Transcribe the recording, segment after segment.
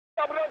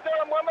Abrante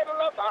Mohamed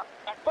Lata,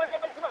 what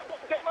is for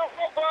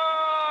goalkeeper?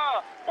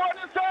 What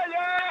is a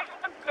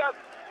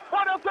bit?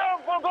 What a what is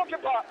the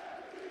goalkeeper?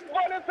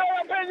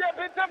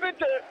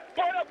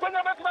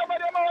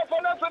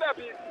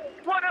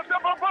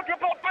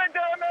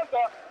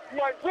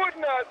 My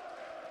goodness,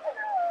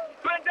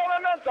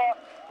 Pendamanasa,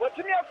 what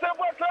you have said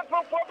was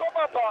for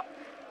Papa,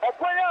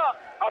 Akoya,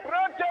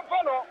 Abrante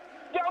Fano,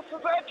 just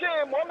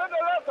Mohamed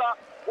Lata,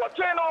 what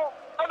you know,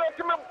 and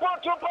ultimate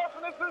portrait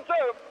person is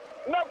himself.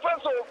 No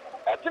pencil,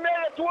 a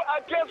teenager 2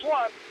 against 1.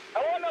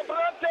 I want a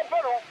brand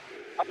Tefano,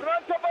 a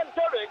brand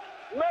Tefano,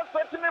 no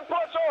certain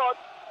portrait,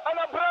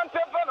 and a brand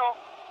Tefano.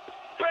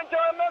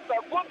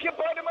 Pentamasa,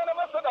 goalkeeper, the man of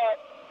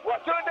Masada, what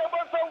you the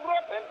ones of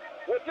Rotten,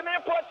 with the name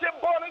portrait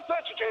born in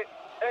Saturday,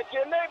 and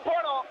your name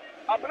Bono,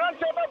 a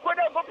brand Tefano,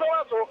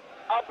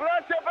 a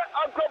brand Tefano,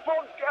 a couple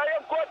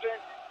of quarter,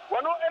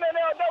 one no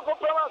enemy of Dago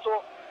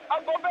Pramaso, a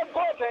go back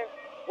quarter,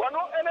 one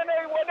no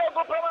enemy of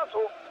Dago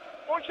Pramaso.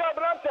 Usha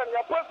Branton,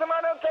 your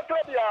personal and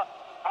Secretary,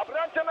 a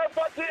Branton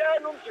party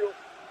Numsio,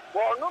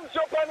 or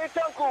Numsio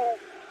Panitanku,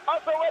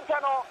 also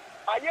Wetano,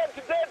 I yet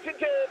today,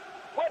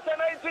 what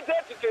an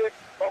identity,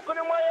 or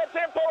Kunimaya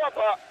Tempo,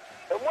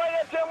 and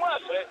Waya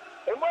Temase,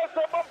 and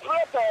Mosa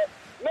Prata,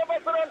 never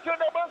until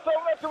the months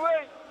of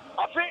away.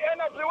 I think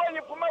end of the way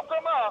you put my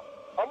comma,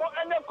 a more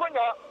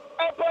Anakunya,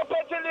 a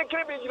perpetually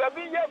cribbage, la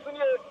vie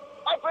yesterday,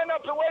 I find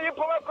up the way you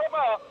put my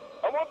comma,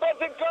 a more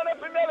betting kind of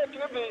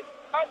female.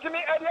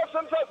 Anthony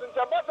Edison Sessions,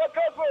 a better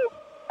careful,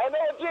 and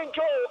I didn't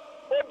go,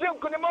 or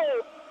didn't Kunimo,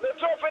 the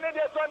trophy in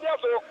the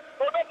Sandiaso,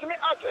 or let me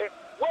at it.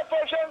 What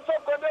for chance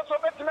of Congress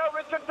of Veteran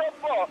Richard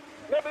for?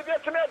 Never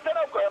get to me a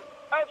telegram,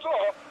 and so,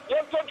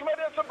 young touch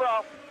medicine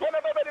brown,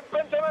 whenever the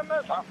Pentagon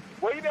Mesa,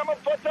 William of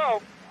Fatao,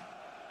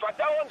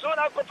 Fatao and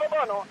Zona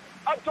Copabano,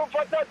 up to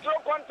Fatah Joe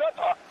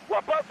Quantata,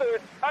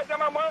 Wapase,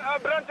 Adama,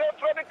 Brante,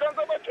 Freddy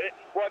Conservatory,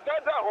 what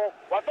does that home,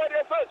 what are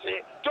you searching?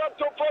 Drop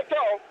to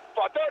Fatao.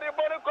 Fatari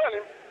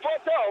Bonicoli,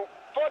 Fatao,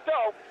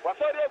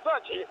 Wasaria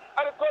Sachi,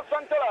 and the Coast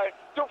Santalai,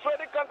 to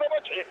Freddy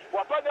Conservatory,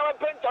 Wapada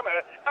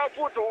Benjamin,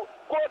 Afutu,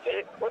 Quote,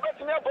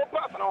 Obetina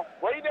Popasano,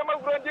 Wayama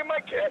Grandi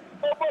Make,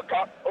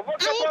 Oboka,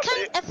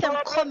 Ahenkan FM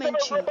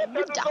commentary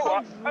with the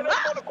whole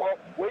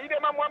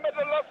Wayama Mohamed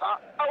Lassa,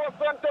 our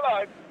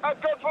Santalai, a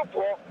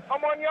Castle,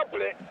 Ammonia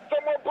Play,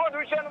 some more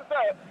production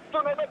there, so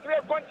no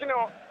matter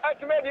continue,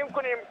 at Medium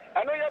Kunim,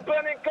 I know you're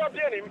planning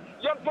Capianim,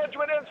 young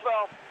Portuguese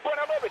from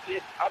Bonababity,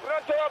 a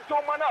branch of 2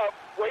 Manaf,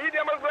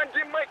 Wayama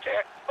Grandi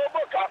Make,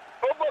 Oboka,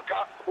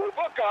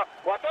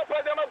 what up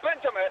with them a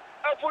Benjamin,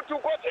 Afutu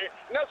Quote,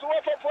 Nasu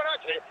Wafa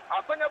Forati, a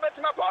Konya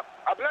Betinapa,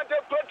 a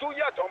blended 2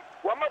 Yatom,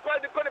 Wamapa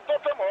the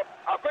Konifofemo,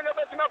 a Konya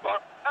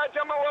Betinapa,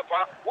 Ajama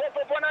Wafa,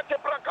 Wafa Fonate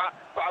Praka,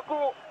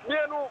 Paku,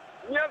 Mianu,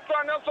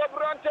 Miansana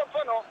Sobrante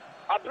Fono,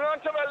 a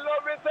branch of a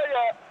lorry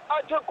sayer,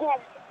 Ajakum,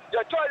 the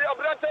child of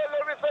Brante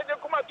Lorry Sayer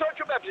Kuma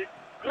Torchu Baby,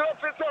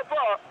 Professor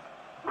Far,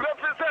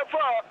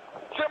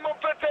 Simon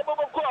Petebo,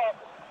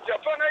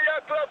 Japana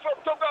Yatra for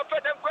Toga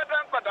Fed and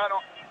Quadran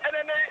Padano, and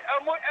then a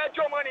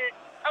Germany,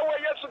 our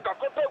Yasuka,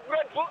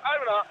 Grateful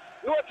Ira,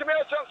 North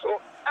so,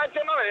 and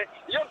January,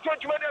 young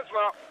church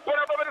Medesma,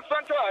 whatever the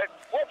Santa,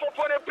 what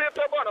for a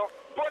paper bono,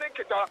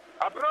 Bonicita,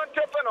 a brown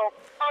tefano,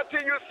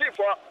 RTUC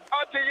for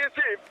RTUC,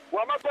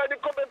 Wamapa the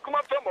Copen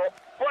Kumafamo,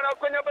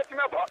 Bonaconia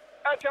Betimapa,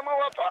 Ajama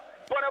Wafa,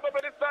 Bonaba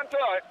the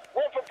Santa,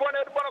 what for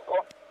Ponet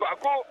Bonaco,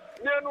 Baku,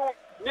 Nianu,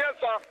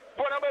 Niasa,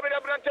 Bonaba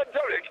the Branch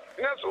Derek,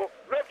 Naso,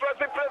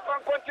 reference press on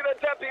continent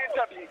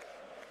Tabi,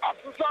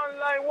 Asusan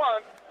line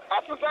 1,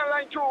 Asusan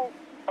line 2,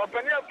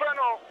 Openia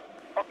Fano,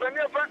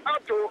 Openia Fan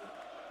Auto,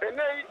 and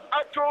they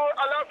Auto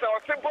Alasa,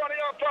 Symphony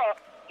of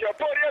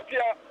Japoria,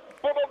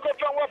 Bobo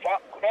Copan Wafa,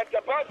 and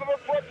the possible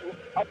photo,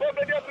 above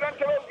the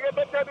Branch of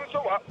Roberta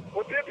Soa,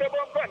 who did the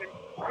one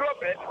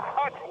Robert,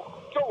 Auto,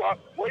 Soa,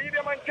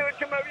 William and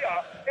Church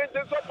Maria, in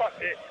the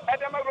Sopati,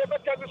 Adam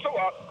Roberta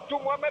Soa, to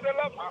Mohamed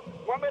Lava,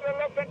 Mohamed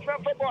Lava and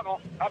Sanfabono,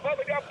 above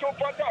the up to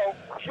Patao,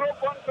 Shrow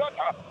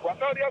Contrata,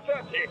 Wataria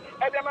Santi,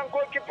 Adam and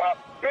Goalkeeper,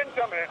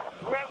 Benjamin,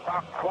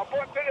 Mensa,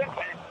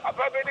 Wapontensi,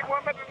 above the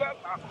Mohamed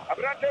Lava,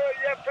 Abrante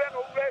Yefen,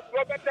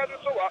 Roberta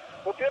Soa,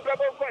 who gave the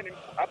Bonin,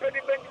 a penny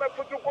Benjamin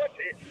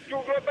Futuquati, to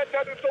Roberta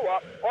Soa,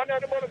 on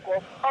the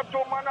Monaco, up to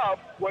Manav,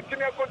 what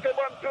Tina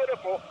Contaban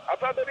beautiful,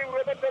 above the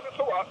Roberta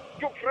Soa,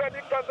 to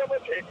Freddy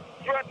Conservatory,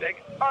 Frederick,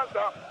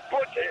 Anta,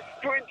 Poche,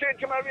 to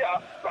Inche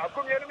Maria,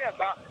 Bakumian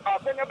Mesa,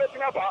 Abena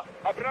Betinapa,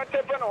 Abrante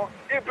Pano,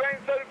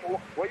 Ibrahim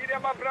Salifu,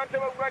 William Abrante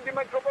of Randy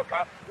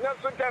Macoboca,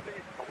 Nelson Tabi,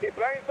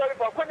 Ibrahim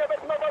Salifu, whenever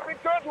Mama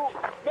returned to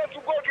that's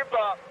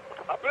goalkeeper,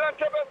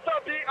 Abrante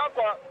Sabi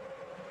Aqua,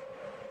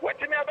 what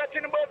in your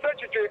betting about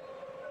century,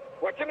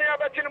 what in your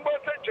betting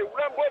about century,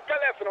 Rambo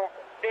Calafno,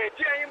 a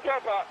Tia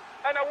Papa,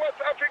 and a West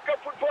Africa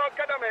Football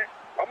Academy,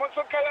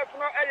 Amoso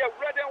Calafno, a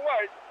red and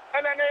white.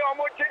 And I know I'm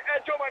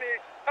Germany,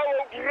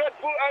 our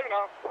grateful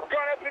Arna,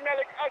 Ghana Premier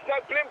League, Asa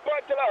Blim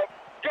Portala,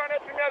 Ghana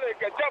Premier League,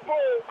 a Japo,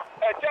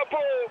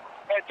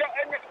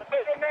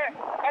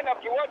 and up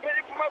to one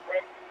very from my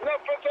friend, no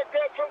first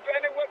from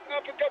any West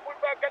Africa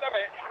Football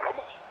Academy,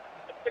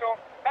 you know,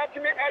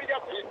 Anthony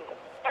Ariapi,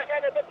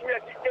 and a bit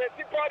of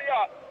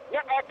Siparia.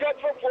 I got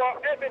for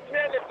every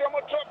snail is some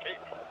trophy.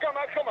 Come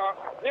on.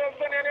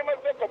 Nielsen and Emma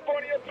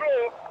Pony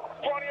throw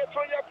your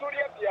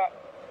Turiatia.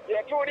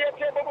 Your Turia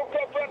table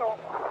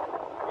Cofano.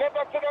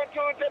 Never put on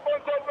to the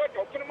Bonzo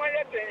Record to my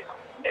day.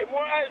 A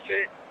more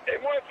icy, a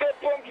more set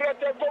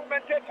pomfret and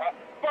fomentata.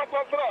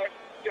 Papa Frost.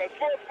 Just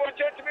 4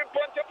 punch.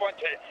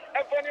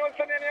 And for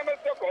Nielsen and Emma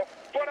Soko,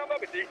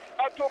 Ponamabity,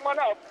 up to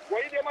Manap,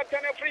 Waidia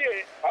Matana Free,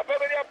 a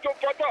very up to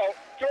Pato,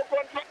 to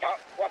Contrata,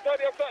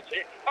 Wataria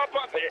Sachi,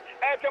 Apate,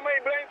 and my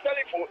brain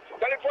Salifu,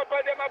 by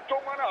them up to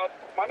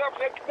Manap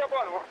next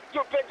Tabano,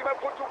 to take them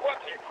put to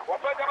Wati,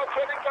 Wapadama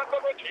Training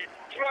Cantaboti,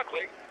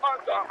 Traffic,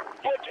 Anta,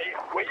 Poti,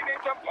 Waiting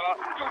Tampa,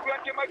 to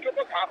Granty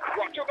Makoboka,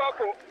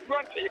 Watobako,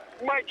 Granty,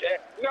 Mike,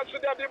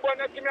 Natsudabi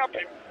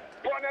Bonatimapping.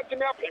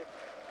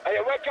 I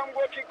welcome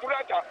working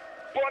Kurata,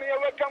 Bonnie,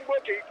 welcome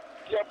working.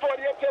 Your 40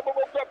 table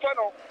of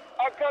Pepano.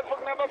 I can't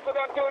never sit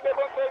until they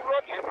were so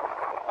rotten.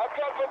 I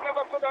can't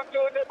never sit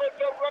until they were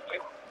so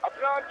rotten. A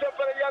plant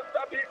for a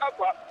Yasabi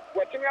Aqua,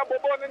 watching a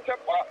Bobon in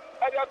Tempa,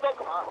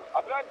 Ayatokma,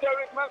 a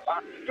planetary Massa,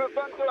 to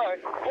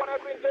Santoy, one of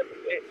the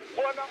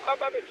one of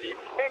Ababity,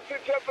 and to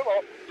Chesamo,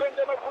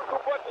 Benjamin Putu,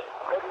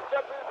 or the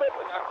Japanese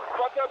Peppina,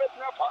 whatever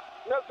Snapper,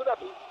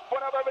 Nasudabi,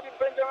 one of Ababity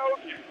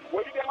Benjamin,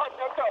 what did you have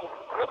yourself?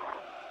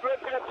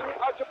 President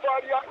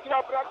Achapari,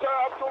 Achapra,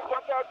 up to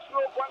Pata,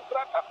 one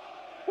strata.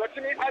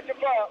 Watching me at the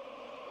bar.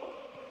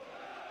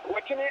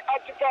 Watching me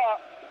at the bar.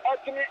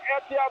 Watching me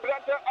at the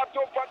Abranta, up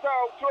to Pata,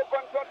 through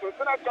Contrato,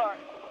 Senator.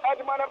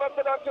 Adman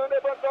Ambassador to the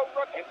Bus of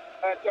Rocket,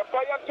 and the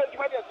Fire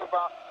Judgment of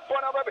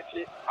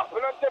Bonababity, a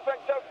Planta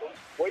Fantastic,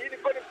 where you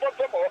could import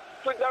them all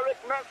to direct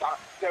Mensa,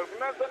 the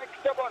Mensa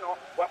Tabano,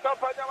 was up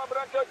by the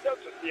Abranta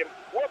Justice Team,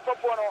 Wafa,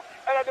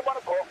 and the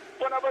Monaco,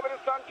 Bonababity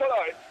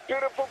Santalai,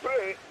 beautiful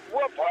play,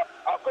 Wafa,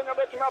 a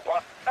Kunabet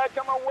Mappa,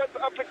 Atama West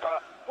Africa.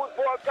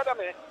 Football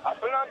Academy, a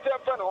Planta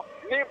Fano,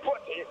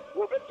 Nipoti,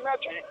 Wubit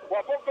Nachi,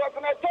 Wafa,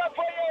 and a top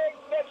for you,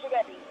 that should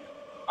have been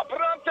a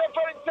Planta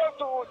for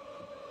itself.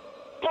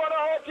 Pona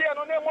hoti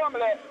ano ne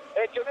muamle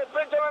echene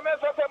Benjamin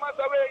Mesa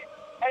away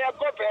eya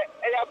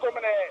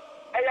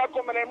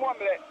komene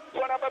muamle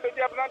pona babe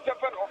dia Blanta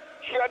Fano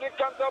Freddy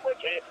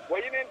Kanzaboche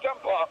wayini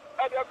Tampa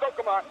adia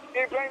kokoma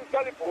Ibrahim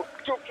Salifu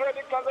to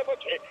Freddy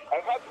Kanzaboche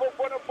and has for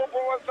one of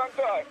football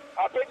Santa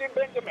Apedi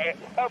Benjamin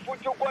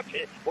Futu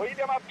Kwati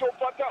wayini up to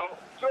Patao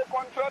to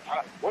Contrata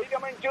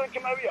wayini George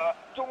Maria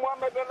to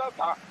Mohamed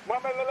Lassa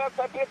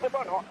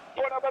Pepano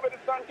pona babe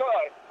Santa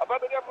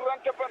ababe dia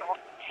Blanta Fano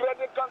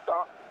Freddy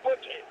Kanta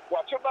Pochi,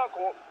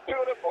 Wachubaco,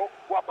 beautiful,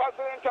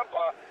 Wapasa and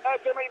Tampa,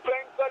 SMA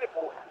playing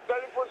Salifu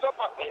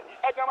Zopati,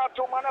 Agama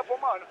to Mana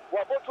for Man,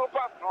 Wabotu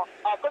Pasno,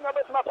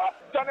 Akonabet Mapa,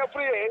 Dana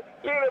Free,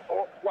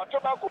 beautiful,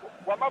 Wachubaco,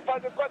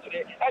 Wamapa the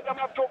Pochi,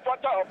 Agama to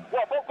Patao,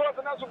 Waboko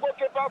and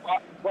Azuboke Papa,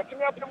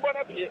 watching up in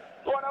Bonapi,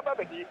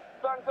 Bonababedi,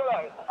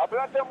 Santalai,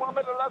 Ablanta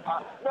Mohamed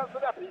Lassa,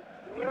 Nasadapi,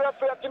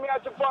 refer to me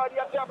at the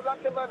party at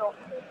Ablantevano,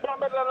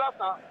 Mohamed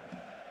Lassa.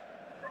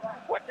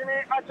 Watching me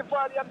at the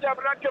party at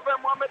Ablanteva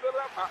Mohamed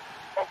Lassa.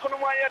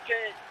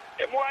 Okunumayati,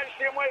 a more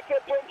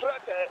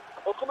Pomprate,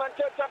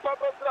 Okumantata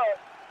Papa,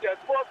 the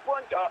sports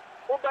pointer,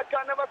 Ubaka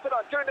never said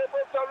on 2 days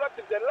of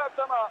the last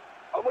summer,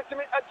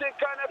 Omutimi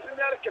Ahekan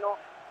Americano,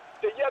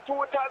 the year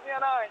 2009,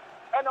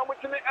 and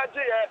Omutimi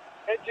Ajay,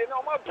 and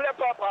Genoma Play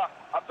Papa,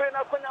 a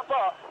Pena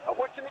Kunapa,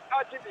 Omutimi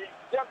Ajibi,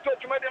 Young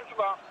Church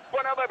Mediumsba,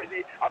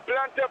 Bonababidi, a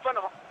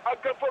Plantefano, a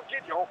Grafo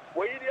Gideon,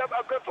 where you have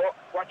a Grafo,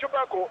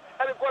 Wachubaco,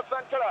 and a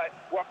Guasantarai,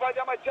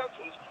 Wapajama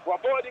Chances,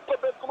 Wabodi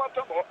Pepes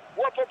Kumatambo,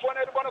 Wafa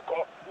Foned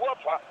Bonaco,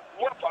 Wafa,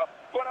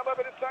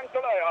 Bonababidi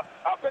Santalaya,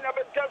 a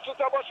Penabet Kelsus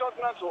Aboshos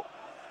Naso,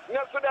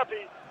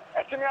 Nelsudapi,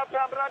 a Timia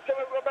Pambrante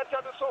Roberta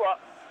de Soa,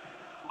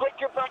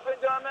 Goalkeeper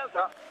Benjamin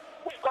Mensa,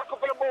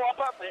 Cockapelabo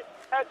Apate,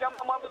 Ajam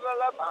Mamma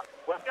Lama,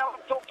 when they are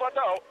so far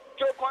out,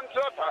 to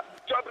Contrata,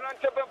 to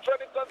Abrante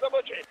Freddy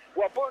Conservatory,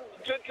 Wapon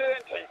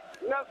Gentile,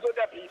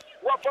 Nelsudapi,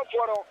 Wafa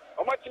Foro,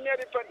 a much near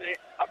defending,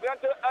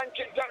 Abrante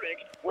Anchi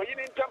Derrick, where you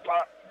in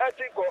Tampa,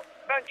 Etico,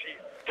 Anchi,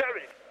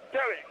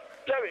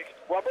 Derrick,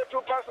 Wabotu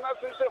Personal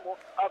System,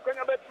 a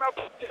Conabet Map,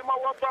 Tima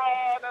Wapa,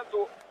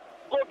 Nazo,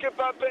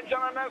 Goalkeeper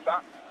Benjamin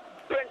Mensa,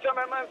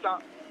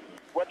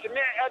 what you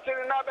may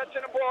actually not bet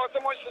in the ball,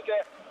 so much to say.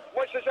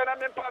 What is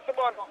an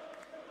impossible?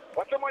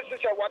 What so much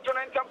is what to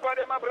Tampa,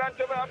 my branch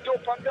up to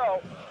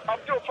Fandao,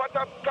 up to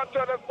Fata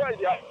Cata the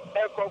Stadia,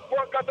 Echo,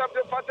 4 cut up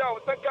the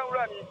Fatao, second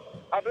running,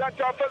 a black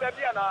top for the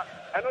Diana,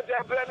 and not their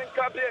planning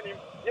campaign,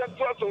 yet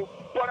also,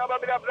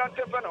 Bonababila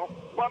Blantefano,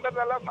 Mohamed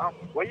Lassa,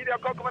 where you are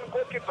Cockman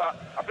goalkeeper,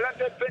 a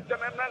planted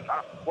Benjamin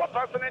Mensa, what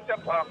person in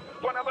Tampa,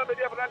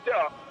 Bonababila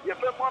Blanta,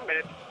 Yafem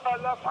Mohamed,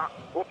 Lassa,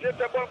 who played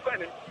the ball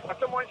friendly,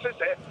 what someone should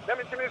say, let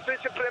me see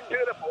you play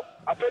beautiful,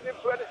 a penny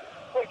Freddy,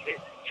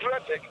 okay.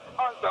 Frederick,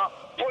 answer,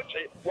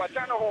 Pochi,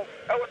 Watano,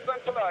 I was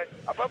centralized,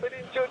 a family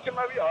in Chelsea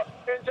Maria,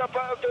 in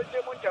Japan,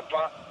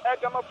 Muntempa,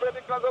 Adama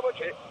Frederick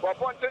Nazaboche,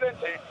 Wapon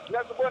Tedente,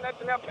 Nasu Bonnet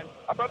Nappen,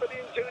 a family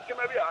in Chelsea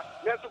Maria,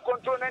 Nasu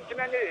Control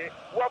 99,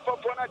 Wafa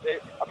Ponate,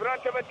 a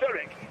branch of a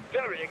Derek,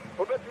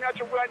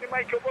 Obetinacho Randy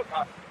Michael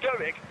Bosa,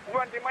 Derek,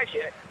 Randy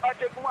Michael,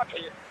 Ate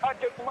Kumate,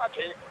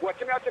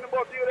 Watinatin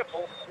about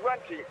beautiful,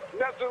 Ranty,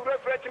 Nasu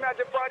Reflecting at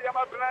the party, I'm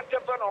a branch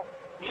of Fano,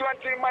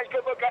 Ranty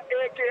Michael Boka,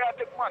 AK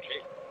Ate Kumate.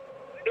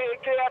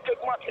 Ake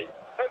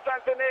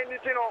Esansene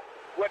Nitino,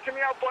 what me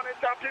upon a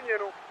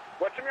champion,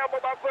 what me up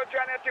about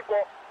Janetico,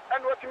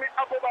 and what me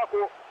up about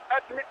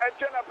at me and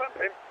Jenna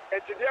Pumpin,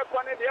 and to their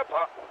Quane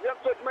Depa, young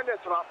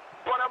Minister,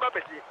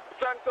 Bonabati,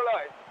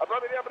 Santolai,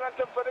 above the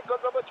Abranton for the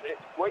Gozabachi,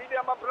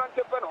 William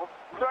Abranton Feno,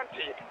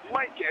 Granty,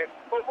 Mike,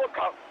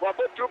 Ovoka, what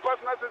the two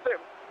persons the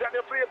same, then the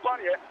free upon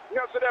you,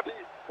 Nelsonabi,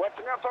 what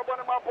me up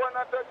on my point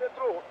at the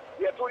through,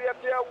 yet we have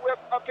the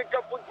West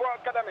Africa Football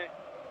Academy.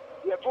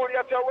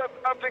 Yatuliata West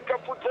Africa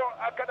Football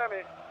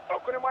Academy.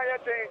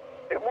 Okunumayate,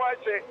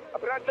 Emwache, a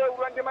branch of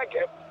Randy Make,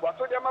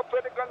 Watodiama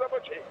Frederick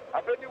Ganzaboche,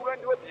 a very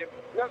Randy with him,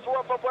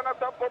 Nasua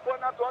Ponata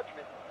Popona to watch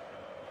me.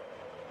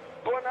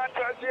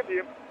 Bonata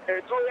Zibim,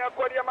 a Toya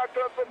Kodia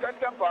Macros of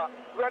Cantampa,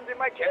 Randy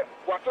Make,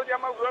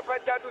 Watodiama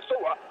Rapata to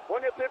Soa,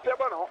 one a paper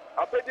bono,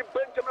 a petty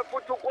Benjamin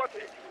Futu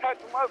Quati, had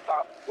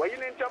Masa, Wayin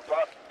in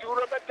Tampa, to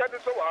Roberta de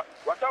Soa,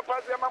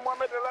 Watapazama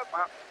Mohamed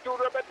Lama, to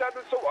Roberta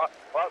de Soa,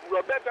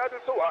 Roberta de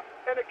Soa,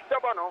 and a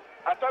Kitabano,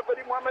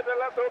 Atabadi Mohamed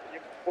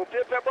Lasobi, who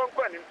paper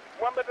bonquanim,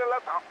 Mohamed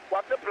Lasa,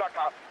 what the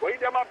placa,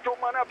 Wayam up to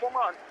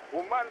Manafuman,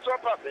 Woman so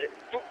passe,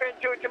 to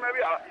enter to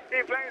Maria,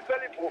 Evelyn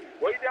Salifu,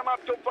 Wayam up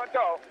to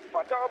Fatao,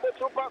 Fatao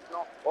to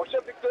Pasno, or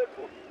Sheffield to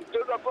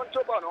the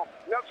Pontobano,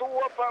 Nasu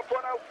Wafa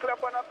for our club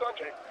on a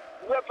touch.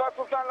 Wafa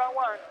to San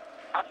Lawan,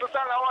 at to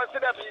San Lawan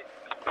Sidapi,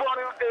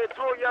 Pono a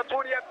Troya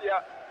Turiatia,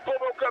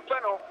 Bobo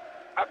Capano,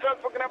 a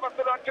transfer never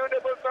stood until the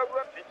Bosa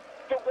Rati,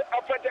 to go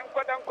up at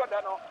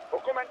Quadano, or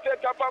commentate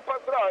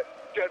Papa's right.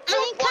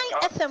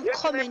 Ahenkan FM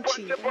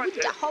commentary.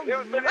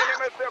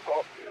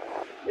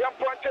 Young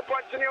Ponte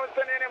News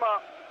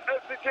Cinema,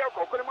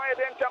 Elsitioko, Kunimaya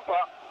Den Tampa,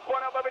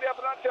 Bonababia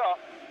Blancha,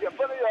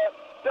 Yafulia,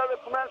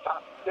 Derek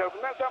Mensa, the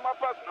Mensa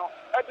Mapasno,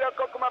 Adia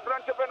Kokuma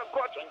Branch of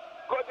Coaching,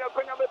 Kodia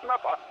Kunyabet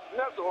Mapa,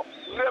 Nazo,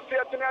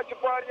 Refiatina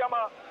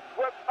Chipariama,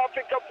 West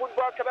Africa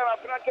Football Academy,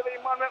 Branch of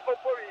Emmanuel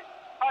Opori,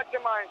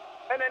 Atimine,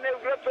 and then they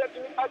refer to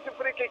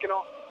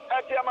Atipurikino,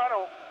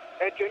 Atiamano,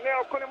 and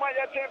Janelle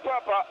Kunimaya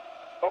Papa,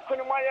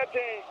 Okunimaya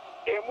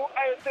Emu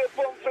Ise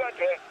Pom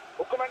Flate,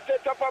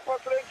 Okumanteta Papa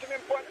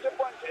Frenchman Ponte,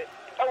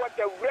 I want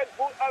the Red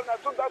Bull Alna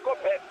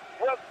Sudakope,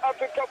 West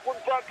Africa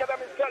Football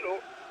Academy Zello,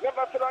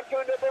 never said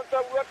until the Bonsa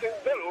Working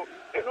Zello,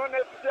 and on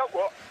a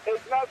Siago,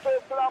 is not so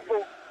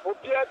flambo, who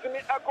appears to me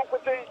a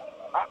company,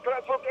 a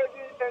class of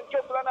Eddie and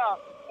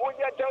Choplana, who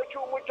yet tell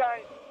you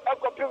Mutai, a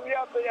copy of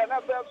the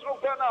Anasa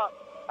Supana,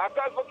 a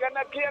class of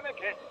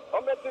Canadianake,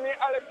 or Messini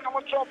Alex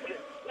Camotropi,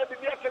 let me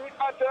get me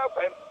out of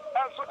him,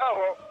 and so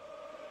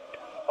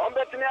on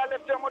Bethany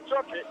Alex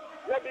Camotropi,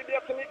 let me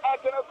get me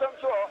out of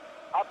control,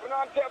 a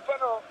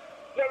Pronto,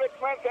 Derek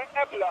Manson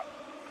Epler.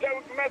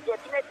 Derek Manson,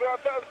 Timothy or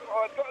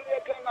Tolia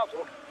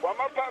Canasso, one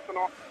more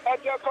personal,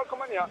 Adia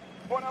Cocomania,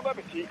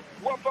 Bonababiti,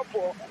 one for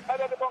four,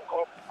 Ada the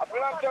Bonco, a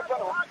Blanc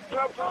Japano,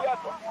 Travel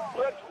Yato,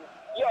 Bretu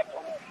Yado,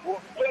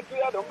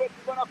 Betty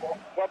Bonaco,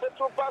 or the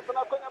two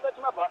personal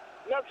Conabetmapa,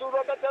 Nasu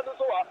Robert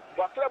Soa,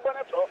 Watra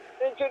Boneto,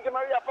 Ancient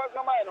Maria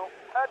Pascamano,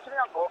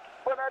 Achiniaco,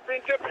 Bonat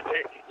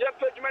Interprete, Yet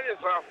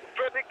Minister,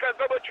 Frederick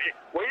Kazabochi,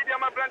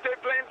 William Ablante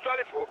playing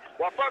Salifu,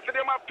 or passing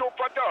him up to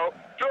Patao,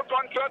 to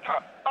Concerta,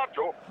 up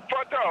to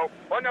Patao,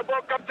 on the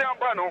ball Captain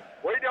Bano,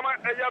 William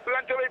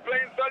Ablante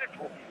playing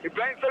Salifu, he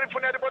playing Salifu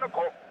at the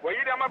Bonaco,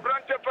 William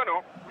Ablante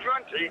Fano,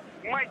 Granty,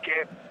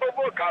 Mike,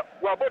 Oboka,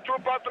 Wabotu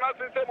Personal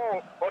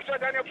Systemo, or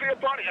Shadania Free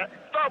Party,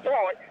 Stop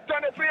Boy,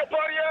 Tana Free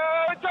Party,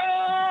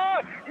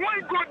 my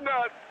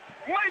goodness,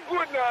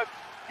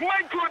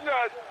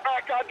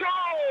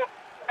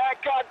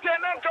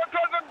 Akadena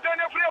Totozo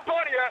Dana Free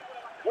Party,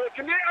 with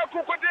me a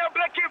Kukodia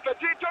Blacky for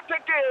Tito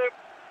Take,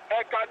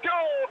 Akado,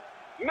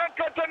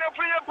 Nakatana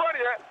Free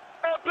Party, a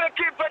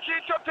Blacky for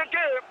Tito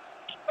Take,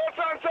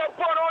 Osansa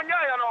Poro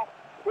Yano,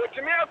 with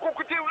me a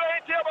Kukuti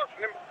right here of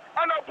him,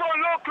 and a poor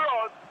low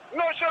cross,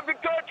 no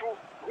Shavitotu,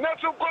 no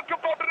Sukoku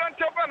Pobran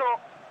Tavano,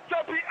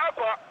 Sapi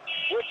Apa,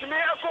 with me a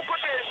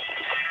Kukuti.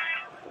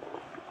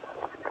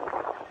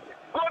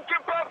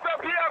 Goalkeeper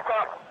Sapi Apa,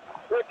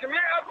 with me a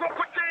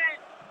Kukuti.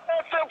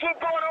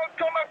 Football,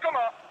 come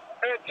on,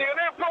 and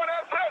Tiene Pona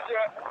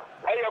Saja,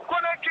 I am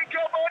going to kick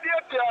your body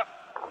at ya.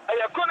 I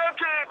am going to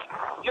kick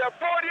your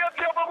body at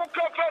your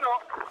Bukafano.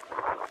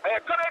 I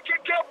am going to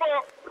kick your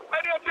ball,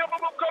 and your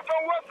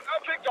Bukafano West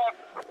Africa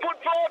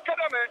Football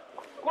Academy.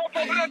 What for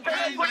I'm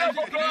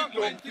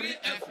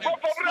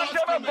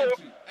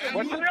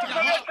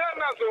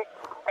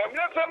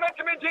not so much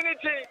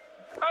virginity.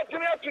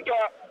 Africa,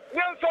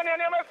 Nelson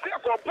and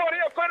Emasako, Pony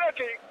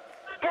Okonaki.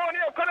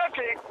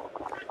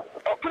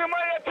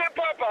 Okunimaya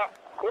Papa,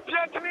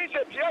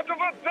 Opiantimisha, Piazza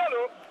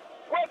Zello,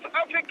 West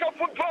Africa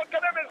Football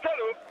Academy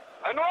Salo,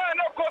 and one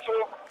of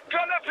Koso,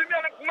 Ghana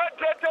Premier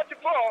Madrid 34,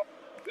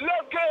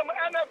 last game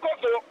and a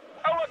Koso,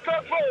 our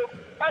Koso,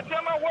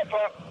 Atama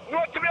Wafa,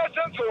 no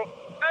creation so,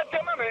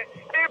 Atamame,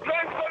 he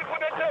playing for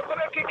the Chef for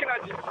the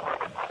Kikinaji.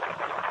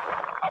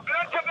 A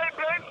branch of a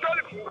brain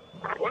solifu,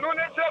 when you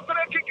need for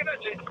the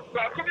Kikinaji,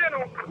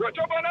 Bakubiano,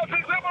 Watobana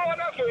Fizabo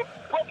and also,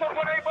 Wafa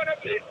for a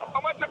benefit,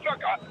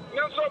 Amatafaka,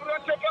 Nelson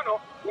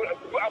Rantefano,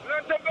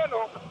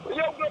 Ablantefano,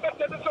 Young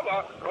Robert de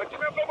Soma,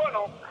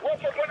 Watimabano,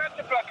 Wafa for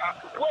Nantefaka,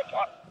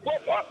 Wafa,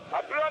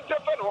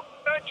 Ablantefano,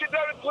 and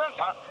Chidari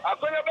Twansa, I'm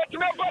going to bet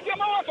me about your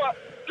Wafa,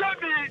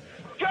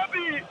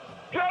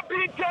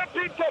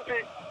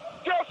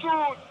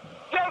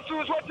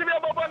 Jesus, what you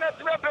have about that,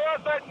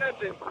 outside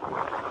nothing.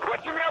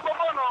 What you have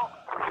about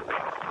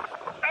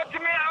at me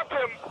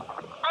happen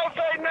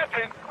outside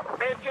nothing.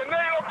 It's a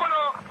nail of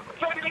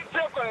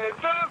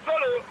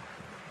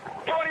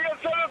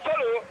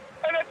solo,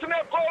 and it's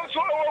not called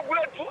so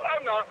grateful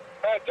Anna.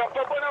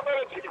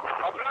 Ability.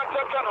 I'm not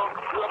Tapano,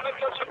 you are not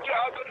just to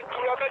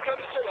Rebecca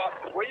the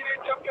Silla, where you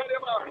need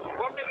Tampelema, 1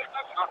 minute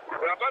after,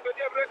 about the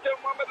every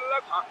moment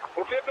left,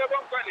 who gave them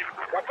 1 penny,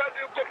 what does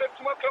you take it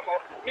to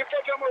Makamo,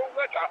 Nikotamo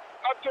letter,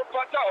 up to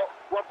Patao,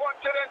 Wapon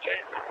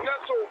Terente,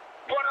 Nasso,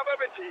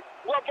 Bonababity,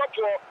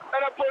 Wapapo,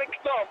 and a Polic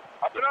Tom,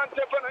 a plant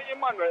Stefano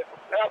Emmanuel,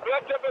 a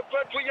blood of a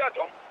to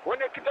Yatom, when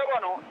the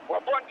Kitavano,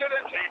 Wapon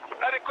Terente,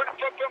 and a good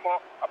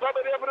Papamo, a Baba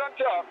de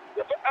Branta,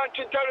 the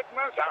anti-Derek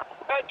Mansa,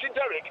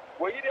 anti-Derek,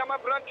 where you are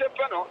Branta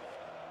Pano.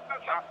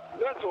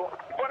 Lasso,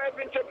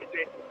 Bonavin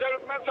Deputy,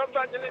 Derek Mansa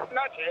Angelis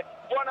Nache,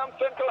 Bonam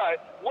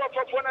Centralized,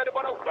 Wafa Fona de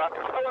Bonopa,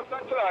 our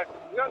Centralized,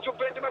 Nasu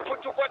Benjamin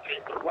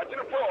Futuquati, what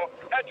in the poor,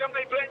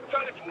 Atamay Brain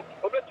Salifu,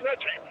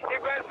 Obetinachi,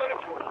 Ivan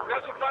Salifu,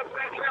 Nasu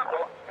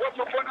Passanabo,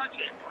 Wafa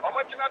Fonachi,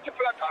 Omatinati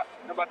Plata,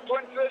 number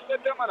 23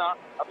 September,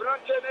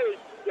 Abranchene,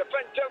 the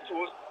French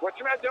Celsus, what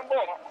you made them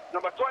more,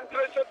 number 23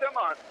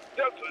 September,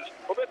 Celsus,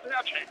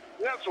 Obetinachi,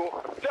 Nasu,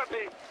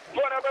 Debbie,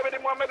 Bonabadi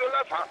Mohamed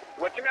Lafa,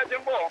 what you made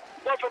them more,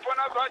 Wafa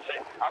Fonachi.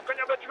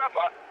 Akanya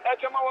Betimapa,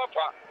 Atama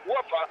Wafa,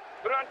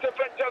 Brante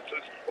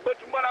Pentelsus,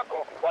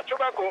 Betumanako,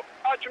 Watobako,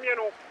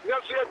 Achimiano,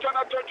 Nelsia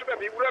Tana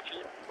Tochubi,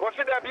 Refi,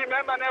 Wasida be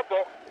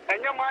Memanapo,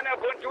 and your man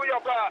going to your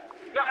bar,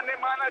 Nani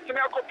Mana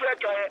Timako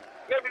Pleka,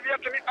 maybe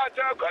yet to meet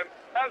Atakan,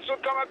 and so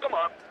come,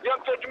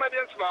 young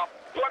Tochumadians,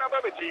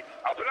 Bonababity,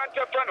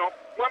 Atlanta Pano,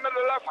 Mohamed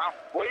Lafa,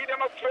 where he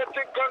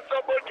demonstrated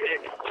constable,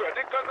 Freddy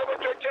Constable,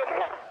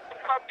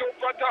 up to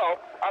Patao,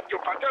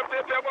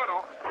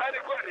 Pebono, and the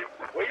Quadim,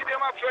 where he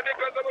demonstrated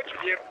constable to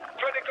him,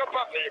 Freddy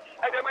Capafi,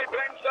 and my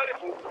brain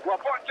Salifu,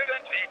 Wapon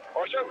Tendency,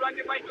 or shall run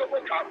the Michael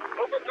Boka,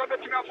 over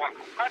Cobetinapa,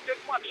 and the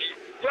 20,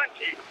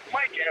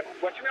 Michael,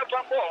 watching up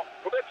from Bo,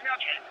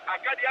 Cobetinati,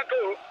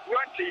 Acadiaco,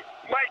 20,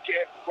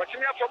 Michael, watching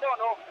up from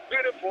Bono,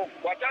 beautiful,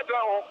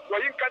 Watadao,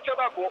 where you catch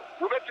tobacco,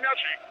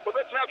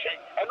 Cobetinati,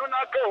 and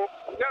Unaco,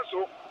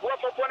 Nelso,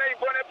 Wafa Pone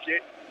Bonapie.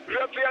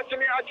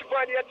 Refiatini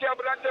Achipani at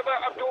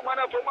Abranteva up to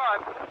Mana for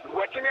man.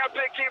 Watching a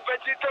Becky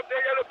Vegeta the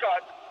yellow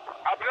card.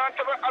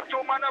 Abranteva up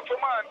to Mana for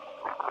man.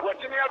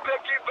 Watching a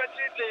Becky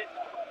Vegeti.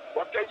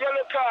 What the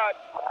yellow card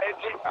is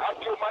up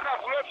to Mana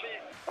Fluffy.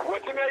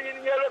 Watching a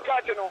in yellow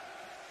card.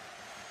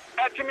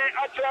 At me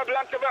at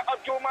Abranteva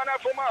up to Mana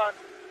for man.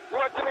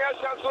 Watching a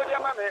chance for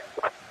your money.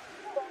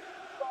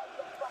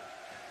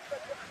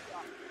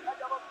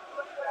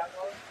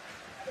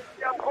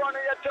 I'm going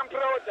to get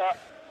temperature.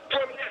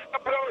 Germany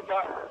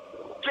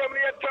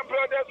at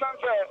Temperature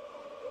Sunset.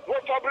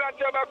 What for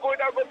Branteva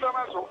could have go from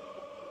us?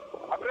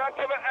 A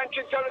Branteva and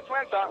Chicharis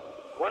Mensa.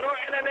 When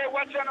we're in a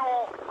watching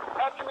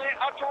at me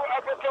at two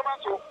of the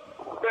Tomaso.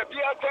 The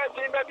Pia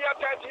 13, the Pia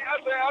 13,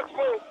 as I asked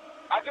for.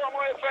 I don't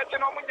know if it's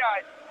on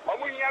Munai.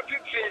 Or we have to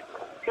see.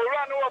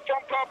 Morano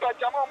from Papa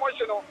Jamo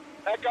Motional.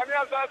 And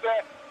Camilla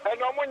Zaza. And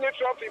no money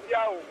trophy.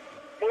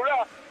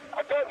 Mura.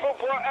 I don't know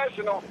for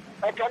Arsenal.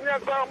 And Camilla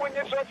Zamoni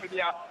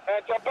Sophia.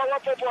 And the power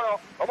for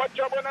what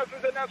job on us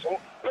is an asshole.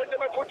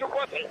 Benjamin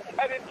Futuquati.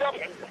 And in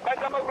Japan.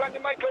 And I'm a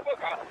running Michael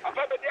Boka. I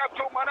thought that they have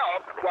 2 man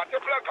up. What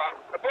the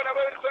Flaka. A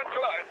Bonavera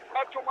Central.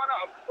 Up to man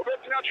up.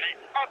 Betinachi.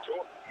 Up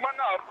to man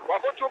up.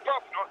 What to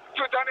Papa.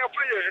 To Daniel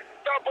Free.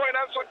 That boy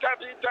and so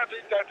tabby.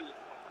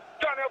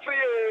 Daniel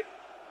Free.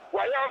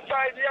 Why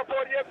outside the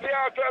airport? Yes, they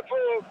are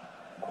careful.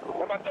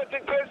 Number 33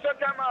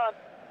 September.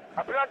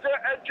 A planter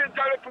and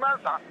Derek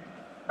Mansa.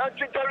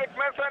 Derek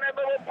Mansa and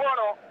Ebo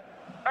Bono.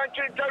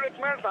 Derek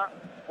Mansa.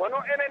 One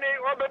enemy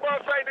on the ball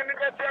side in the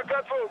get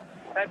careful.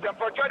 And the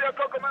Portugal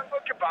Cocoman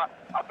Bokipa.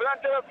 A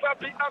planter of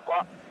Sapi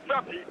Aqua.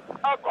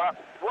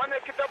 One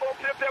equitable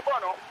Peter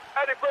Bono.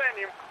 And the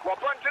Quenim.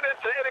 Wapon to the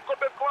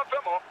Ericobe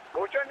Confemo.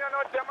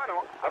 Oceano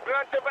Temano. A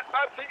planter of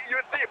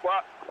RCUC.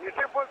 You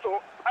see,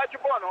 Punto.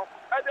 Ajibono.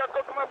 And the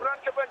Cocoman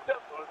branch of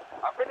Justice.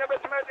 A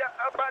Penebetia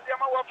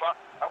Abadiama Wafa.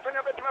 A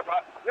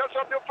Penebetimapa. Yes,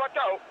 of the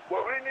Fatao.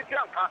 Warini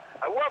Tianka.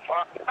 A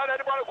Wafa. And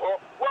the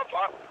Balco.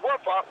 Wafa.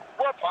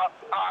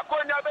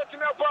 Konya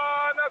Betimapa.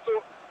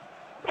 Naso.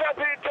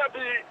 Tabi.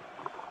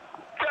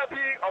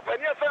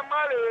 Openia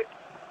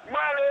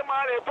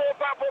Male.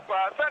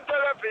 Popa. Santa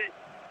Lefi.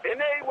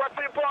 Ene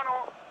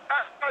Wasipono.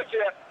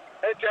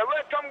 It's a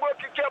welcome go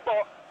to Kebo.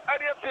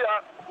 Adia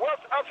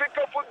West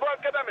Africa Football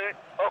Academy,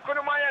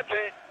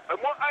 Okunumayate, a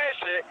more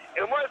Aisha,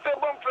 a more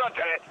Sebon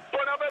Flatter,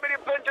 Bonabadi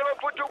Benjamin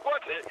Futu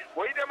Quati,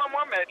 William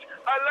Mohammed,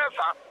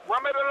 Alessa,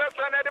 Mohammed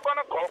Alessa and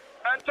Edibonaco,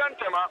 and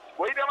Tantema,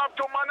 William up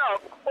to Manao,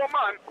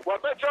 Oman,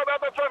 Wabecha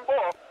Babafembo,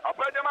 a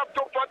Belgium up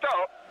to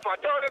Fatao,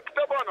 Fatao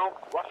Tabono,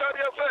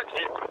 Wasadia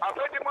Santi, a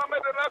Betty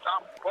Mohammed Alessa,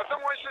 or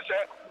someone she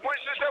said, when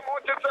she said,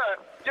 Montesa,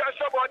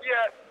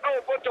 Yashabodia, oh,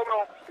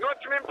 Botomo, not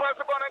to me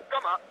possible and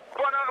Kama,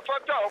 Bona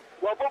Fatao,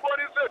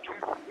 Wabobody Setum,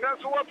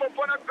 Nasu for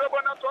Bona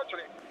Grabana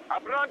Torture, a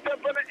brand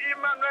for the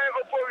Emmanuel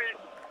Opori,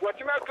 what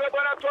you make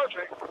Grabana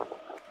Torture.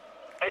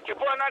 It's a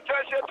Bona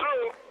Tasha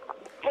through,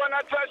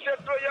 Bona Tasha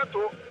through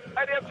Yato,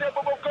 and the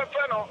Table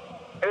Cafano,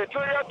 a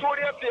Turia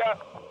Turia,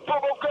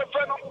 Bobo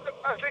Cafano,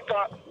 Africa,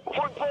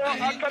 Football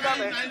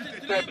Academy,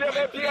 the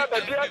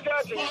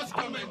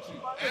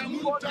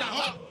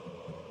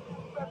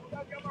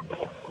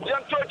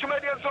Young Church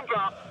Median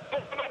Supra,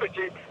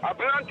 a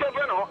brand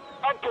Tavano,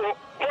 up to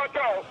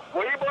Portal,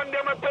 where you want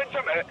them a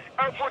Benjamin,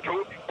 and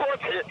Futu,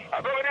 Porty, a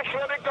very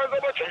Freddy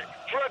Kazabachi,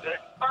 Freddy,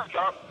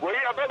 Asa, where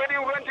you have already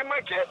went to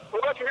market,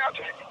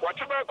 Watiati,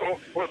 Watabaco,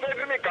 or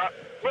Federica,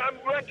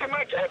 went to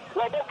market,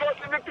 Waboko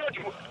in the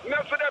Petu,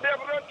 Nelson de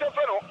Brand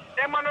Tavano,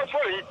 Emmanuel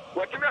Foley,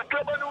 Watima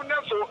Cabanu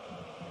Nelson,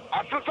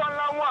 a Susan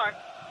Lawan,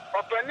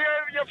 or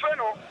Penier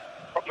Yafeno,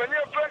 or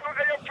Penier Feno,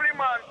 a free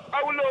man,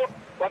 Aulo,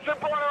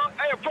 Wasapono,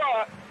 a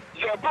far,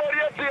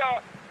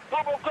 Jaboria.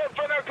 Bobo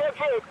Cofana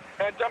Cofu,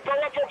 and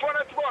Tampawa for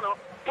Fonatono,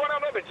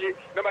 Fonababiji,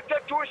 number 2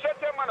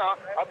 Shatamana,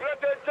 a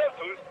brother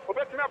Jesus,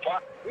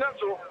 Obetinafa,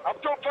 Nasu, up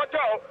to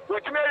Fatao,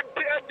 which may be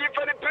a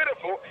different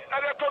beautiful,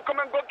 and a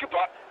Cocoman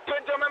goalkeeper,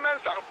 Benjamin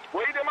Mansa,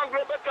 William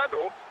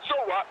Grobetado,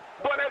 Soa,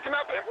 Bonnet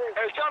Napping,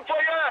 and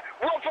Champoya,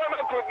 Wafa, my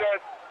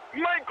goodness,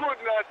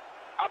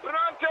 a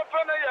brand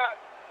Tafanaya,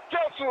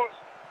 Jesus,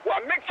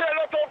 what makes a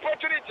lot of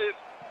opportunities,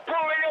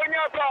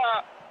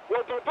 Poyapa,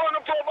 was the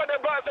bono for the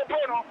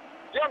Basapono.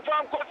 Young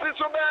farm courses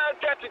so bad,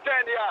 30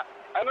 years.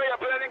 I know you're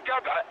planning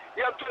cover.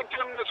 You have to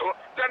tell me so.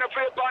 Then a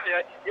free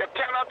bunny, you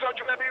cannot touch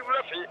maybe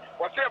Ruffy,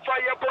 or say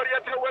fire body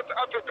at West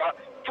Africa,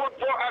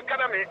 Football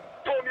Academy,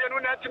 told me a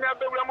new national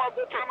program of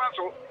the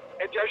Pramaso,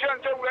 and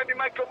Jajan told ready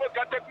Michael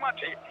Bokatek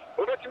Mati,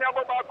 or let me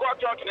about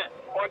Quatone,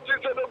 or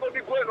Jesus of the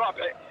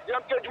Guerape,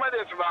 young Judge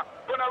Medesva,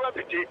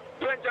 Bonavapiti,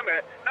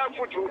 Benjamin,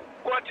 Afutu,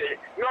 Quati,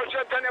 no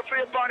Shatan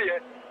free bunny,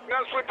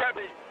 no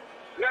Sutabi,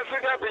 no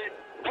Sutabi,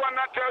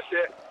 Buona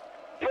Thursday.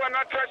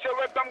 Buona Tasha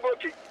welcome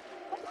Goki.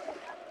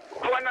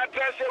 Buona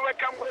Tasha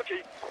welcome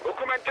Goki. Who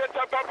commented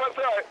Papa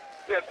Sir,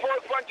 the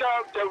sports bunch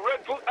of the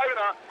Red Bull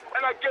Arena,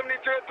 and I came to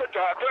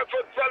Twitter,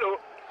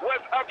 Fellow,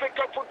 West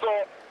Africa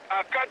Football,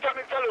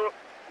 Academy Fellow,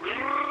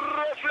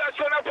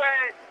 Reflection of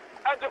Pain,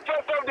 at the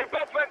first of the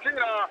department in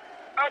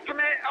at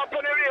me up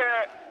in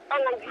area,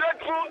 our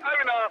Red Bull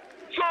Arena,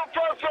 so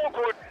far so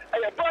good,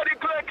 and a body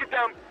great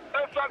them,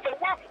 and from the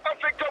West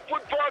Africa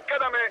Football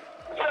Academy,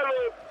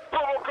 Fellow,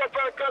 Bobo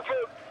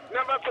Cafe.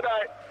 Never said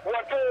I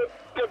want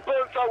the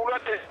bones are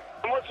ready.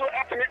 I'm also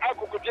asking me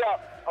Akukutia.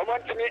 I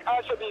want to me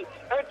Ashabi.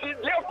 And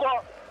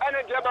therefore, and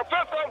the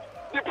first of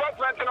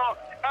department now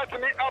asking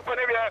me up and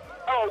area.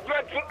 Oh,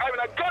 dreadful. I'm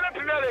a Ghana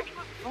Premier League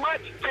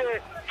match day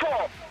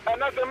 4.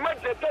 And that's a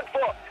match day 4.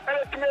 And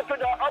it's me to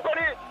the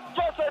Abari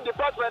first of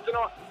department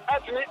now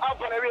asking me up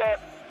and area.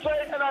 So,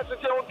 and I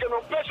say, okay, no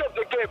pressure of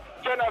the game.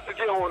 So, I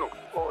say,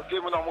 oh,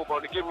 game no move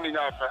on the game in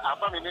Africa. I'm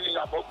familiar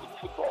about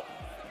football.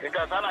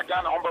 Because Ghana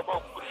on the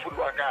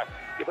football guy.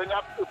 If you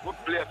have a good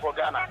player for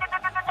Ghana,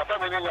 I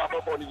thought we knew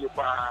about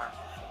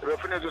the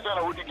referee to say,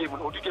 who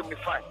give me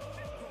fine.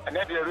 And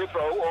then the referee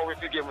always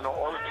give me fine.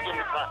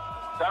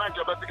 Ghana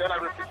just Ghana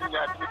repeating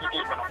the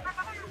game.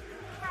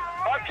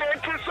 Okay,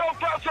 so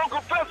far, so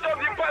good. First of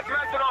the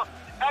department,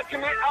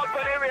 actually, out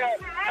the area,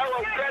 I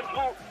was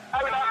grateful.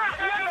 I will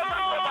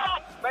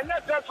but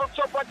not just for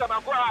support and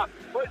Agua,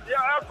 but the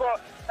Alpha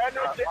and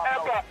the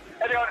Alpha.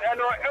 And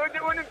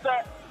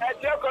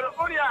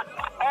only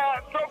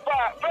so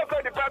far,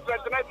 first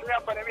department tonight in the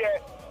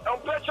pandemic,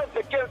 and pressure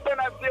the case, then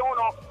I say, oh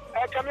no,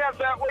 I come here and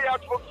say, we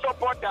have to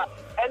support that.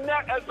 And now,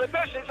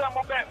 expectations are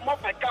more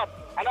back up,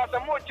 and as a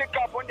more check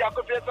up on the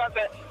Akopia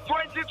Sunday,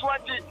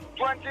 2020,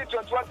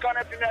 2021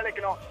 Ghana Premier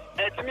League,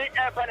 and to me,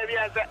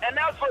 and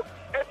also,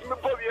 it's me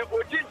for you,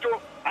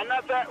 Otinto,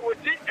 another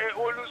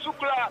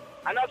Olusukla,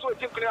 and also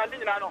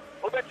Tinkulino,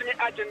 Obetini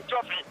Agent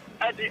Trophy,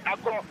 at the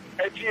Akon,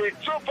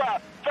 so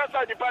far,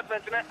 first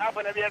department in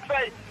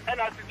Abanabi, and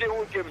I see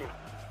who give me.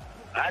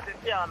 I see,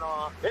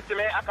 it's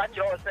me, I can't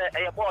just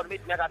say, a ball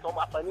meet me at home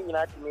after me,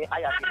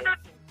 I have.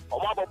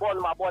 Omabo ball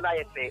my ball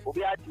I say,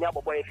 Obi at me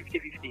about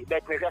 50-50,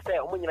 but we say,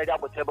 Omun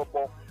double table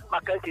ball,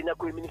 Mackenzie, the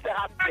minister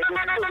has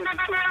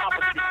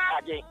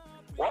again.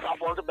 What I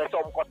want to be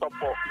some cut up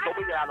for, so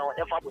we are no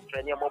if I would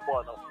train your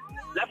mobile.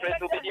 Let's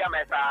to be the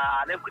America,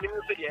 and then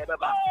couldn't see the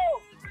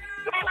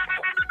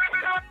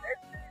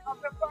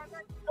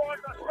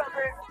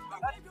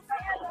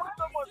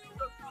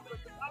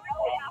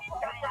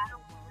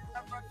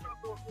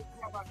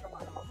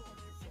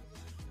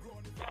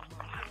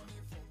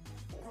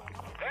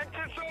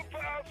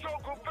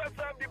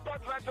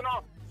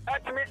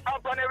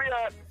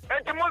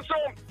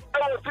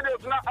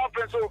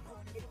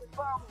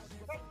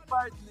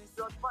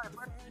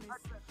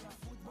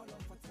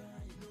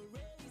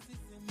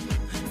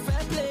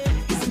Fair play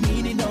is the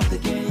meaning of the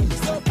game.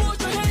 So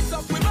put your hands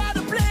up, we're about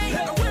to play.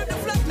 And wave the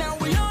flag now,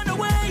 we're on the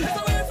way.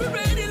 So if you're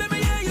ready, let me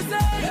hear you say.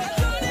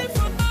 Running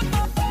from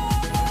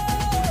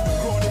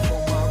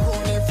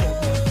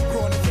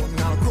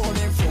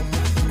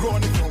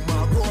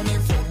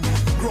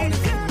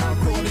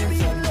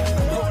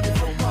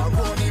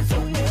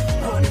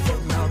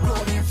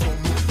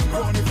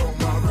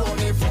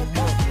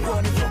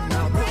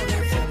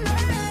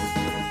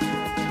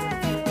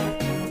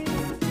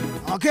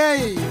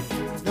Okay,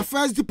 the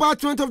first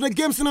department of the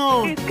games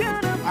now.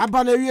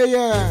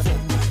 Abaneria,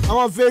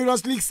 our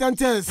various league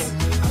centers.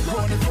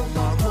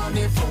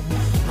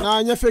 Now,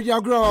 you feel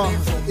your grow.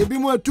 It be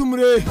more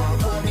tumre.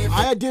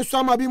 I did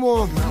some a bit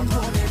more.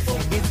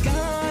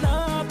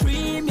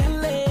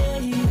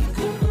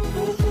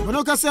 When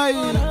I say,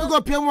 you go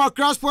pay more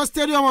across for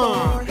stadium.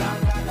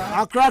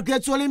 Accra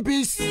gets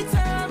Olympics.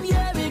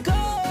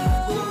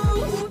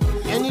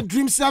 Any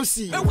dream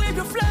self-see.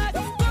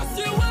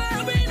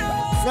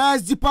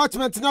 First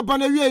department in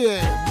Abaneria.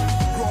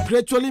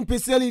 Great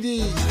Olympics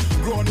LED.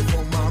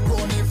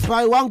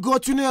 By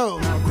 1-0.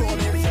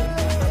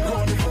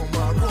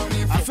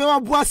 I feel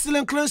Abuasi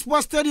and Clean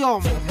Sports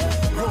Stadium.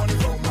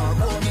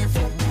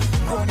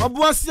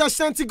 Abuasi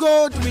Ashanti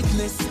Gold.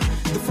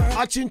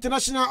 Arch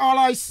International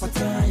Allies.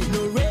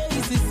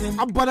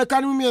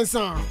 Abadakan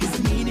Miensa.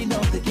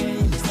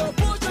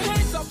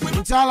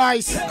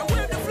 Interallies.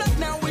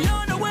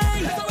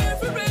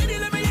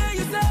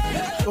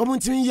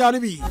 Omuntimi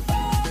Yanibi.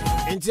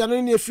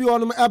 Interallies if you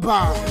on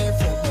Eba.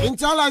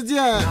 Interallies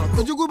there.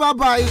 Could you go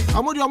bye?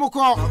 Amudi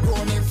Amoko.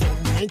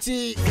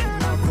 Inti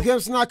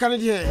games na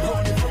Canada.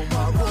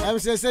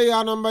 MCC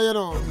ya number you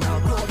know.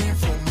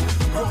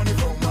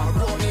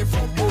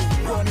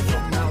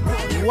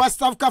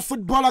 West Africa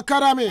Football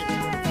Academy.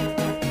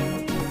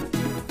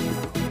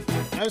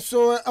 And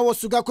so I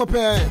was Suga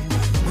Kope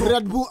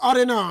Red Bull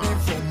Arena.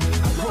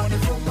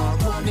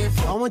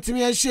 I want to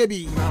me and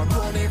Shebi.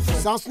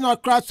 Sounds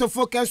not crowd so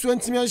focus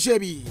went to me and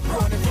Shebi.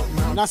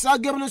 Nasa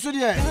game no so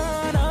there.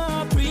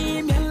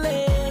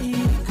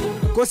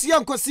 Kosi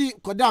and Kosi,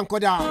 Kodan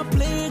Koda.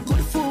 Play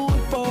good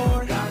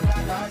football.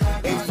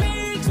 It's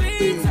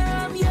victory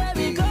time, yeah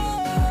we go.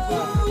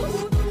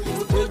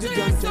 Put your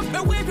hands up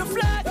and wave your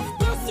flag.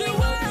 Cause you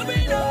are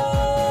we know.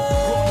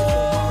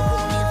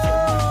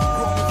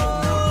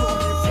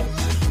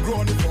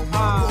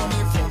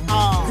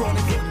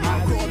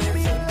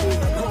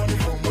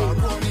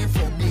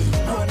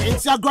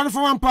 It's a grand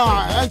for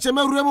Wampa. And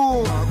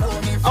Chemeremu.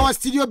 Our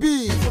studio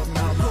B.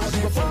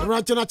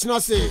 Rancho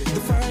Nachinase.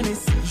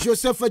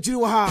 Joseph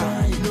Jiwaha.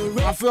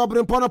 I feel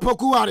Brimpono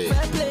Pokuari.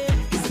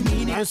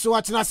 And so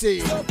what I say?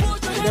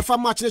 The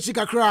farm match the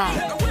Chica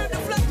crowd.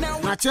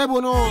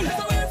 Nachebo no.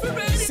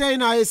 Say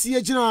na I see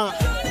a general.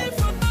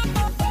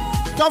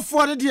 Top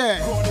for the year.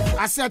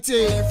 I said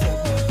it.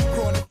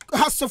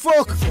 Has of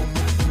folk.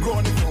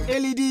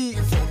 LED.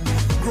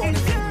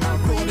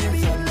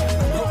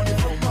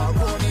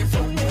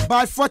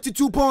 By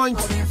 42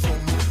 points.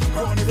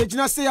 The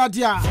general say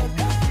Adia.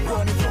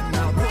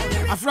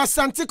 Afra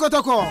Santi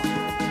Kotoko.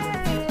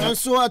 And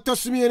so I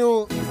toss me, you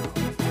know,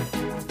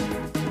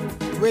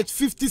 with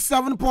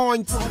 57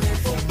 points.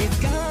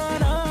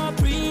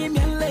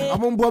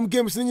 I'm on bomb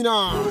games, you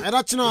know. And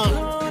that's now.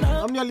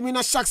 I'm nearly in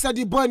a shack said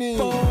the bunny.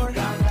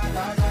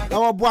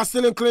 Our boy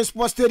still in Clean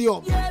Sports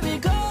Stadium.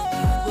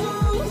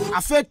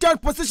 I feel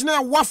third position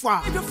at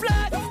Wafa.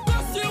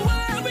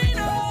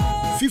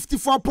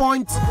 54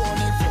 points.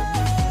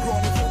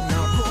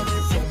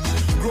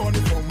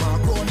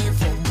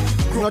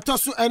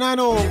 Notosu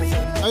Enano.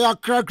 I are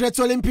Great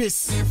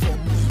Olympics.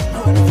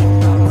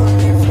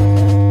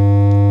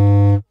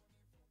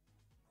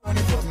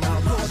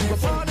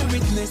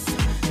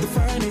 The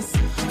finest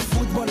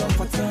football of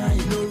our time.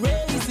 No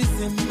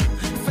racism.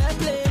 Fair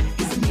play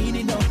is the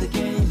meaning of the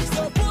game.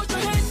 So put your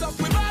hands up,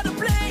 we're about to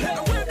play.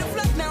 And wave the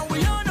flag now,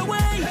 we're on the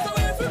way. So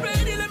if you're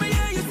ready, let me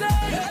hear you say.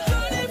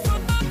 Running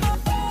from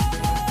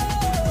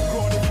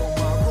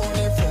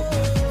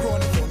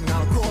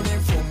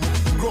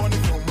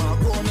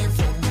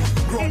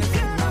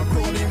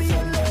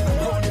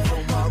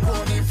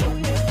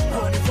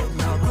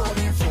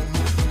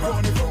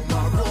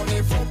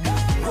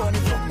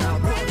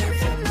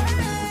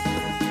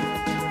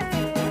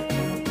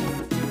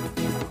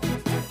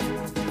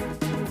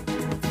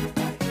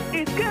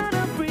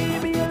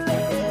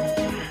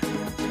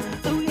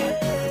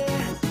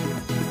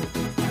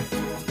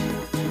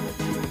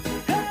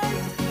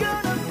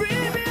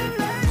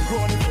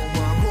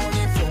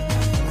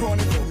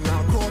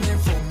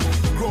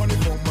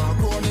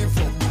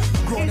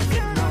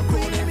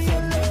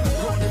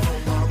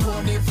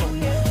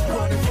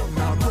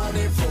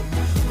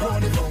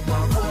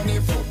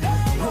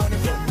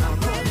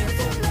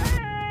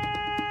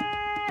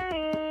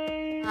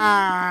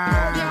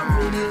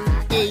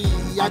hey,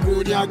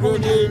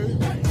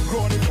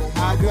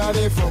 I got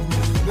it from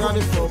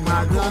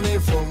my granny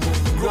from,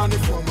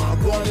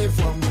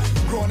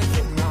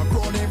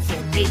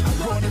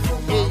 hey.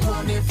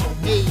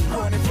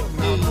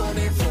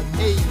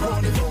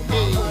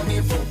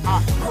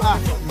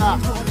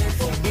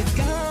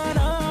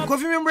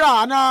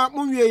 membra na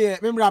munwie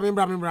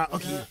membra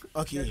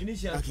okay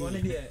initial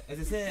one there as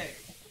I say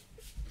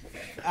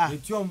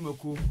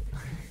Etiomako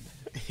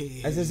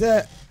as I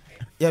say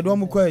ya do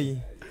mkwai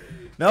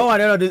na one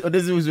there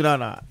odezi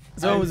uzunana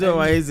so we say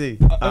why easy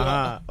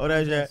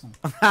oreje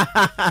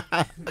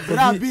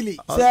bra Billy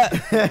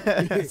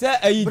say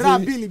ayi bra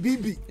Billy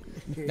bibi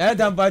na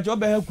tampa jo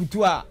be ha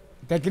kutu a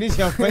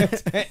technician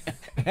point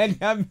and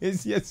am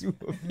yesu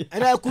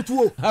ana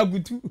kutuo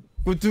agutu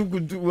kutu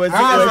wasi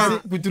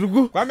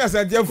kuturugu kwa me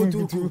asante afu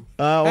kutu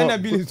ana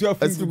Billy tu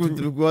afu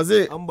kuturugu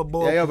wasi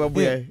ya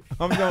babu ya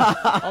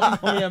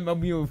ya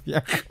babu ya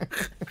ofia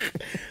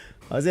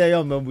wasi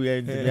ya babu ya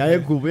ya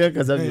ku ya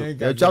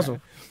kasabi ya chaso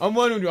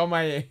omo nu do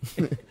maye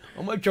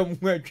omo twam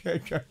hu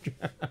atwa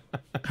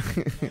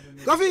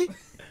Coffee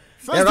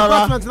first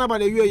department na ba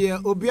the year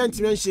obi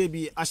antimen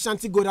shebi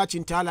Ashanti Goda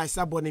Chintala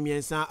Sabone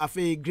miensa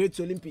afi Great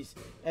Olympics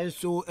and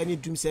so any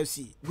Dream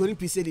FC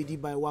Olympics said they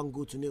did by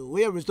 1-0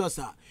 where results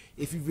are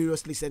if you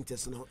variously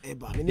centers now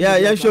eba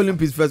yeah show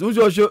Olympics first we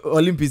show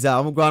Olympics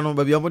am go no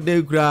baby am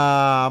dey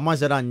kra ma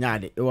shara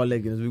nyaade e wala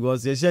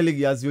because the shell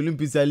league as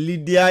Olympics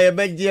lead there e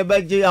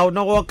beje out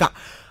no work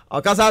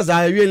akasa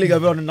za we league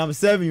be on number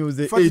 7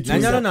 use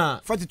 8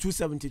 na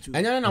 42-72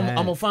 anya na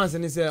am fans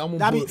ni say am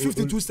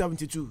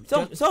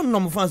 52-72 some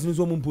no fans ni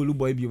so am polu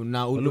boy bi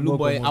na olu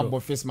boy abo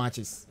first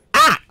matches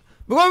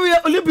because we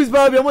Olympics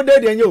baby am dey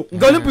there yo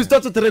Olympics to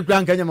 3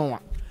 grand kanya mama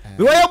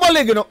we were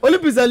league no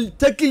Olympics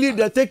take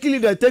leader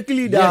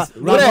yes,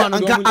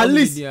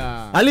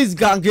 at least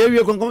can give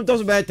you come to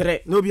be 3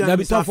 no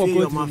be tough for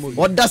coach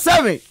what the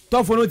 7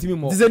 tough for no team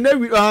more this is no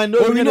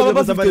we know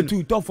about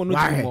 52 tough for no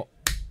team more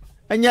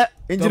enya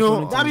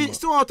enjino dabi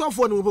still top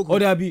for no boko o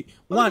dabi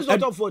one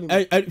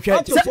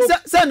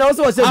say na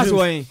also say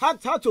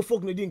hard to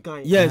folk no din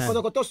kan yes for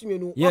the toss me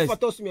no Wafa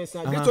toss me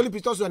say Great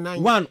Olympics toss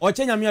 9 one o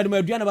chenya me aduma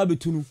aduana ba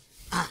betunu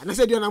na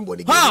say aduana mbo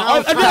de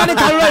ha aduana ni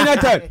Cairo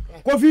United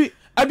Kofi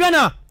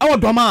aduana awo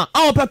doma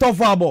awo peto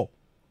for abo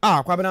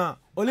kwabena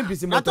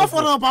Olympics mo to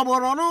for no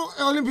paboro no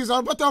Olympics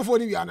on peto for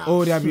ni biana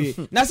o dabi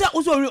na say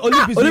also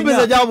Olympics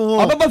ajabu ho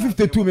obaba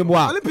 52 me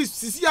boa Olympics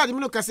sisi ade me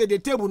no ka say the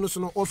table no so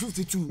no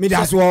 52 me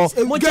that's all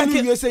mo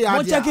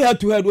check head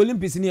to head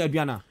Olympics ni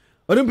aduana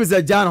Olympics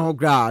ajana ho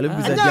gra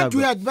Olympics ajana to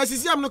head but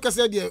sisi am no ka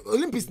say the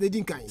Olympics na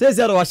din kan say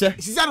say wa she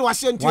sisi ade wa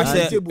she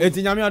ntia table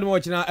eti nyame ade mo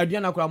china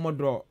aduana kura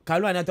modro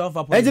Cairo United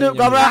offer point enjino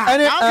kabra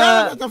any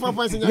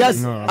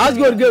yes as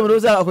good game no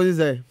say akozi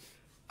say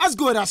as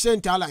good as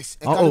Alex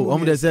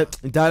I'm the say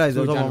Alex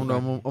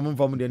I'm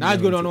from the as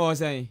good on what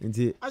saying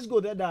as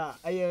good that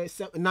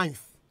 9th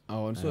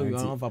so you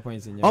offer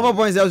points in offer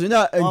points also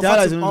na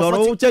Alex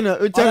no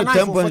channel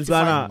 10 points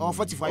bana or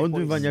 45 on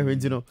do vanya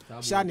hwentino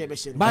shane be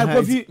shane by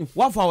Kofi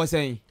Wafa was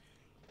saying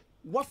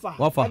Wafa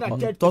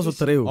toso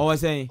 3 I was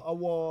saying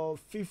our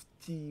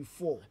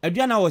 54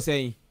 Adriana was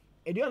saying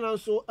Adriana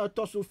also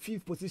toso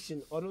 5th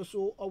position or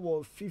also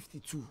our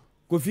 52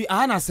 Kofi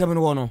ana 7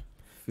 no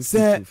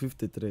say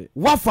 53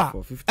 Wafa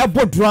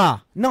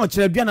ebodra na o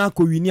kire Adriana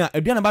ko wini a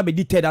Adriana ba be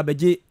di third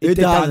abeje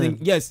 80,000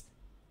 yes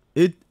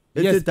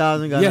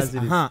 80,000 Ghana cedis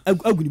yes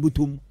aguni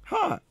botom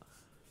ha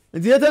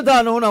the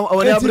 80,000 no na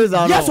o dey praise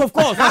am yes of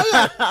course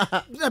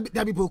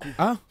that be boku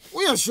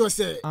we are sure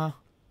say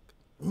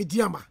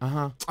Midiama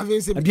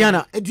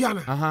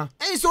Adriana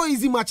it's so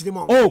easy match the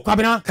mom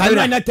Kwabena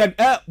Cairo United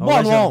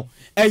ball no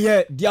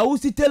dia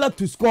usi Taylor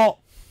to score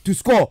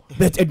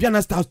but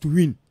Adriana starts to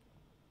win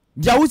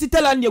dia usi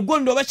Taylor ne go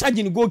ndo be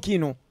charge ni go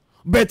kino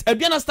but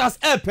Adriana stars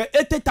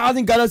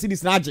 80,000 Ghana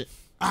cedis na age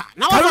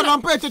now Wafa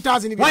don pay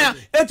 80,000 why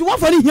it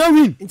Wafa ni here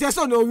win inte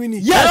so no win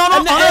yes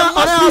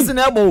and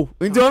na ebo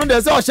inte ono dey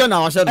say o she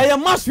na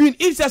must win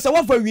if say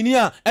Wafa win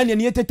here and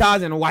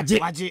 80,000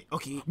 waje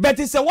okay but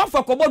say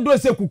Wafa kobo do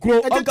say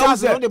kukuro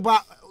 80,000 on the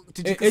bar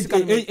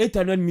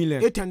 800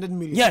 million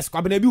yes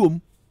Kwabena bi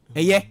wom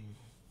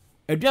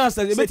Adriana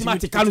says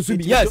ebeti kanu so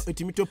bi yes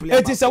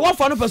it is a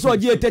Wafa no person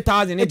oje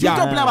 80,000 e dia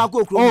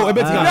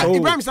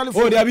Ibrahim Salif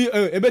there be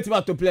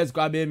ebeti to players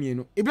kwa be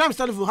mienu Ibrahim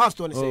Salif house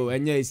to say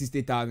enye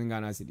 60,000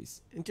 Ghana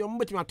cedis nti omo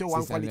beti to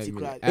one quality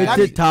cry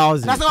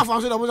 80,000 na say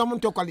Wafa so da mo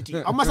to quality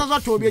omo say so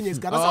to obi enye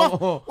ska na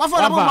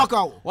Wafa na mo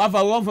maka o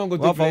Wafa one from go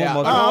to player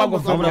o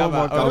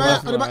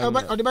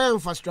the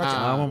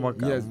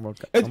infrastructure yes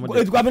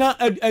it Kwabena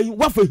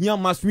Wafa here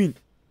must win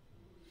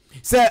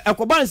say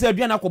ekoban say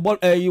Adriana ko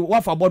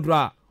Wafa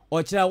bodra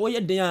o kira wo ye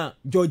den a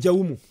Georgia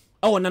wumu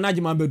e wona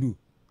najima bedu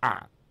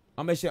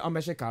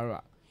ameshe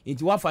Cairo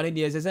inti Wafa ne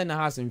de say na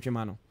has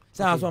ntwema no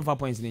say has 1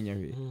 points ne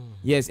nyahwe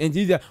yes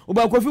inti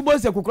oba Kofi bo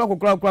say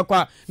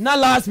kokra na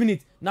last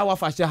minute na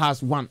Wafa share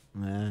has 1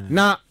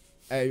 na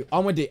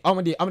omode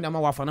ama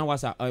Wafa na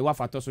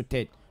Wafa to so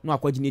 10 no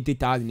akwaji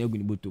 80,000 na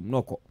eguni botom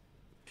no ko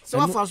so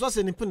Wafa so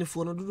say ne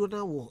penefo no dudu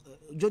na wo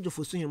George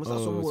Fosu yin mo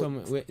so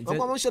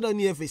wo mo sheda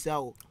ni efesa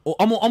o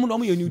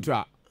omo yo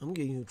neutral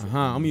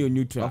I'm your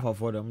neutral. Wafa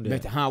for them there.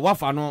 But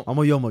Wafa no.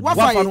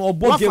 Wafa no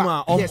obo game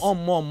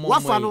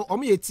Wafa no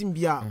omo ye team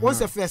bia.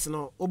 Once first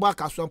no oba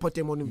kaso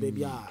ampote mo no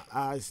baby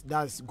as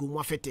that's go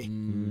mo fete.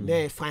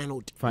 The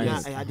final.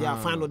 Yeah, they are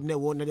final na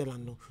wo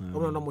Netherlands no.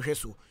 Omo no mo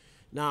hweso.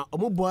 na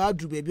omo boy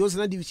adu baby o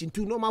na division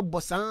 2 no ma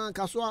bossa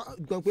ka so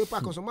gwankwe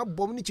park so ma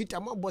bom ni chita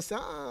ma bossa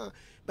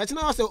but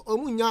na say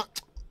omo nya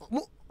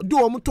do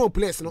omo top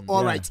place no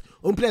all right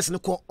on place no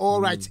call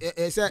all right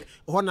say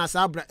hona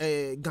sabra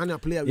Ghana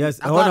player yes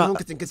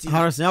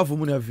Harrison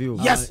afumu na view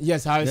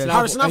yes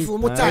Harrison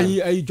afumu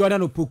tai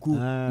Jordan Opoku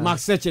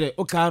Max Sechere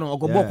o ka no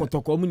ogobo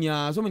kotoko omo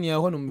nia so menia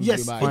hono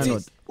yes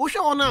o hwe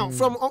ona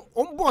from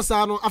on boss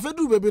no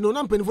afedu baby no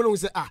na mpanifo no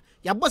say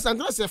ya boss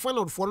and say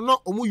final for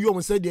no omo yi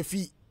omo say dey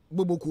fi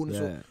boboku no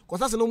so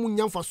cause say no omo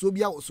nya mfa so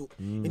bia wo so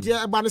nti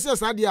e ba ne say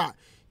sa dey a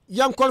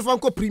yan qualify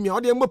ko premier o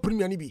dey mo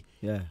premier ni bi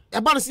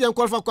e ba ne say yan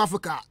qualify ko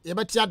Africa ye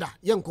betiada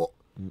yenko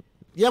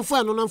yen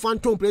fa no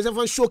phantom place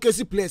fan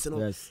showcase place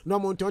no no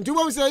mo nti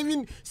wo say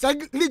even say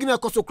league na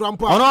koso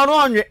krampo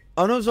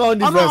ono so on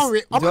the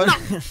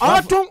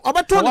first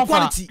obeton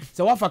quality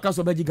so Wafa ka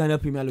so beji Ghana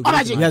Premier League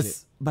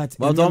yes but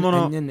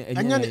ono mo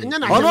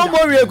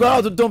wie ko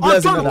out to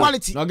place no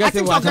quality I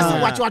think watch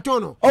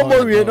no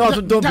mo wie no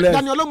to place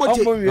Daniel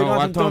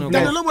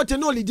Omote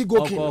no lead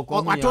go king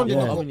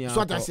waton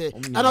so that say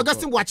and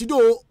Augustine watch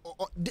do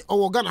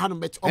o Ghana hanu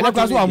bet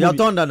ya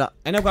ton dada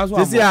ene kwa so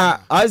this year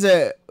I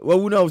say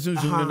wawu na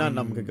osunsun na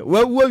nam keke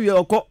wawu wie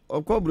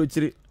okọ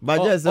brochiri ba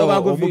je say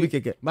o mo bi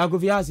keke ba go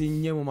fi hasi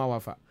nyem ma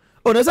Wafa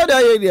o na say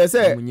dey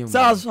say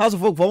house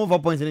folk for 4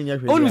 points in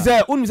nyahwe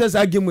onu say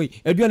sa game we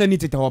aduana ni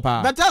tete ho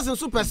pa but as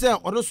super say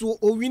ono so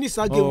o win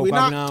sa game we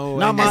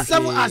na ma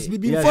 7 as bi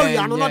before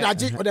you no that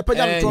je o the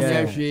page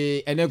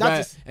trophy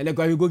ene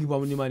kwa go keep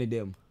am ni man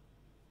dem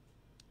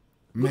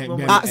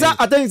sir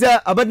I think say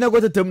abedna go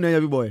to tem na ya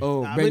bi boy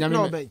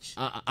Benjamin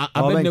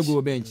abedna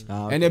go bench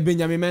ene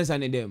Benjamin Mensa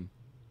ne dem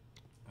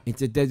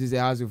it's a test is a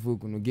house of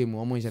folk no game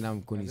omo nche na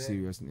ko ni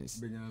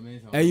seriousness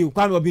you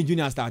Kwame Obi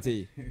Junior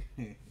started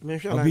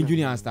Obi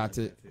Junior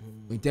started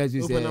it tells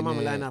you say open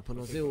am line up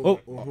no say o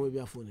ho bi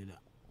afone da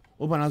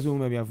open aso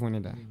ho bi afone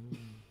da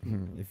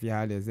if you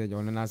had a say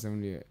on na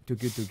assembly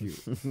Tokyo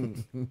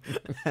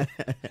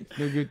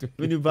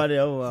when you body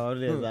over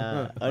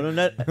there I don't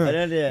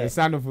know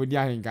sound of the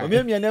Ahenkan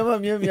me never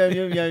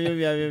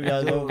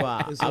so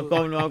far I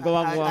come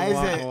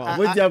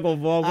what you go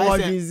for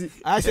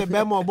I say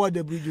be more about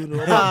the bridge no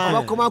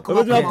come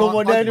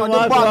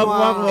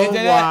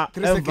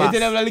it's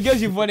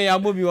relegation for the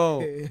Amobi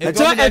o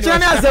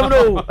echina asem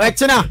no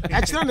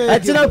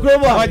echina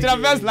kromo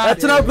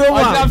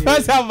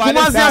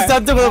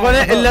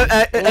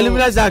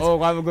eliminate that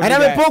and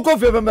I'm poko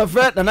fe me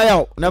friend na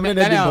yaw na me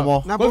na di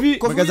bomo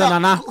because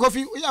na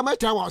Kofi ya ma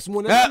try was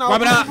mo na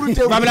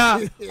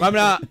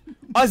kwabra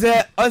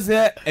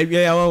ose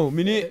ya wo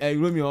mini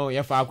Romeo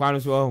ya fa akwa no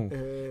so ho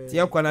ti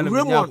ya kwa na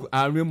minya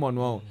Raymond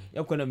wo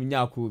ya kwa na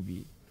minya akwa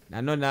obi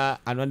na no na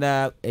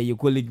another a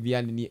colleague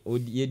bia ni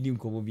yedi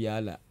nkomo bia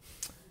ala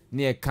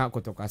ne e ka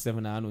kotokwa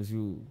 7 na no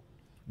so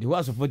the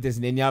was supporters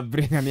na ni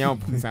abre na ni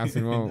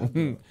amponsanse wo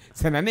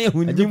sana na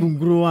ehun ni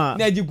kunguru a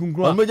na ji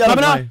kunguru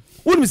babana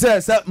wonu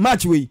se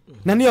match we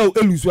na ne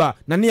eluso a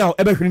na ne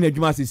ebe hwere na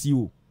adwuma asesi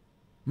wo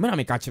me na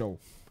me ka kire wo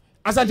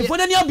asante fo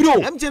na ni abro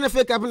MTN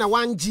fake up na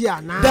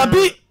 1G na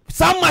dabi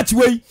some match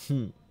we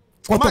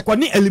kotokwa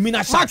ni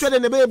elimination match we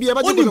na be bia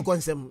ba go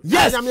konsem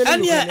yes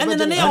ene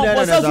na ne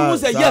opposition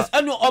say yes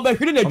ene obe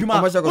hwere na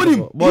adwuma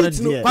onim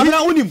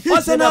babana onim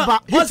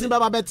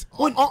baba bet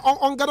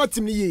on gada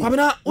team ni ye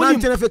babana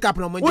MTN fake up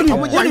na mo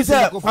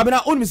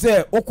babana onim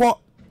say okọ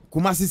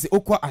Kumasi se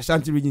okọ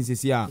Ashanti region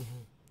sesi a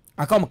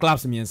akam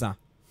clubs miensa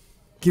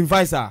King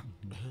Faisal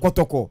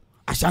Kotoko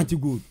Ashanti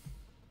Gold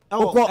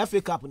okọ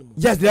FA Cup ni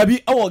yes there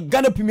be our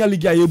Ghana Premier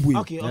League a yebu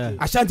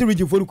Ashanti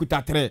region for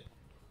kuta 3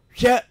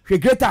 hwe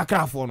Greater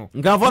Accra for no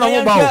ngafo na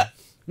wo bawo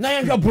na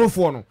yen hwe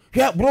Brofo no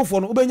hwe Brofo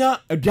no ubenya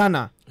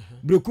aduana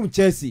Brekum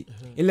Chelsea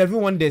 11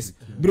 wonders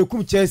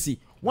Brekum Chelsea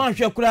one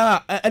hwe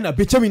kura na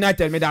Bechem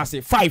United me da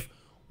say 5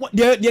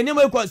 the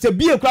name ko se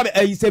bie kura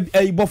se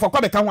bofa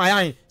kwa be ka ho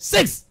ayan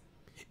 6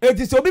 it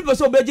is obi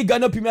person obeji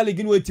Ghana Premier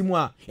League no etimu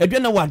a edwe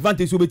na wa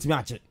advantage obetimi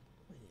ache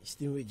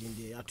still region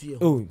dey atuye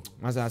oh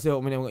masa say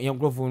o yen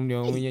microphone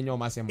no yen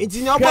nyoma sem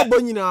iti nya obo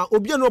nyina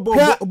obi na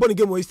obo ni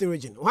game Eastern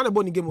region o ha na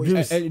obo ni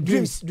game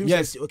dreams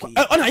yes okay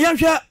ona yen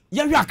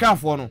hwe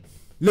Akrafo no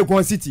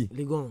Legon City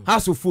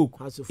House of Folk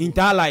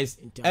Interallies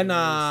and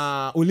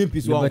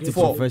Olympics 4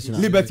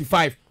 Liberty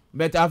 5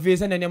 but I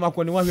face and nema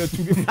ko ni wa hwe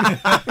tu bi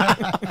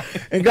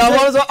nga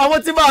wo so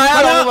amotiba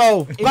ha ya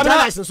wo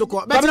Interallies so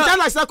ko but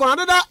Interallies ko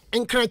another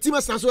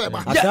encrantima sanso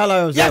eba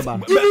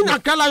even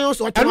Akala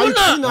so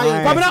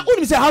kwabena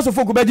uni say House of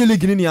Folk be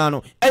league ni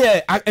ano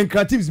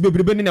encrantives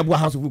bebrebe ni na bo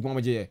House of Folk mo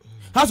je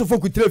House of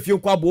Folk 3 fie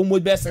kwa bo mo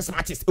be 6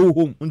 matches e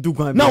home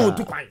ntukwan na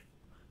ntukwan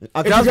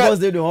Akras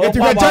dey do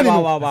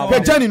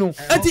Pejani no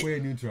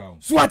enti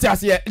swat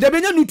ase de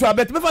benya neutral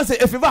bet me fan say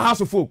if ever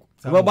House of Folk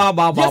if ever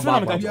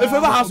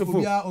House of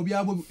Folk obi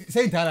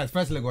say Interallies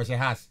first leg was she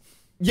has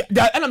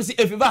yeah and I'm say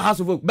if ever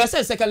House of Folk but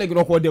say second leg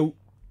no ko dey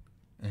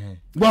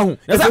well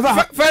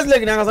first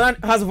leg na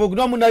House of Folk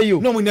no mo na you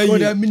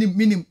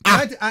minimum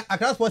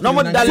Akras sports no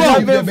mo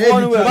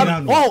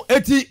oh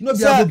eti no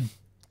bia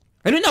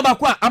enu na ba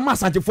kwa ama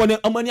santifo ne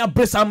amani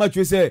abresa match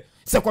we say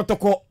se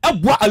kotoko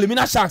eboa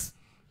alumina sharks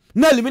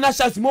na alumina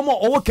sharks momo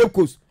owo Cape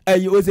Coast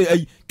we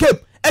say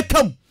Cape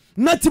ekam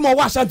na team o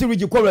wa Ashanti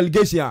region call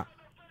relegation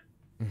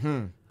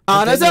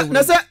na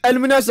say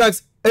alumina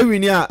sharks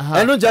ewini a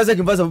eno just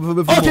can first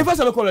okay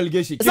first call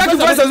relegation second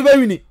first be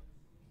wini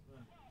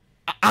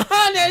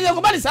ne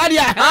go bani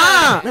sadia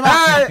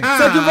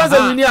second first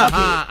wini a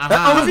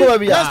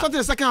let's start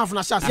the second half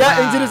na sharks in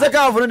the second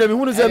half no dem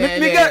hunu say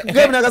me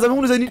game na kasa me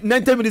hunu say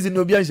 90 minutes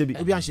no obi anhye bi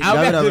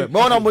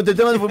bo na mo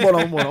tete football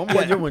on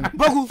mo je mo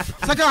Bogu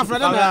second half na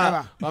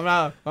dem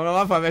mama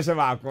Wafa me she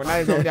ba ko na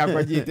iso dia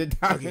kwaji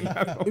teta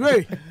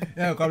anyway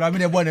come na me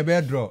dey born e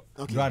be draw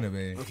na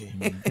be okay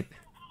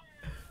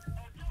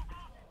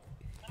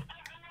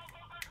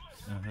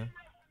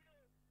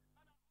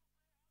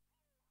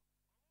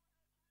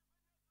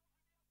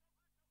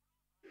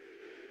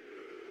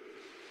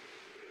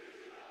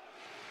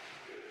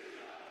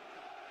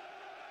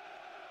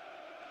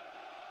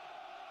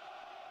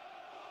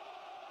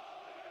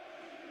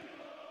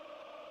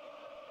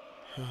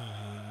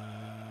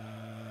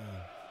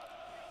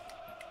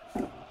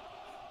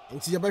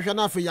Nti yebehwa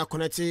na afi ya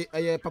connect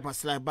papa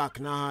slide back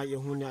na ye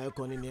hu na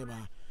ekọ ni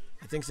neba.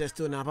 I think say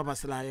still na papa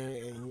slide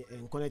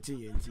en connect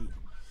ye nti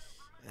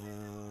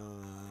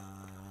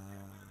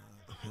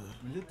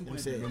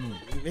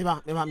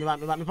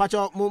me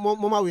pacho mo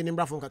ma we ni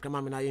mbra phone kakra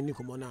ma me na ye ni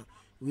komo na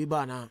we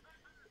ba na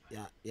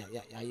ya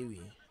ye we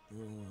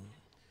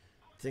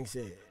think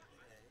say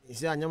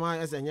isi anyama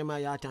ese nyama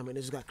ya atame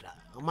ne zukakra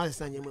ama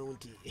se anyama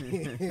unti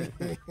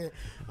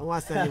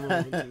ama se anyama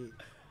unti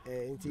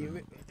nti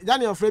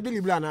Daniel Frebi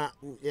Libra na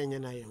yenye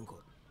na yenko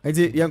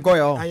enti yenko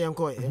yo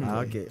ayenko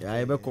okay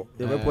ayebeko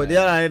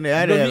dia na ne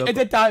ya ne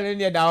 80,000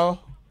 ne da o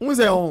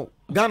unse on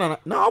Ghana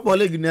na obo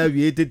league na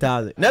wi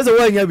 80,000 na se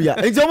wanya bia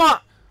enti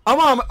ama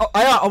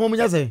aya omo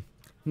munya se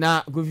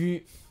na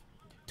govi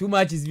too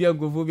much is bia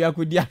govo bia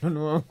ko dia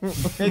no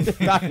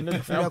 80,000 no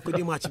bia ko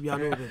di match bia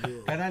no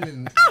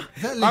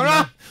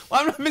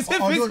wamna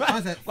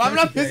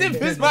missing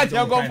this match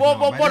go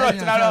bo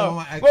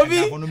tralo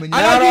govi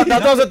ara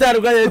tato so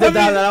teru ga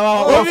 80,000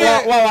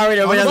 wa we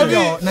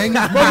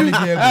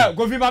bia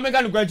govi ba me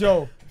ga no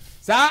kwacho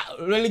sa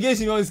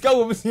relegation on ska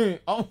wo msi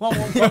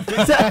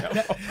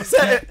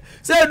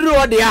se duru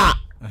o dia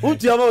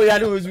utu ama o ya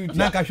no zu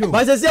na ka show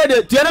ba se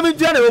de tuana mi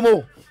tuana wo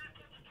mo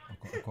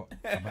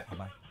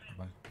aba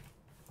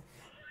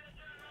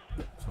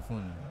so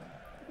phone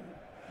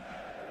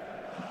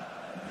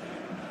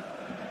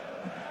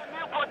ni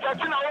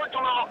pochettino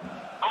otuno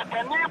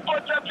atani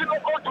pochettino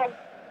otu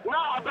na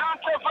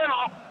abrante feno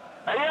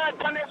eye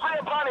tani fe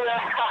bani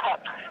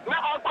na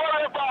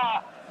akore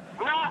ba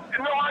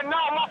na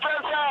mo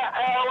fese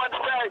what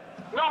say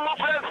no mo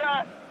fese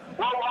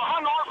wa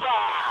hano sa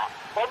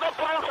odo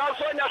prince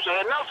asonya se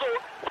na so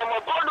mo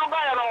bodu ba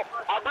ya no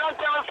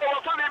abrante so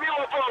so ni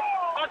wo fo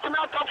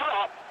otina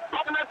tafra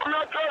pabna kuno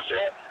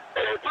trose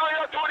so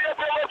ya tori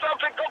pe West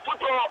Africa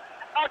football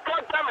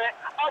akatame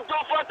ado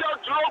fata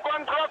draw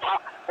contrata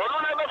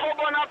orona be fo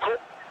bonato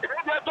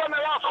ide to me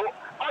laso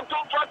ado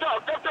fata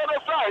get to the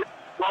side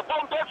wa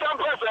bombe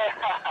sempre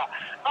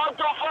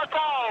ado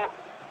fata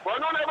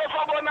orona be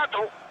fo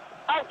bonato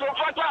ado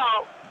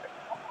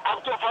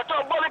fata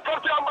boli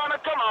korti ambana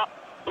kama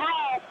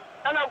blue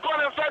ana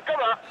kona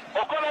sakama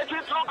okona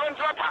jitu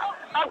contrata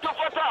ado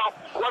fata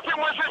wati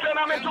mwasisi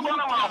na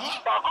metubona ma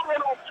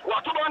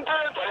watu bonte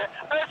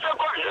ese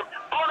ko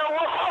ona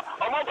Wafa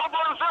amapo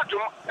bonzatu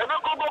ebe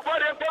ko go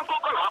pare tempo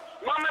kola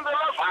mame de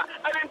Wafa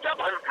adin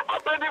tapan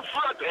abedi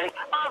frate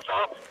asa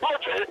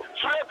poche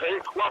frate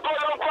wato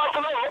lo kwa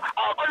flo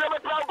akoye be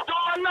plan to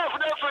na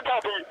fde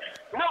frate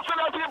no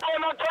fde people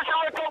no tosha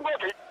we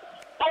kongoti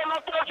bona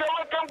tosha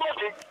we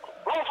kongoti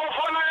Wafa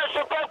fona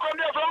ese ko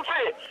konde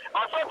zonse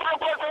asa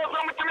propose zo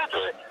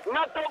mtimete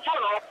na to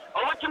fono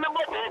awachine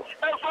boti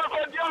ese ko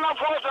dia na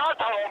foza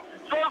ata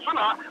so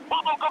suna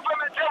bubu ko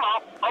feme jema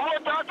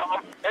amota ata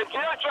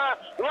etiacha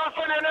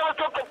wasene ne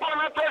wato ko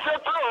na tosha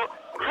tro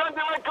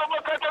grande we ko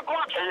bakata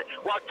kwache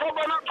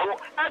watoba nato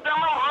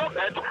adama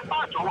robert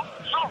ato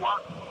sowa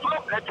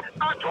robert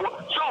ato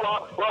sowa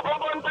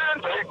wababa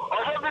ndende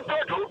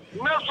ovitado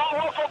neso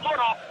Wafa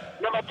fona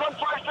na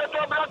matompo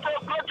ese blato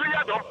blato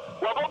yado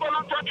wababa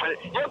ntoche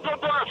yeto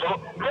toraso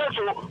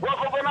reso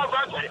Wafa bona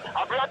zati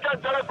ablata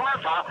tele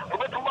kwasa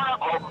obetumana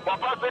ko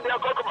wapase dia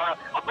kokoma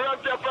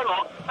ablata feno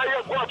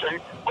aye kwache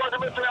ko de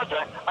metrase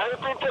aye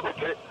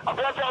pitebite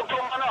ablata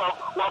automana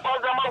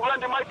wapaza ma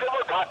grande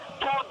maikevoka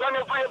tu dane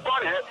fue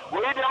pare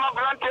we dia ma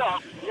grande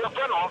yo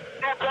feno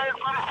e kai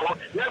fufo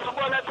yeso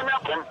bona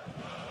timepen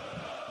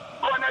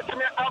bona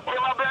time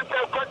apema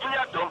blata ko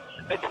tiyato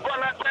e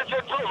bona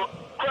tese tu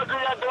ko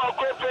tiyato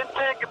ko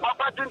pente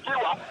papa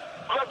tintiwa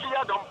ko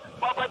tiyato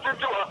papa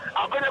tintiwa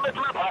akone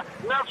metupa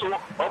naso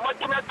o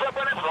matime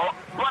tebone so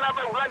bona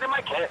be grande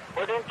make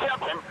o din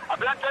tiapen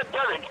ablata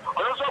derek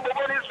also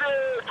boboni se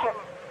tu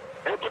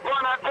e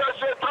bona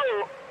tese tu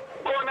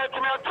bona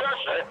time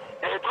tese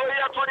e to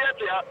ya to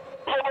dia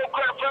bobo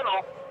ko feno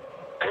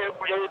e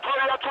to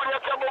ya to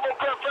dia bobo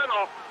ko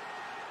feno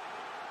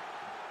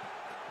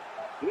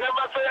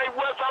never say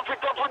West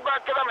Africa Football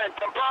Tournament.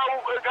 And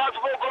Pau gas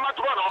for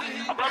Comatono,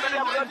 a family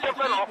of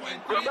Stefano,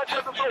 Rebecca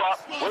Soa,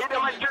 we the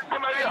Manchester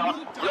Maria,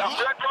 we are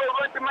flat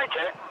over to make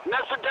it,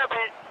 Nessa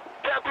Debbie,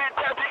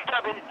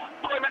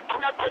 when it's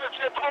not to the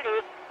ship, when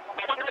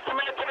it's to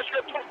make the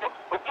ship,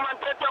 when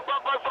Teta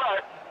Papa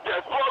side,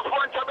 there's four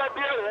points of a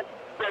beer,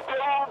 the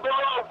two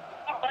below,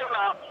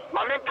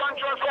 Mammy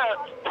Control said,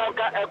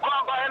 Tonka, a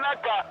Quamba and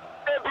Aka,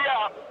 Ebia,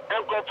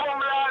 and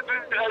Conformula,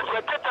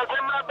 the Teta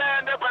Sima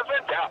Band, the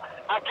presenter,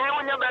 a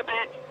Kiunia baby,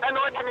 and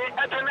what me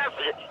at the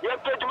Nessie, you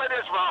have to me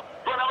this one,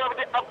 when I have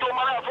the up to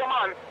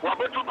Marafoman,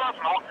 Wabutu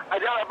Basno, I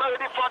have a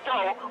very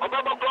fatal, or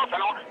Baba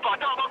Crossano,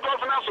 Fatal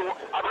Crossanasu,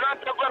 a brand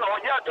of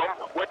Yatom,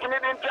 what me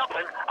didn't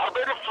happen, a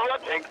very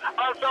floating,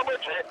 and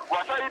Saboche,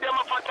 was I them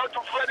a fatal to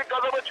Freddy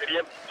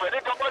Casabotrium, Freddy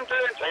Caponte,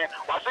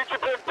 was it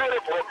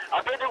beautiful, a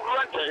very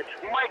grunty,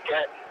 Mike,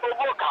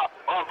 Oboka,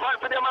 or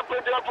five of them a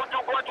put their foot to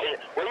Guati,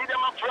 or eat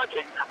them a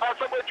floating, and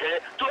Saboche,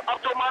 to up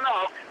to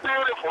Mana,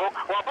 beautiful,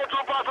 Wabutu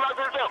Basno.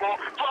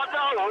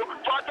 Fatal,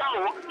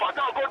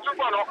 go to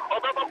Bono, or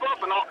Baba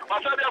Goffino, or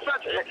Sadia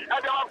Sachi,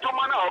 and up to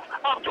Manav,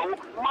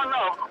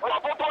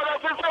 Wapola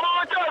system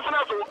of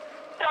Jasnasu,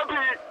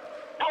 Tabi,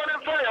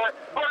 Polisaya,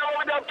 but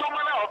up to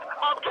Manav,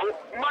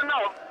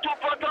 to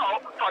Fatal,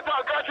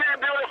 Gashi,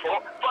 beautiful,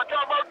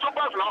 Fatal to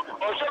Basno,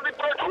 or Shabby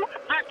Petu,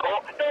 Vico,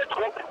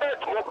 Etu,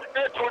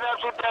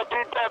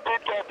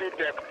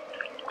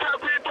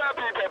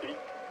 Tabi.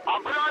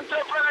 I'm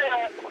planted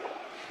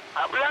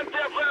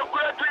for a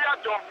great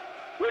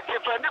with the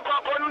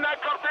Fenipapona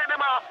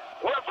Cinema,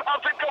 West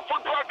Africa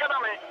Football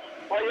Academy,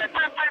 or your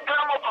 20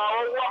 gram of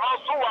our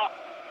Asua.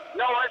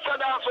 Now I said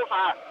also,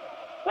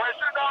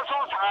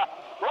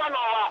 one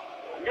hour,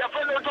 your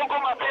fellow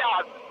Tokuma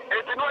Piaz,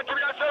 it's not to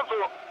be a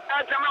circle,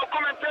 and the now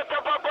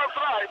commentator Papa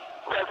Fry,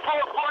 the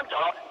fourth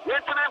pointer,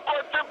 literally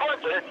put the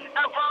pointer,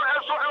 and for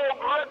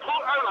SOL grateful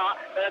Allah,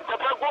 and the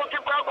Pagoki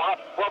Papa,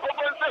 Wafa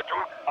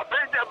Setum, a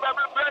big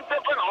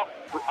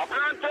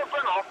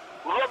Stefano,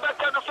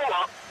 Rebecca de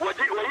Soa, what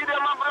you eat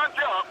them a branch,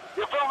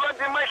 you found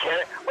in my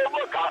hair,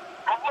 Oboka,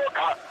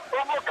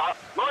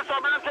 no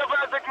Sabbath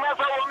Sephasic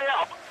Massa will me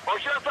up, or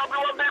shall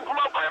someone be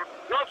from up him,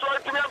 no so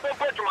to me up a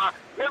Pachma,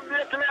 live me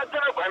to me a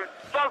telephone,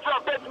 some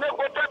sort of no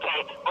potato,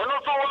 or no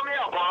so me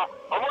up,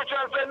 or what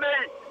shall say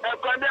nay, and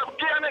can have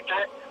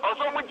Kianake, or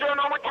so much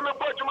on what to me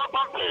Pachma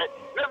Pumpy,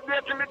 live me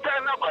to me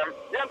 10 of them,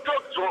 young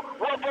talk to,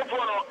 Wafa,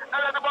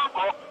 and the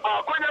Bampo,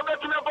 when you bet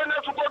me up on the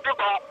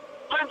Suboka.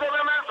 Prince of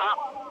Mesa,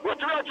 what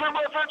you are doing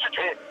about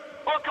century,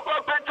 occupy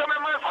Benjamin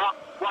Mesa,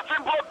 what's in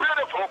both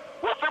beautiful,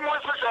 what's in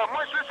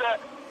Moisha,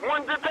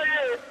 one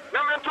day,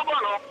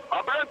 Namentubano,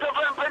 a brand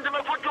of Benjamin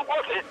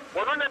Futubosi,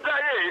 one on the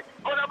day,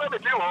 whatever the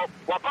duo,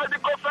 what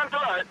party cost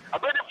central, a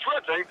very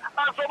flirting,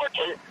 and so much,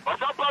 or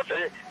some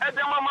passy, and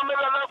the Mamma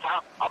Mesa,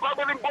 a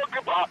babbling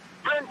bookkeeper,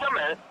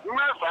 Benjamin,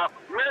 Mesa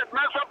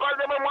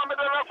Parliament Mamma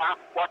Mesa,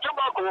 what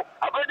tobacco,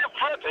 a very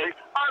flirting,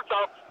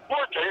 answer.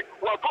 Okay,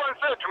 well, go and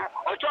say to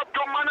or chop to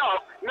Mana,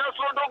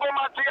 Nelson Dogo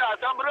Matia,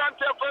 some brand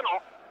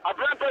Feno, a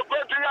brand of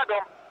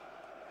Petriadom,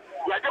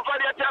 like a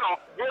Fariatano,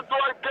 you do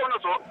a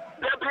Geneso,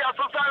 there be a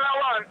Susana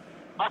one,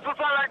 a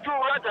Susana two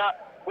letter,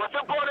 was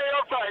a body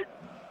outside,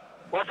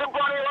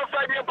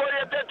 your body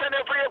at the ten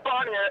every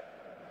upon here.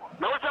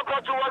 No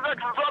support to was a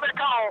Zoe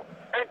cow,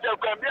 and there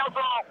can be a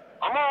song,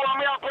 a more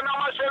me up in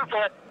our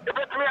shelter, if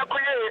it's me a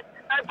create,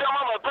 and tell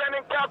Mama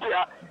planning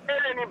Capia,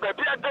 Ellen in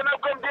Baby, I don't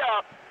come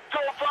there. So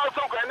far,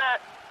 so can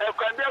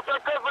be a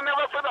circus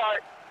never said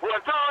I.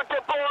 We're trying to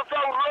pull us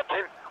out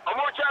rotten. I'm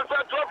more chance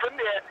of dropping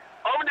there.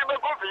 Only the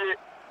coffee.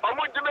 I'm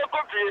going to make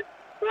coffee.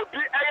 Will be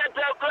a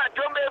clad,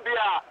 you may be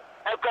a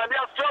can be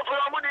a straw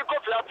for a money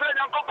coffee. I'm saying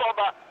I'm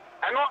Copa.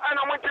 I know,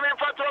 and I'm going to be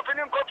fat dropping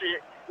in coffee.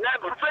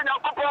 Never saying I'm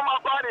Copa my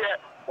body.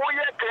 Oh,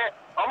 yeah,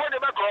 I'm going to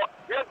make a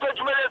yes,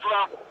 touch me as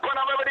well. When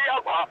I'm already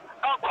Alpha.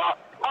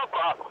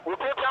 We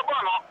put a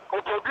bono, who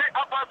will be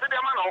up at the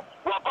mano,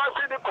 who are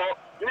passing the call,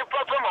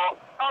 Nipotomo,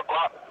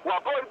 Aqua, who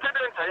are born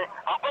today,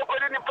 I'm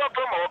opening the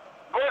Potomo,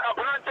 boy, a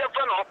branch of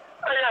Feno,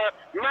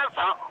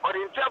 Mesa, or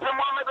in Japan,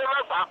 Mohammed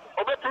Rasa,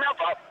 or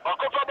Betinafa, or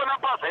Copa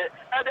Bonaparte,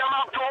 and the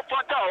amount to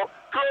Fatal,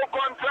 Crow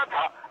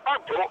Contractor,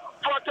 up to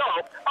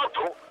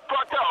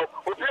Fatal,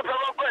 who people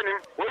are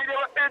planning, we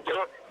don't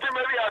enter,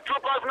 Timaria,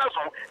 Troopers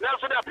Nassau,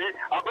 Nassudapi,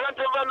 a branch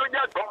of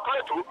Vanuja,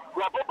 Completu,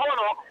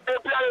 Wapono,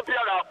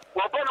 Epiara,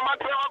 Wapono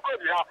Matria,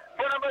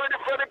 Bonamari,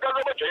 Freddy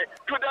Casaboche,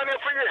 to Daniel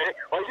Free,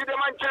 or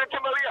Hideman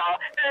Timaria,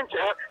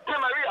 Angel,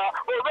 Timaria,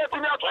 or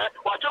Betinata,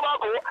 or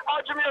Tobago,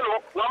 Archimelo,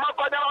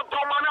 Lamapada,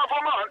 Tomana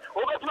for man,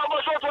 or Betnabo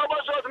Shot,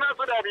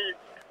 Nassudabi,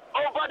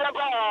 over the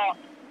bar,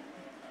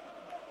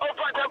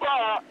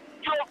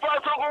 Joe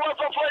Paso, who was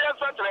for 4 years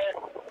Saturday,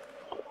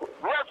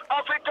 West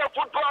Africa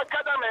Football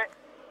Academy,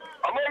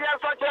 among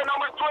us,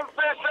 number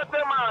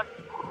 27 man,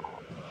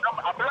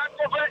 a black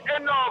of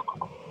Enoch,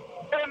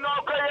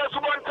 yes,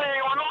 one thing,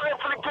 or no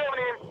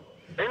African,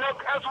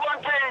 Enoch as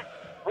one thing,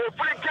 we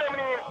free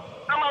coming,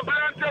 I'm a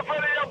black of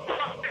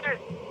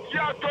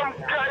Yatom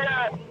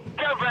Kaya,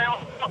 Kevin,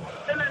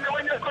 and then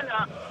when you're going to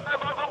have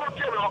a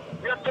Kilo,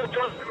 you have to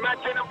just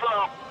match in a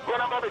flow, when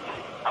Bonamabiti,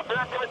 a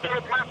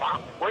better member,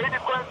 where the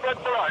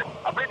concert life,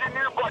 a bit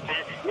new body,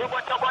 you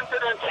what I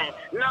wanted and say,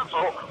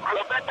 Naso,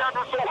 Roberta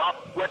do Soa,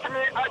 what me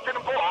I can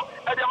go,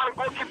 and the man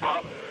goalkeeper,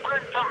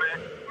 Prince Sammy,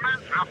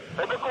 Mensa,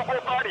 the Coco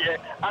Party,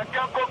 and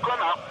Campo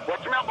Cona,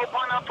 what me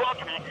upon a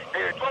taught me, a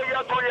 2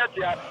 year,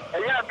 a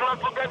year to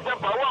forget them,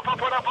 Wafa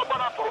for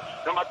Bonapo,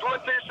 the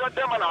Matuati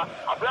Shatamana,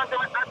 a plant of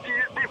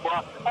ATC,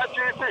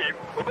 ATC,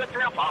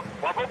 Ubetiafa,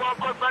 Wafa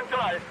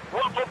Concentrai,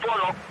 Wafa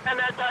Polo, and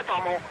a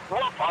Tatamo,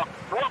 Wafa,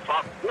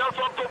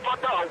 Nelson to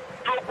Fatao,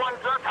 2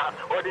 Zaka,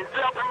 or the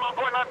Japan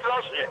Mabona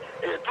Trashi,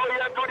 a 2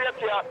 year to the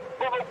year,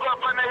 Bobo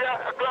Capanaya,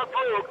 a glass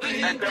road,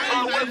 and the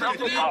West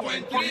Africa,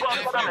 Football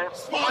Academy,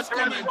 Sports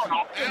Commentary,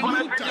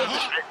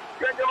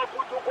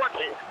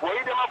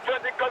 where them up to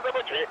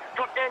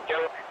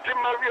Angel, Tim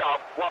Maria,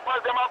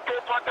 Wapas them up to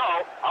Fatao,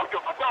 after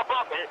Fatao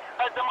Papi,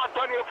 and the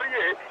Antonio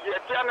Free,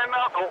 yet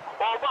Nazo,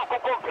 or Waco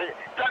Coffee,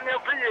 Daniel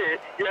Free,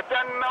 yet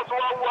Nazo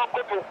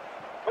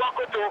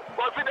Wakoto,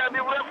 was it any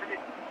referee?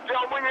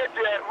 Jamuye,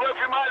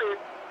 referee Mali,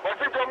 was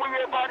it a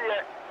Muye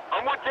barrier?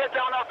 And what take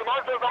down as the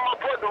monsters on my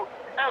photo,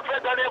 and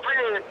Fred Daniel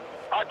Free.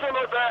 I told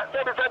us that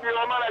you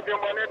are managing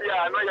Monedia,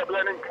 I know you're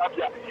planning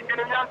Capia. In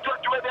the young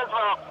church with us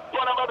now,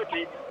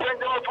 Bonamabiti,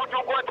 Benjamin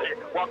Futuquati,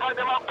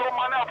 Wakadam up to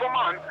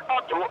Manafaman,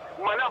 up to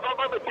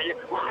Manafabiti,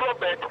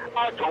 Robert,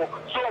 Ato,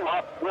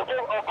 Soa,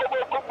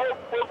 Kobo,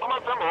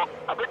 Masamo,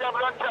 a bit of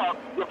Ranta,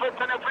 the first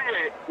and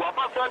free,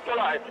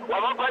 Wapasantali,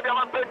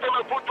 Wapakadam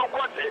Benjamin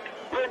Futuquati,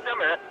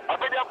 Benjamin, a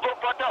bit of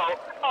Fatao,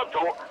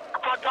 Ato,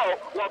 Fatao,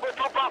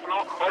 Wabutu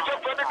Pavno, or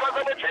just for the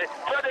Kazavici,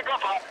 Freddy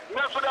Gaffa,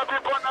 Nasuda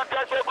people not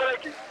touch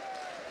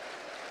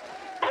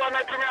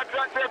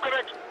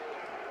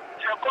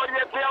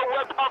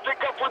West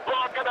Africa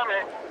Football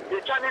Academy, the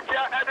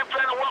Chanitia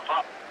Edifan Wafa,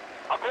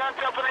 a plant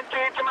reference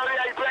to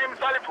Maria Ibrahim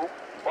Salifu,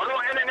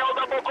 although any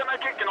other Bokona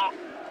Kikino,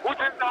 who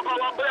is number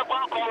 1 player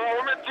for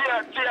Tia,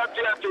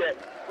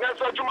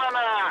 Neso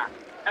Jumana,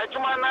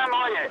 Jumana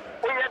Noye,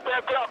 we had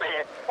their club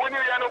here, when you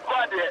know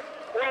Quadi,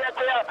 we had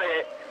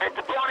their and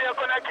the Toria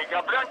Konaki,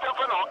 a plant of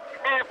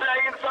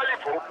playing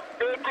Salifu,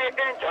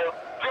 Angel.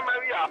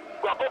 Maria,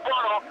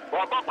 Wapono,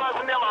 Wapapas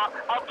Nema,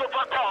 after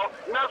Fatao,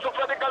 Naso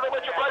Fadica,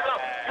 which you find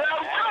out.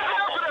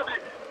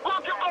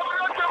 Looking over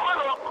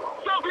the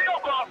Sophia,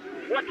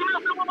 what you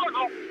have to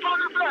do,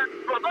 Tony Fred,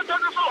 Roberta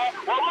de Soa,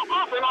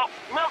 Wapapano,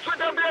 Nelson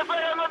de Bia,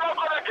 another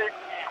Koraki,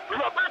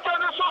 Roberta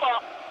de Soa,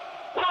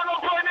 Pono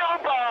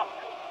Poinova,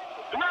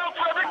 now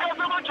Fadica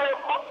Zamache,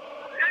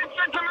 it's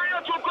Centuria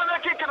to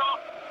Konakino,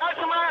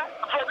 Asma,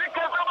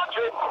 Fadica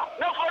Zamache,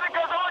 no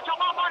Fadica Zamache,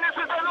 Mama is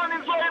alone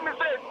in Zoe.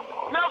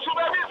 Now, so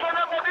that is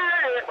another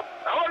day.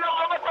 I want to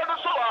go to the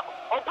soa,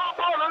 or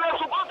Papa, and I'm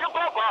supposed to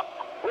Papa,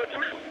 which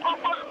means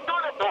Papa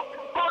Donato,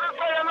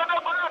 Papa,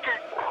 another Banaki.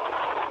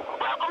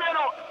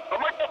 Pacomino, a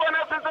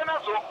Matabanas is an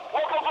asso,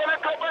 Wafa for the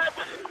Cabinet,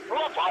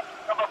 Wafa,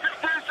 number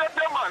 15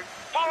 September,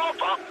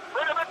 Wafa,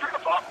 Renato,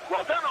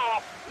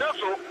 Watano,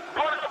 Nasso,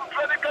 one of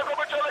Freddy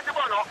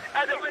Casabano,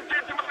 and the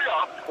Vinci Maria,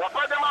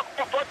 Wapa them up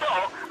to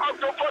Fatao,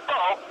 after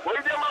Fatao,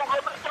 William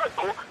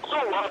Roberto,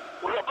 Soa,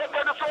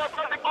 Rebecca the Soa,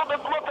 the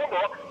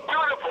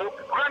beautiful,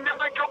 random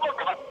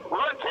Boca,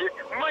 Ranty,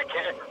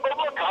 Mikey,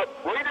 Oboka,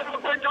 waiting for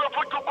Benjamin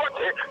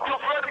Futuquati, to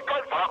Freddy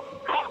Calfa,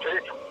 Conte,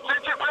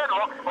 Cici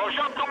or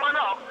Jean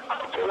Tumana,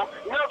 Ato,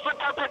 Nelson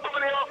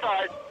Tapitoni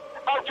outside,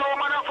 Ato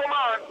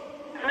Manafoman,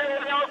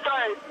 Nelly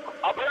outside,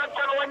 a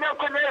Branton when you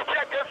can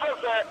check a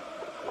sister,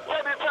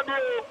 Sabi,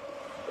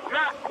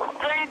 not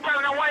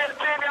painting and wire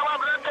saying I'm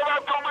Branton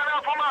Ato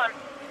Manafoman.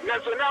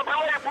 Yes, now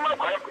play from a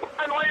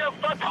and why you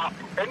fata,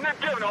 and then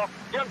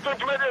young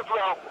judgment as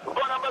well,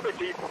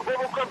 Bonamabiti,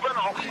 Bobo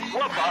Campano,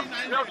 Wafa,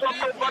 Nelson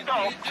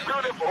Fatao,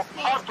 beautiful,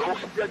 Ato,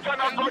 the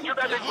Channel Coach of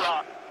the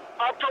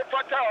Ato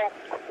Fatao,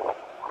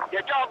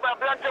 the job of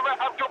Blancheva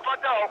Ato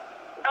Fatao,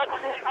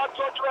 actually,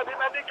 Ato to the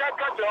Medica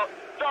Cato,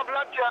 Sub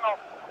Lantiano,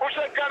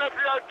 Usha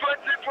Canapia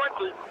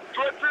 2020,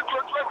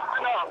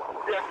 2020 now,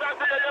 the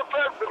Saturday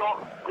first,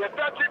 the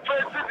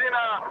 31st season,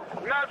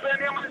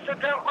 Nazanium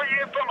September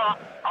Yefama,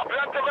 a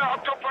Blancheva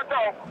Ato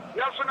Fatao,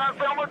 National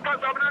Samu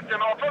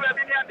Casablantiano, for the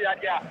Dinia,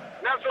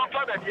 Nelson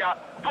Fabadia,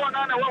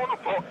 Bonana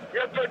Wonderful,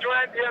 yes, to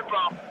join the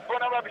Islam,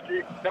 Bonamabiti,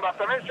 the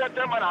Mastermission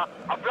Temana,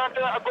 a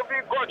planter, a copy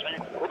Goji,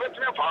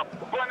 Ubetefa,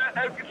 Bona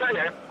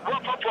Elkisaye,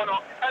 Wafa Pono,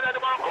 and the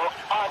Banco,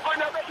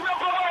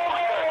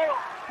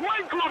 my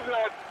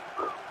goodness!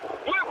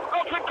 With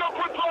Africa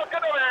Football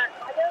Academy,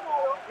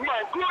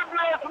 my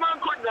goodness,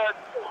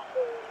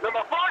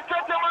 number 4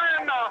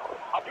 Chetamana,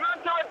 a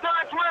planter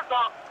at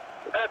Twitter,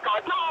 a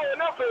cartel,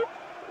 and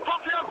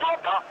Sophia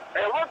Tota,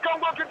 and welcome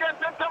back again,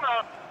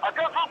 Tentana, a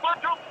careful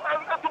bunch of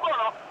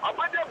Tomorrow, a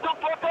bunch of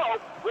Toto,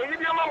 when you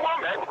be a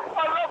woman,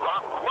 a lover,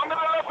 one of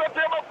the left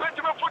table of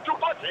Benjamin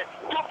Futuquati,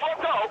 to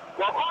Toto,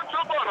 one on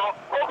Tobono,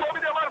 or go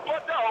with the man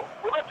Toto,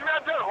 with a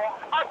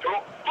Ato,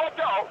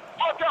 Toto,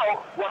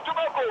 what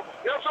tobacco,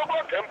 yes, so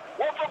welcome,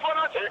 what for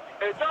Fonate,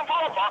 a time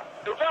for offer,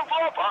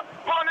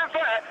 one is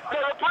there,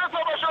 the place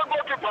of a short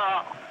goalkeeper,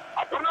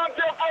 a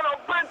pronunciation of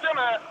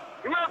Benjamin.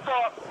 Yes,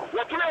 sir.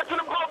 The creation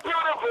of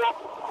beautiful.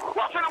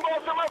 Watching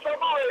about some of the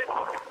boys.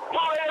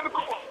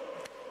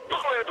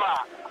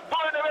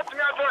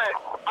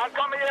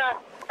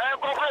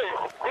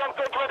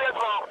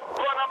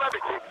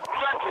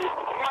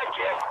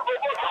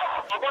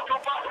 to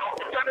pass.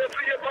 Can they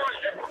see a boy?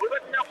 With a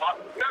nyapa.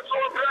 That's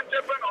all branch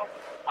of no.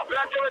 A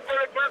branch of a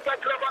branch of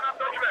club and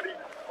I'm ready.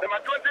 The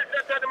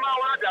 20th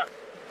Mawada.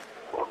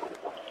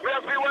 We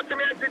have been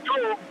watching it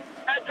through.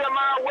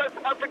 Ejama West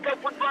Africa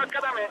Football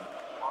Academy.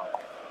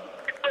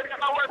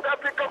 Ejama West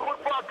Africa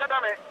Football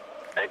Academy.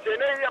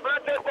 Ejene ya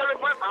brate kwa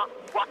kwema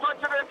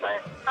watonche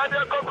bese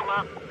ade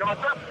kokoma na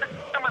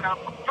matasa mana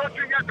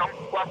totu yadom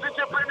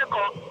wasiche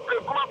preniko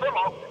kuma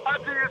femo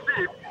ati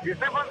you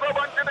see for so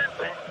one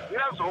bese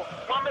naso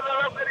mame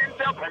la referee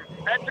interpret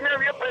etime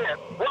we player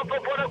wapo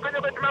bora kwenye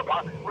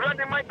betmepa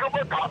randi Michael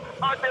Boka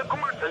ade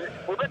kumate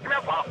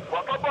ubetmepa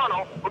wapo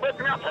bono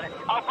ubetmepa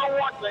ako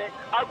watching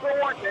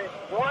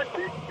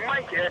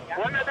Mike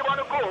when they want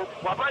to go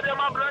wapade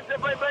ma brate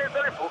bese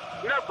serifu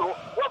naso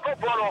wapo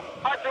bono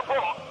ati bo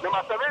the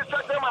Master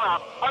Demana,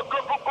 a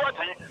group of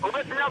coaching,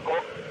 Ubetiako,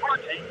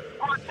 coaching,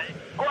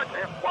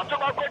 what's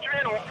about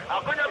coaching?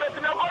 I'm going to let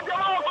you know what you're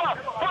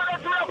over. What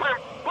is happening?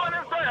 What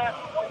is there?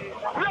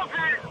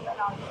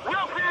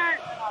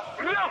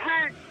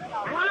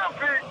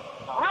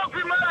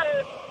 Ruffy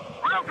Malay.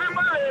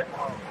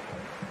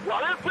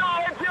 What is your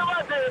idea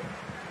about it?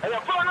 I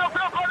have found out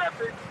your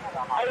policy.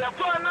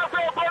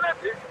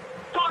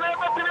 Tony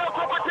Matilio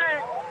Property,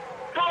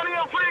 Tony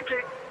and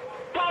Freaky,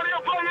 Tony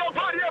and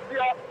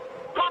Fire,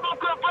 Todo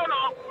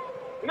Capano,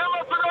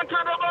 never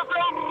surrendered about the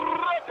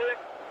ready.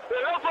 The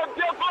love of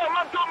Jeffo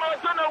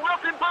Mantomas and a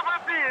working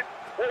poverty.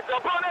 With the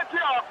bonnet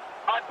here,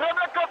 a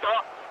Tabacata,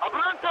 a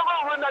Brantava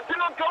when a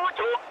Tino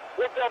Caucho,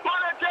 with the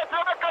bonnet here,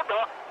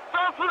 Tabacata,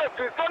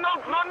 Sansulati, Son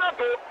of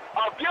Ronato,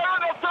 a Piero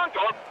de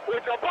Santos,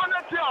 with the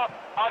bonnet here,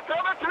 a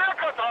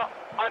Tabacata,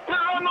 a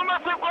Tirano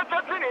Massive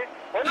Quattatini,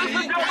 and this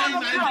is the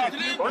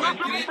one of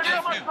the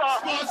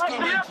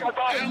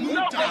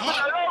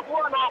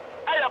one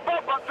I have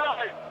Papa.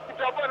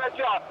 Bonnet,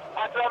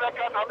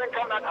 Ahenkan,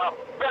 Ahenkan,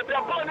 but the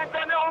bonnet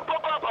and the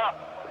Papa.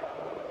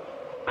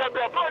 But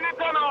the bonnet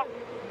and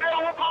the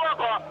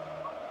Papa.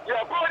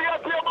 Your body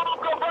at the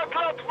Monaco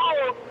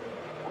platform.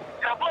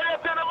 Your body at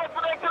the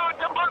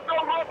Monaco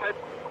rocket.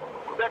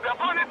 The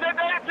bonnet and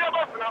the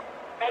Etiabasna,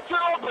 a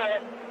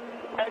children,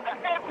 and the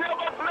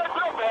Etiabasna.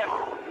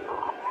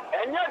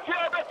 And yet, you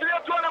have the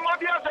 2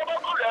 Modias of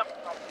Abuja,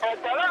 and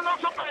the land of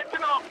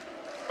Supetino,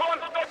 on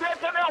the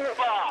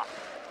Betanova.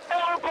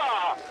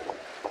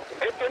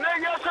 It's a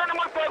nation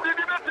of the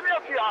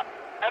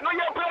and when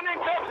you're planning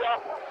capture,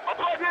 a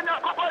party in a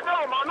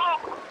Copadoma,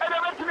 and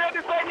I'm to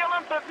the same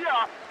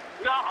here.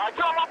 Now I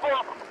come up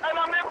and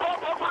I'm a pop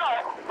of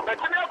fly, but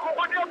you know,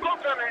 Copadia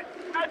company,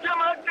 I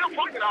came out to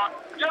Fugna,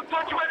 just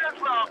 20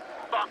 minutes now.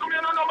 But come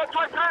in on number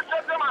 20,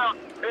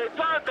 it's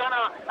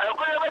Santana, and I'm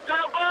going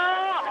to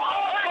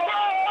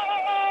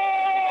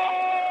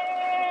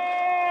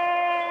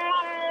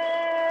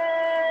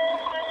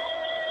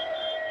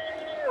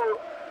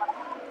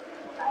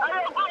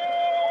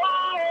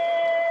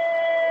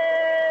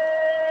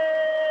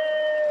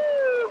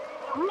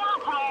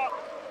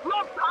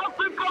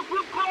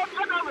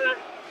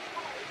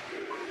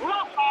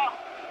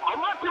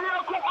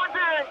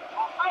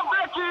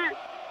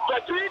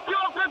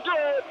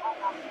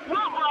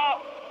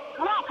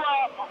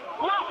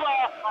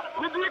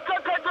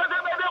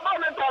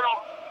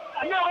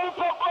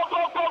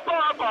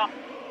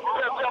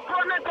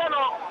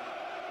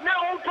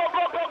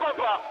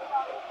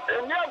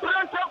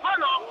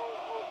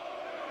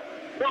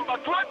Number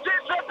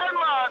 22nd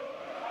man.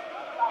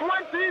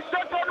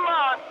 22nd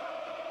man.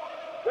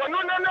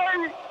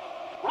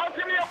 What's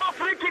in your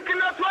free kick in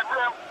the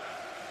Tottenham?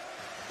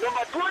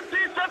 Number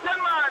 22nd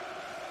man.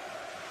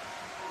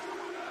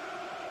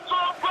 So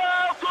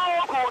far, so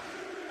good.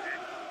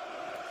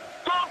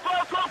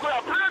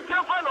 Brilliant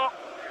fellow.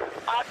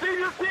 I think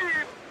you see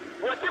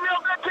what's in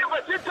your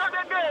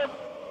game.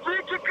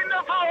 Free kick in the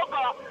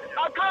Wafa.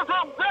 A class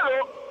of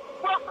 0.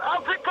 West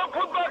Africa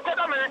Football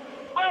Academy.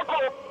 Wafa.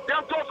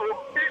 Them total.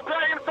 He's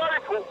playing sorry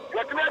for.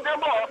 Let me have them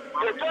more.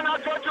 They turn out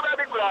to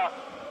the glass.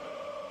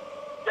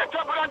 The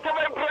champion is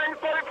playing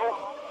sorry for.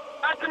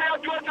 Anthony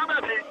has to the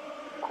baby.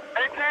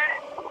 And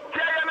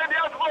Jay and the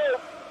Asbo.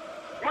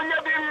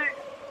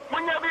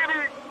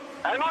 Munyabiri.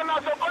 And one of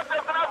the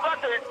supporters in our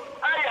party.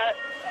 Aye,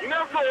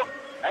 Nelson.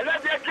 And then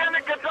they can't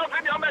get off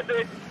in your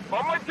message.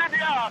 Or much to the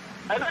hour.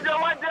 And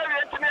then one day,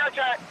 Anthony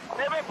Asha.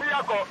 Never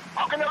Piaco.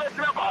 How can I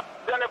remember?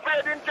 Then a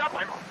paid in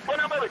Japan. One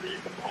of the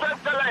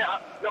first layer.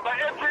 Number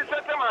 8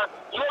 settlement.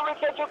 Lewis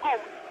Sechukum.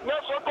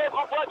 Nelson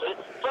Tofu Party.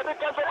 For the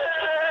Cafe.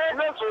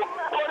 Nelson.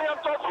 Orion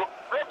Tofu.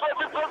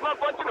 Reflected President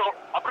Pontino.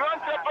 A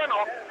branch of Peno.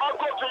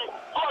 Alcochi.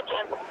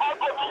 Fortune.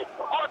 Alcochi.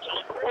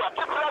 What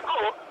if I go?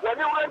 When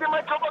you ready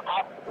my cover?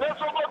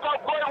 Nelson Boka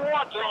going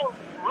watching.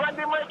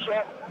 Randy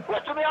Maker.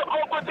 What do you have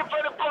over to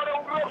play the photo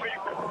of Ruffy?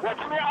 What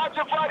do you have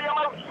to fire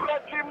my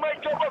Frankie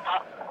Maker?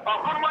 A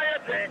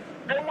Kumayate.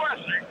 And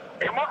Washing.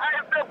 And what I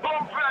have the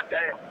bomb flat.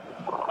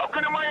 A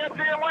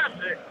Kumayate and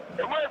Washing.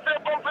 And where's the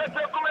bomb flat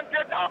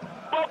commentator?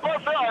 Bob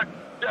Bossard.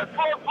 The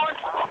 4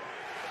 points.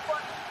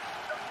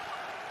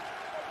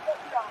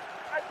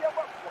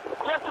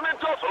 Just a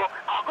minute also.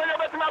 I'm going to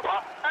bet Mapa.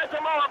 As a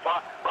Mapa.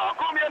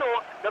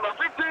 Number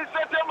 15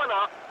 September.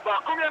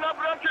 Wakumia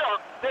Blanchard,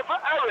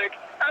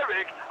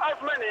 Eric, as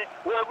many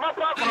were my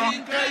papa.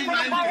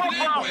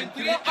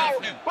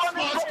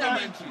 Sports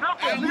commentary.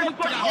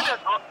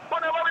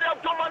 Whenever we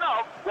have two man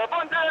out, we're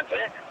one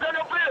dancing, then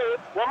a player,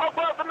 we're my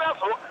person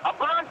also, a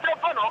branch of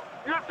funnel,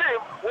 you see,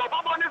 we're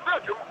on his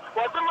virtue,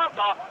 was the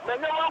master,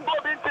 when no one go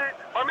into,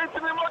 I'm into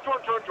the motor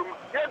to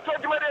get to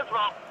this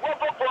one,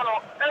 Wafa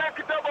Pono,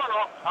 Eric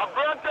Tabano, a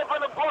branch of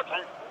funnel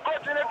coaching,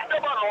 coaching Eric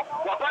Tabano,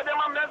 Wafa the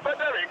man for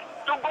Derek,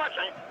 to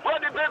watching, for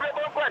the baby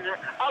company,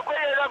 I'll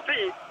pay a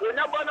fee, we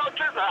never know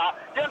Chisa,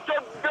 just so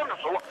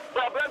beautiful,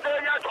 but Blender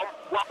Yatom,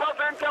 Wafa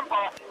and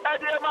Temple,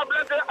 Eddie my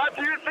Blender at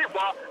you see,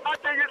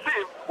 after you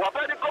see,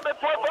 Wafa the Comet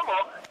for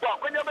more, but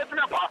when you're missing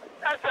up,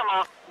 SMA,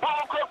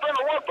 Boko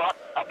Funnel Wafa,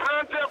 a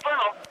branch of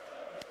funnel.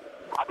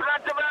 A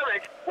branch of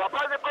Eric,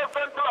 Wafa the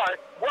Coffin Fly,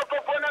 Wafa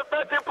Pona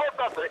 30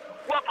 Postasi,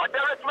 Wafa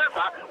Derek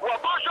Mesa,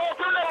 Wafa Show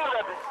to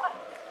already.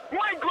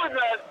 My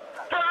goodness,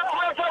 tell us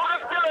what's over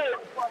the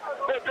spirit.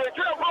 The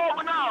job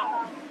over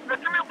now. The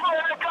Timmy Poe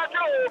and a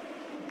Cacho,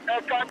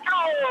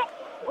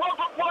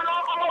 Wafa Pona,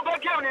 I'm over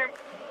giving him.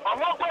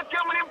 I'm over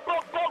giving him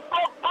pop.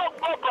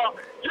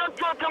 Just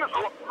to come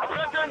so, a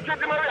president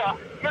City Maria,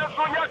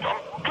 Nelson Yatom,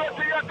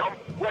 Casey Yatom,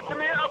 what's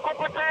me a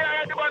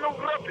Cocotea and the one of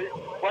Grumpy,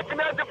 what's me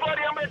at the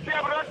party and the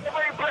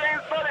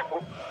playing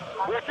sorrowful,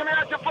 what's me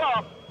at the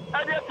farm,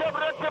 and the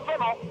separate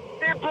Stefano,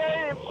 he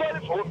playing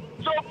sorrowful,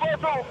 so far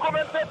so,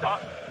 commentator,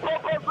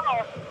 professor,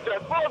 the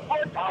fourth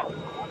point out.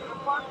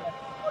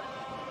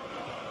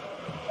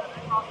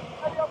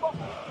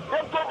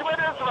 Let's talk about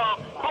this now.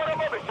 For a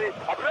moment,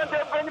 a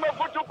president Benjamin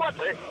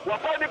Putuquate,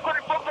 was only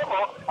calling for them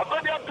all, a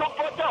very up to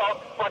photo,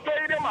 for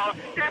telling out,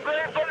 he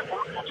playing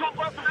sorrowful, so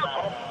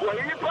personal,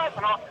 where he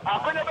personal, a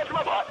benefit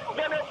mother,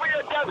 then if we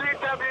are W.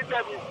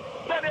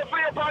 Then if we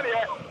are body,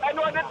 and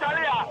what the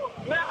Talia,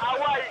 now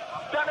Hawaii,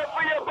 then if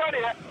we are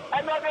body,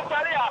 and what the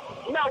Talia,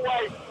 now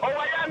why,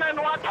 Hawaiian and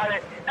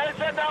water, and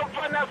send out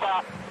for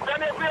never,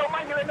 then if we are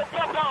mangling in the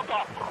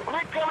papa, we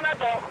come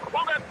at all,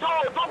 over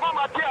Togo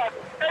Matias,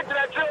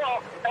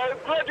 Edretro, and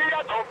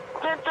Gladiato,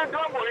 Tintin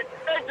Drumway,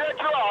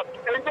 Edretro,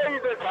 and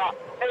Daisy,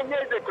 and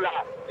Yazekla,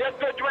 just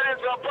the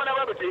 20s of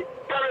Ponavati,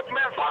 Derek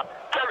Mensa,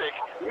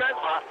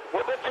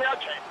 with the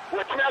Tiachi,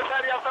 with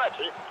Nasaria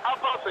Sachi,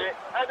 Apose,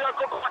 and the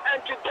Coco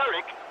Anti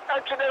Derek,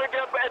 Anti Derek,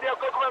 and the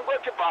Coco and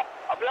Gotipa,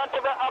 a plant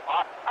of the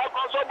upper, I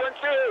also went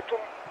to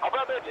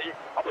Ababeti,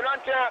 a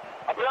plantia,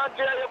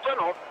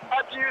 Yafano,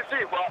 at UC,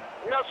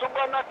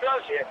 Nasubana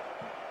Trashi,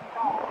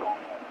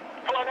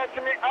 for an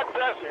enemy at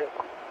Trashi.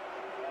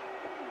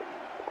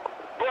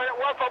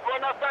 Wafa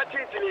Bona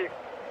 30,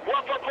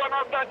 Wafa Bona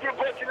 30,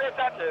 Fortunate,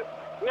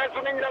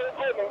 Nessuning the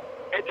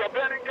it's a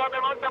very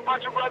common on the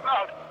Patrick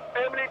Brazil,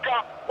 America,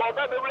 or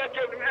the Black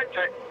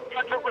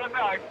Patrick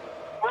Brazil,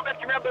 or the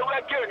Canada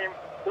Black Union,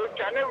 which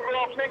can never go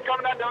off and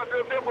come down to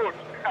the boat.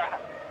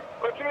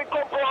 But we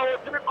come forward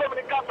to the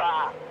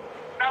Communicata.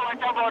 Now I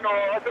come on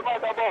as a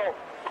mother ball,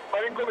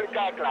 or in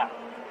Communicata.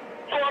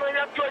 Following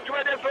up to a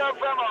 24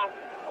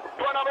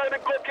 one of the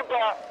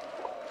goalkeeper,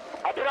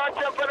 a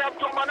branch of up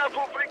to Mana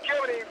for free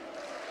carry,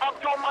 up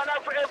to Mana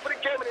for every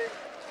carry.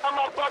 I'm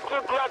a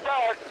Patrick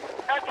Brazil,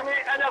 at me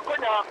and a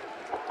Konya.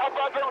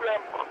 About them,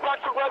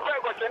 Patrick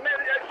was a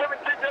nearly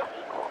 17 years,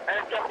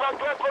 and the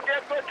Patrick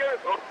forget to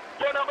go.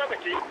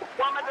 Bonamity,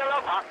 one of the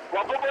Lava,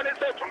 Waboni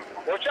Setum,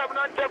 or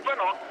Chabnan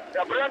Tefano,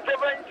 the branch of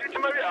Ancient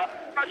Maria,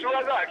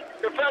 Pachuazak,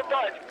 the first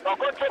time, of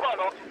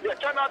Contavano, you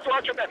cannot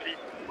watch Betty.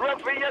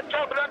 Roughly a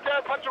Chablan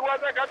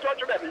Pachuazak at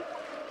Watchabetty.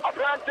 A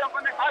branch of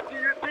the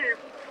RTUC,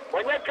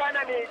 when you can't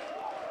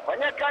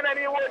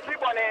was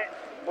Sibone,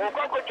 or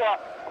Cococha,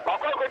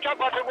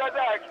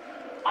 Pachuazak.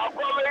 I'll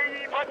go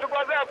away,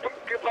 Pachuazak,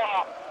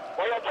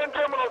 or your 10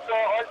 terminals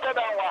or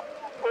Sedawa,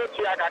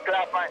 Ochiaga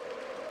Clafine.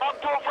 Up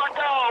to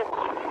Fatao,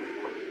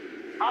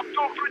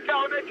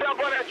 the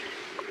Chabonetti.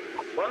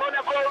 When on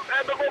a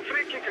go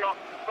free kick,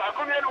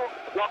 Bakumenu,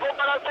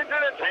 Wapopala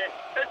Sintelete,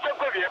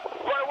 Echokovia,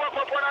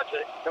 Wafa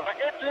Ponate, the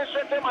 18th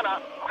Sentemana,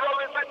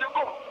 Growing Setu,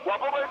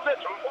 Wapopo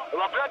Setu,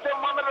 Laplata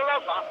Mama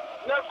Lafa,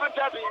 Nelson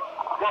Tabi,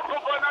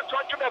 Wapopana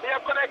Chochu, the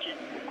Akoneki,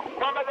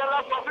 Mama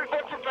Lafa,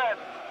 50 fans,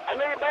 and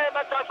they may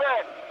not have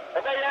said,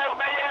 and they have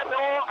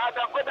no at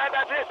the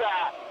Kodadisa.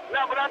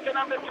 Now, Branton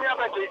and the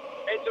Triabati,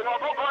 it's an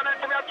overcon and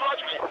to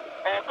watch me.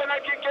 And when I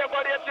kick your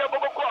body at your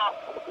Boko,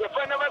 you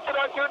find a method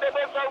until the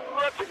best of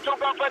what to go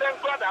for them.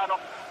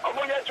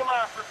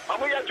 Amuyajuma,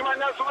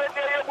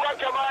 Nasuete,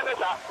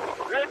 Guacamanesa,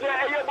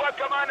 Redia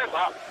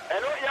Guacamanesa,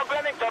 and what you're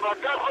planning to have a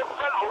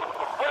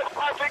West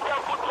Africa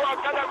Football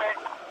Academy,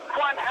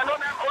 one and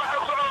only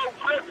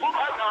Fred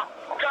Fumana,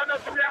 cannot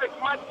be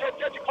match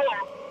 34,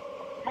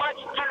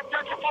 match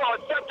 34,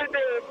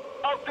 Saturday,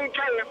 after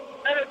game.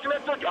 And it's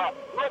Mesuka,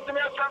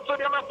 Rosemary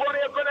Sansonia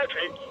Boria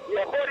Connection,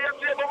 your body and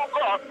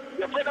Tiabuko,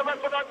 your friend of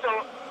Masonato,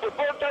 the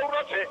Ponta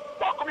Roche,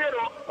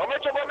 Bakumiro, or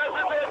Metro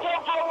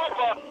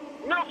Wafa,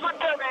 Nelson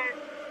Toby,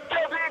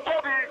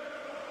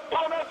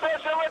 Pona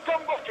Session with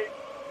Kamboki,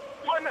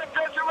 Pona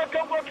Session with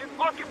Kamboki,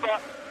 goalkeeper,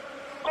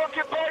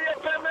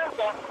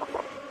 Pemesa,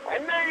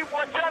 And then you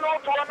want to know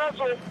to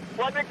another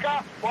what the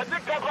car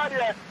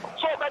barrier.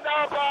 So that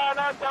now, I'm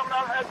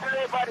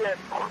barrier.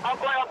 I'm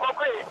going to go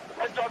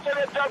and just say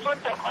it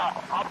doesn't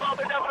about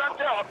the different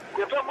job.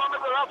 You don't want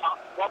to laugh.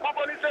 What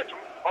Bobby said,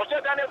 or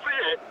said that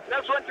free.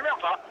 That's what you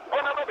remember.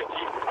 One of the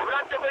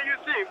whatever you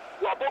see,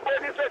 what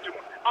Bobby said to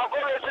I'll go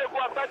and say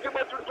what I do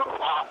to do.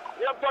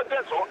 You have got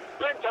this one,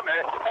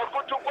 Benjamin, and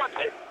put to what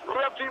it.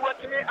 Referee what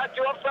me at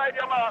your side,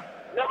 Yama.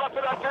 Never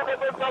feel like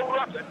there's no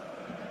rotten.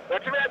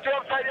 What you at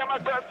your side,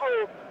 Yama.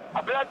 A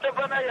blood of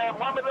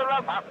Mohammed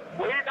Rafa,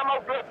 we them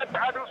out blood at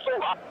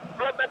Adusoa,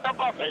 blood at the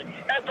buffet,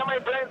 and to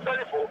my brain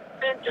telephone,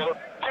 Angel,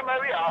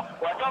 Maria,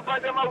 was up by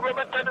them over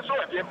at the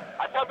Sodium.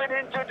 I have been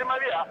into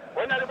Maria,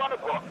 when I want to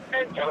go,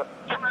 Angel,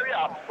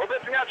 Maria, over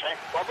the National,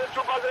 over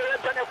to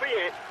Bazar and a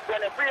free,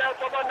 when a free as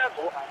of a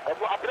Nassau, a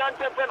plant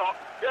of Fennel,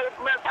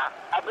 Mesa,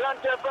 a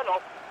plant of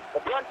Fennel, a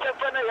plant of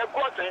Fennel, a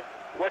quarter,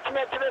 what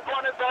makes it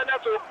one is a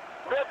Nassau,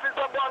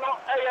 Referee of Bono,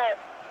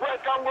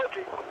 welcome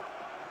working.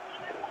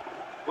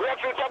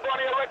 Referee of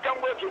Bono, welcome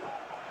working.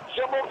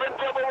 She moved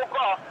into a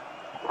car.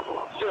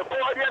 She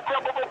bought your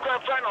trouble car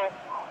final.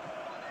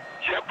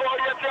 She bought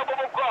your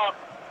trouble car.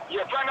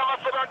 Your final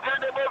was about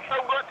 10 days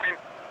of working.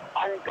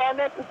 I'm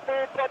going to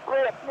say that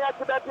way, near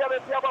to that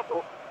other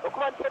Diabato. The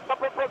quantity of the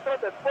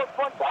sports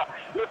sponsor,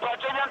 the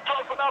Patriot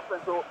Trust for nothing.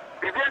 So,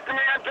 begin to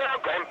me and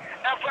Telegram,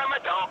 and from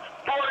it down,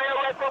 4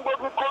 years from the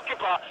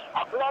goalkeeper,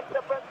 a blood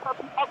defense of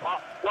the upper,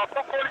 what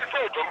the police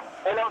surgeon,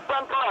 and I'm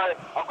stand by,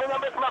 a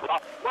economic mapper,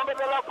 one of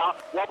the lapper,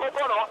 what the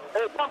bono,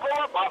 a sample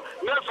upper,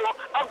 Nelson,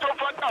 up to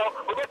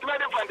Fantao, a bit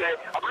made of Monday,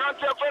 a branch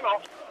of Fennel,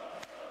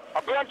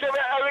 a branch of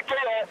Eric.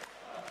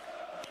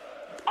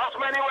 As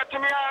many what to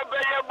me, I'm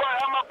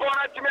a born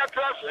at me a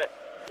class.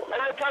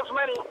 As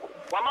many.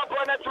 One more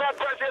point at my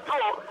pressure too.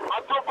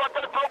 I took what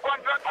the top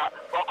contractor,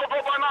 or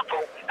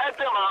Coponato,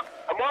 Etema,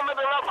 a moment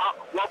of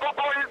Rafa, Wafa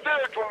is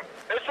there to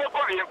a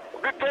Sokolim,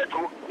 Victor,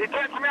 the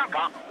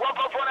Tesmianka,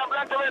 Wafa for a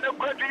plant of the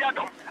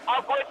Quadriatum,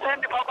 I'll go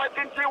send the Papa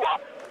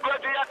Tintiwa,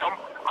 Quadriatum,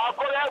 I'll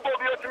go elbow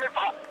the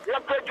Otimifa, you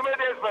have to make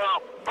this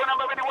for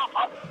number of the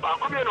Wafa,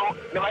 Bacumino,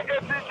 my 8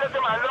 sisters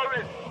and my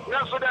lorries,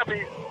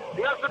 Nasudabi,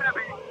 you have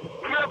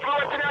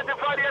floating at the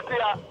Friday.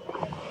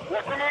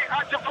 What's me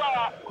at the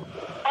fire?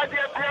 I did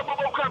a table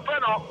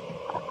Campano.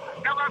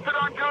 Never sit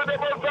on to the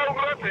most of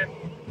rotten.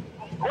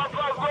 What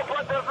was go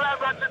for the last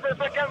and the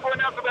second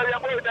one after the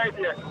avoid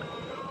idea?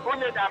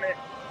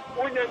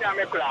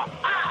 Unyame Kula.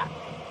 Ah!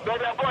 But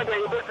the boy that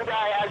you go to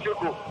die as you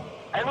go.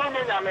 And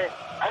Unyame,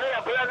 I know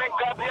a planning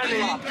copy.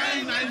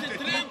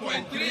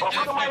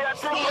 93.3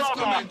 sports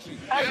commentary.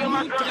 I am a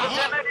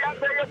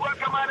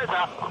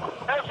manager.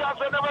 As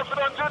I never sit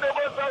on to the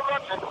most of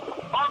rotten.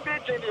 I'm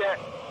beating here.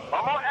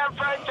 I'm on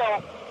French.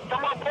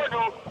 Some of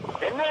you,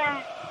 and then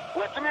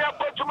what me up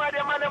to my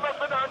man never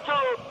said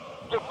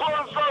to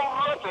pull so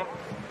rotten.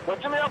 What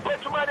me up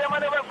to my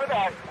man never said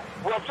that.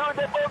 What to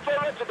the boat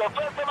for the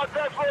first time I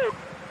cross road.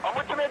 I'm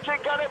going to make a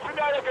kind of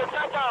finale at the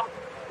same time.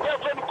 Yes,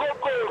 and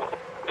Coco.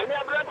 And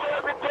I'm going to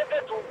have it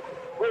taken to.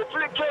 We're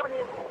free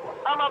Germany.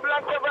 I'm a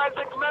black of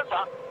Isaac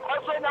Mesa. I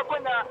say, I'm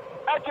going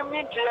to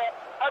meet here.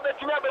 I'm a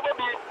team of the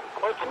baby.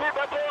 Or to me,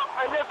 but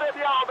I never said,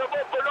 yeah, the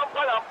boat for long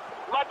column.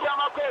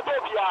 Matiama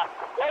Kobia.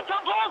 What's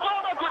up for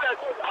the goodness?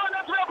 I'm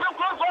not going to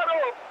go for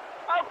it.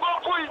 I'm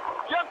going to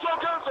get to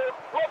Johnson.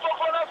 What's up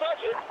for the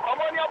session?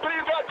 I'm on your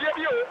please at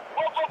you.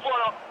 What's up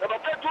for it? The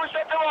Petu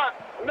Shatawa.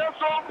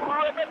 Nelson, who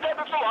represented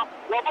the floor.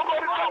 What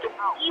about it?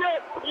 Yeah.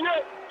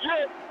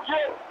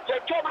 The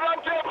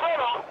Cabran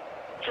Terra.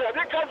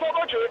 Freddy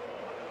Casaboche.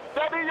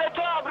 That is your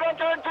job. Run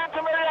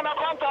to Mariana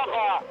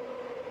Pantapa.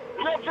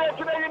 Let's say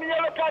today in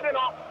Yellow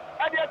Cardinal.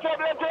 And your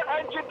tablet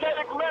and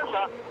Chiteric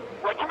Mensa.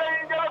 What you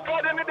may get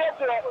caught in the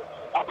desert,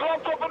 a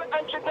plant of an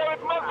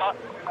anti-terrorist member,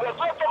 the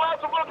first of us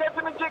will get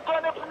in the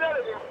Chicken of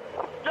Finality.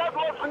 That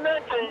was 19,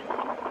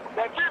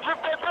 the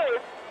T53,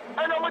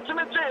 and I'm watching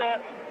it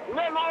here.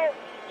 No,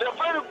 the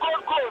very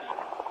good course.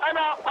 And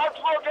I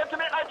will get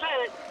me a J.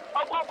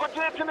 I'll go to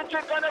the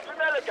Chicken of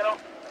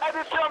Finality. I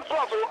did some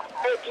trouble,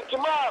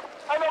 tomorrow,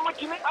 and I'm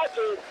watching it at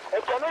you.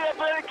 It's another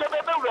very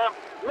capable,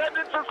 let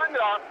it to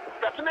Finland,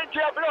 that's an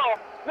Diablo,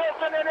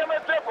 Nelson and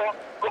Emma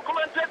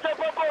commentator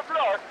for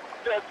blood.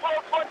 The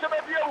fourth point of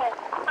view,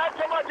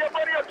 after my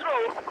body of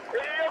through,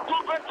 a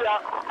two venture,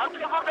 after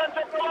the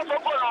venture of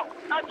Polo,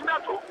 and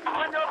Nato,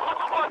 when you're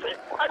body,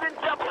 I didn't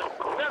jump.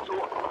 That's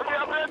all. We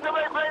have been the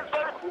way very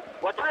sorry.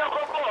 What we have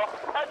for,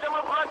 and the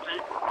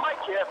Brandy,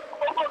 Mike here,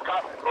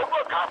 Oboka,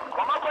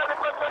 I'm not going to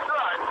put the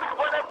line.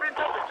 When I've been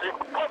deputy,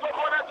 what's the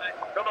quality?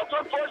 Number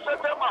 2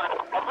 September,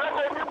 a friend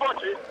of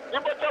anybody, you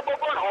put up a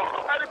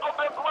bono, and you come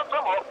back to my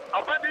summer,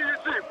 I'll bet you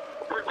see.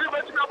 Receive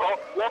it now.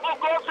 We're going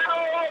to see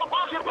the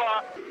goalkeeper.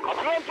 I'm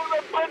going to the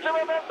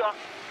Benjamin Mesa.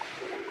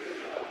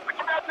 We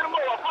can have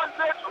more of one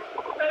station.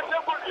 There's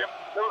a William.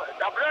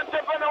 The branch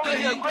of an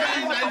only a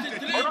great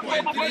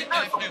 93.3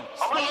 FM.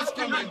 Sports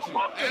commentary.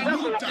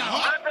 And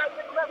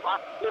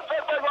the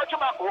first time watch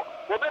Mako,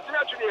 we're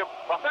better to him.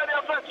 But very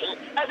offensive.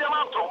 And the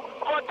Mato,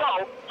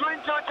 Portal, doing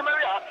George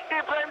Maria,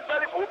 Ibrahim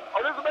Salifu,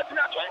 Elizabeth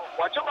Natchay,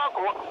 watch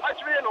Mako,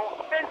 actually,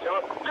 Angel.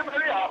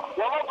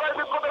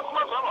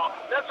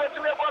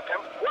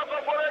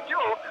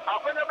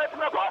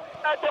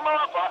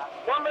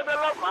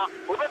 Lama,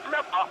 who was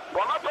never,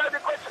 one of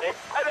the question,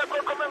 and a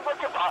recommend what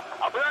you are,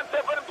 a brand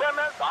seven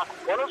payments,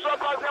 one of the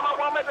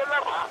Mohammed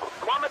Lama,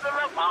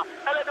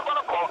 and the one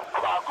of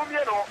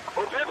Kumino,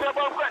 who did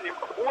about Granny,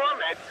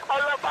 Mohammed,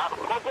 Alaba,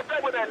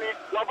 Mohammed,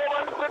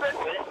 Laboran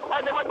City,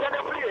 and the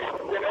Montana Free,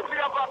 and a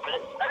free of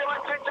office, and the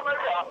Montana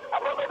Maria,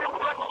 about the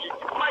Blacky,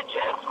 my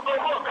chest,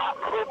 Roboka,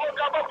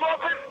 but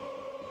profit.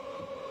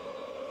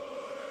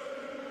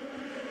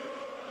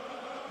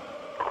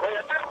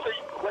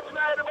 What's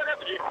not a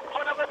benefit,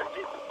 one of the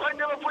I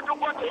never put the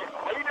water,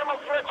 I never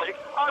fretting,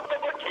 I'm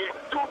the monkey,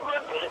 two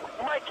friendly,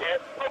 my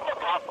cat, what's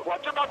about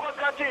what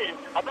team,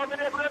 about the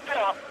Nebula,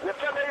 the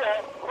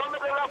Federer, one of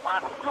the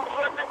Rafa, two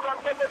friendly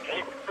from the monkey,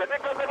 the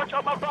Nicholas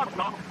of a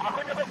partner, I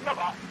think of a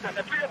number, and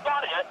the free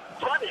barrier,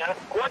 20,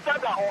 what's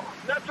that now?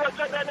 That's what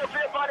I said, the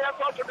free barrier,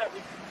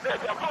 unfortunately. There's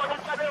a point in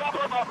the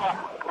Wafa,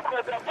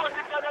 there's a point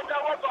in the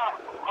Wafa,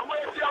 I'm going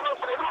to see how much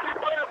they do,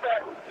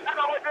 and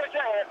I was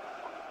there.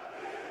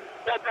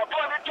 That the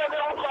body can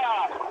over,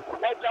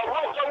 that the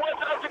Wafa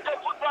West African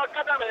Football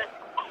Academy,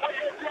 for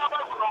you see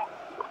about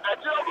a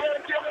job here,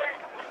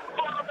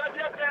 one of the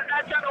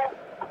Akano,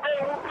 they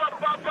will come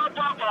back,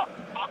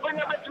 I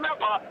bring a bit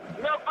number,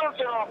 no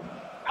functional.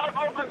 I've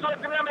opened so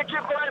dynamic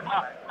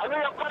forever, and we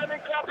are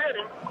planning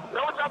campaigning.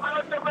 No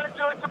about the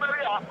military to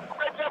Maria,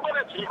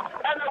 ability,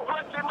 and the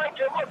one to make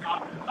a worker,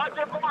 as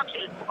a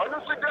party, or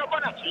the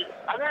security,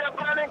 and we are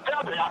planning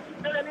campaign,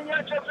 then in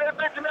your chest, they're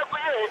making a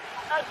way,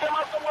 and some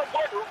of them will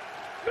go.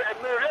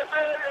 And the rest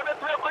of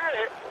the way,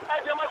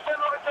 and you must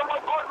know some of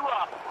God.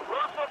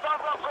 Also,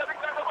 some of the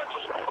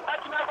country,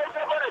 that's not a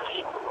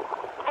ability.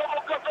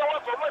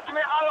 What's me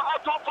out of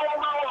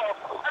tomorrow,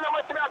 and I'm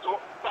not to.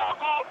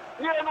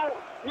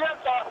 Yes,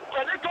 sir.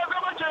 Can you come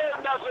over to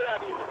that's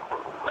ready?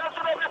 That's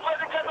what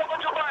everybody can over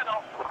to buy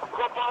now.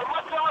 Go for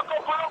what's going to go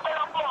for a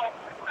ball,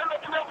 and look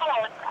to the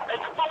ball, and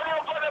you put it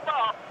over the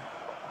bar.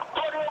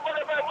 Put it over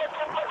the bar, what's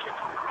the question?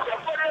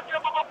 You're putting it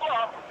over the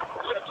bar.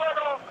 You're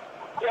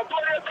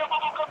putting it over the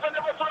bar, and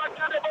never thought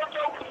to the bar.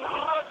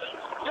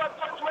 Just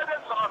touch with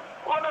it, son.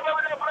 One of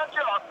them in the front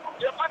yard.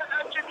 You're putting it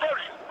empty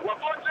carry. We're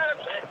going to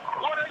say,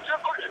 what is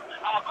your question?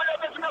 I'll put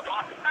it in the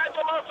bar. And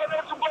the master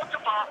is to go to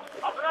bar.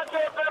 I'm not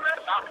saying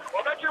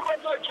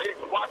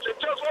watch it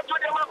just what to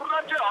get my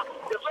front yard.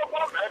 It's a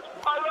woman,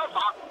 I love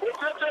her. It's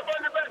a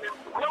benny,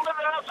 no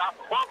matter how,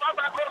 while my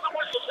back was a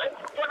wish to say,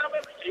 when I'm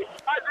empty,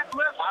 I didn't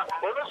miss her.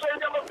 When I say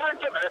I'm a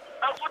friend to me,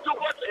 I put you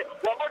watch it,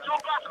 what would you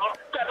back her?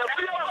 Can I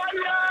feel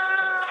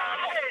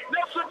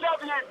next to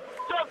W,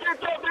 I'm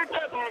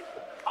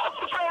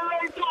saying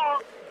later,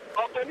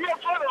 open your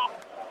funnel,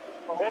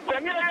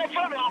 open your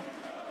funnel,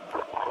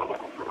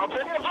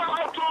 open your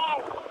funnel to,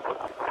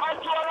 I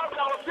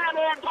was seeing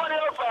it in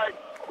 2005.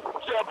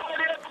 Your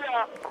body up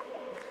there,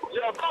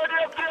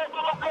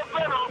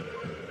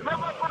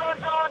 never put on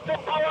the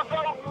power of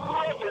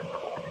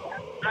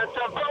and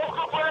the power of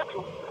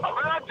I'm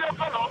not your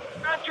fellow,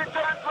 and she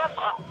turns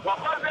Wafa,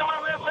 Wafa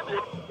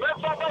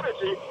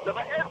the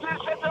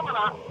 18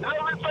 September,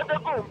 living for the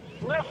boom,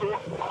 nephew,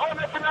 on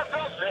the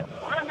Pinacase,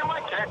 when you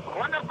might check,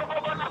 one of the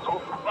Bobanato,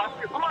 but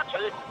if you want to,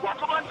 what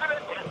you want to do,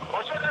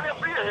 or should I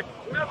free,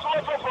 never for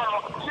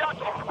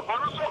Yato,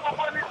 or so for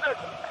one is it,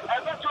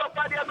 and that's your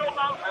body no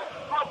mountain,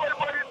 nobody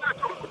is it,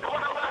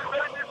 one of them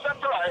very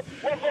decentralized,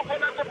 one for one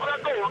of the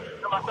Prago,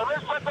 the Master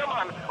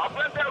Settlement, a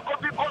friend there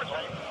could be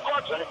coaching,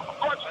 what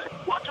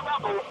you have,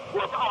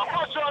 was our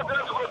most of the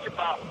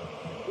goalkeeper.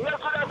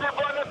 Let's let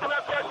everyone let me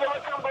pressure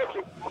with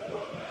somebody.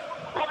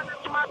 Put it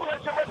to my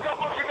pressure with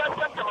somebody that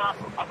customer.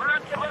 I'm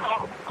not giving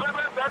up.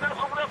 Clement, that is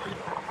from Ruffy.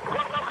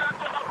 What's up, that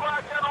is a I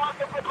can't want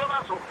to go from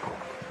us.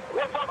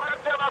 What's up, that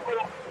is a go?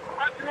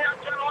 Anthony, I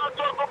can't want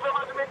to go from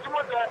us to make you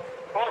there.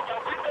 Or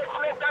some people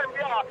play time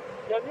there.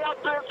 Then you have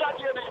to start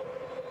here.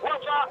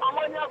 What's up? I'm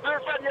on your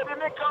place and you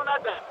didn't count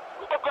at that.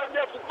 Because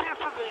there's a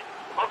piece of it.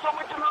 Or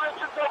somebody to know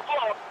it's so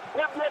far.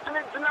 Let's let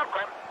me to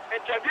nothing. And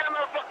to be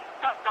able to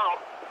cut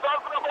down. I'm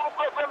going to go to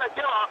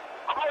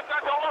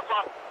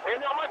Wafa,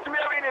 and I'm going to be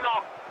reading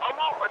now. I'm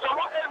going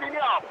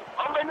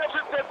to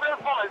 53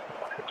 points,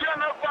 205,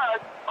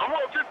 I'm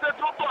going to 52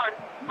 points,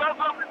 that's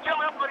what I'm going to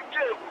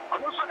give. I'm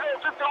going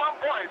to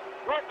 51 points,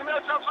 not to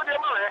make sense of the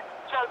money,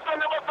 so I'm going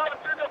to about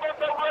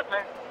the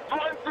weapon,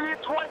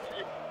 2020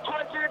 season,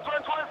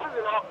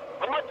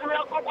 I'm going to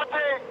make a good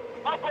day,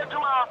 I'm going to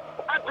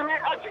Anthony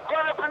Achi,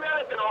 Ghana Premier,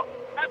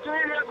 Anthony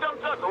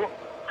Liam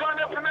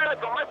Ghana Premier,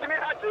 Anthony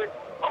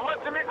Achi. I'm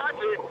going to meet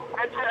Auntie,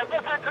 and she has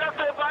just a class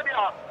of body.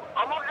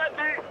 I'm going to meet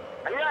Auntie,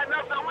 and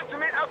I'm going to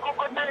meet Uncle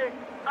Cote,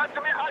 and to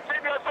meet Auntie,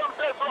 there's some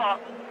place for her.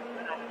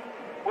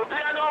 We'll be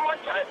a normal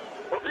child,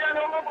 we'll be a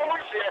normal boy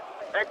here,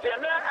 and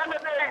then the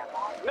day,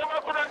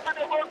 never put on to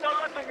the boat, I'm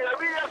going to get a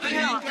real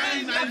thing.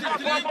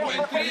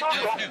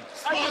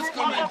 Sports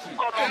commentary,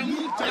 and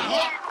move to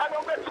hot. I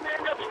don't get to meet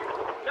you.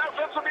 That's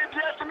what to be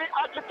dear to me,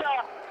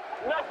 Akita.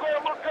 Not going to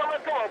go,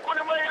 put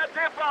him away at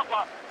the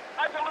papa.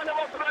 I don't want to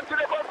run to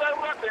the boat by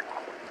rocket.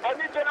 I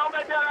need to know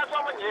that there are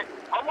so many.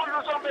 I'm going to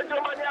do something to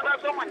money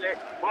and so many.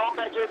 Well,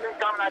 I didn't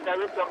come like a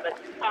little bit.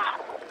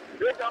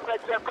 You don't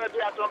make your credit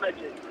at so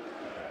many.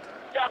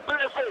 ya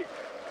play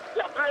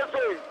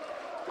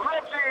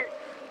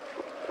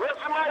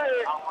Resimare,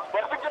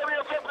 Wasikari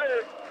Sepe,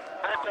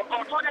 and the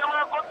Portunia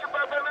Costa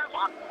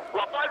Benefa,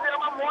 Wapadia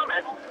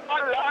Mohamed,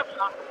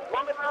 Alasa,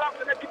 one of the last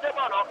in the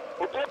Kitabano,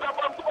 who put up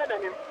on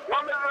Twenty,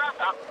 one of the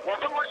last, what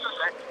the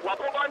Moses,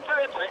 Wapoban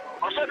Tete,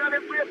 or suddenly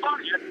free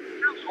function,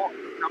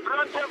 a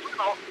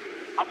Brantefano,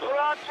 a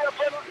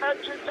Brantefano,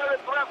 and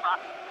Chisel Pressa,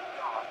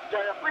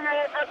 the free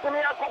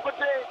Ethnia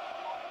Cocote,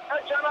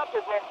 and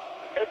Janatovo,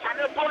 a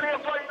Canapolia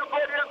for you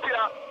for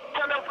India,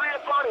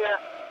 Canafria Faria.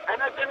 And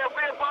I can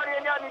free party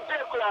in Yanni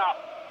Tekla.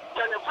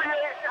 Can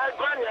free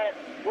Albania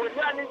with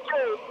Yanni J.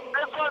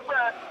 This was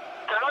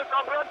can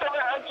also brought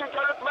over and she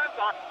got it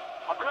Mesa.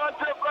 A brought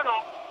to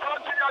Bruno,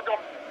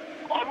 Santiago.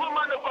 A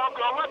woman of our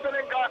Martin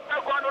got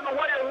everyone on the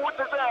way and what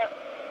is there.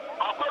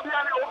 I'll put the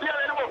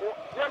Obiano,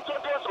 young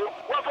Sotoso,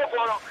 Wafa,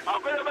 a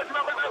very much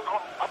number,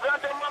 a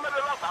brand of Mamma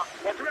Lata,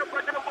 a real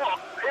question of war,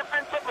 if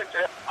in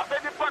temperature, a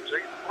baby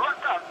country,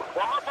 Rasta,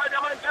 Wafa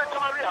Diamond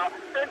Maria,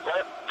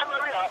 Enter,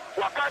 Maria,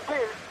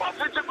 Wakati,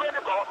 Wasiti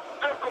Beniko,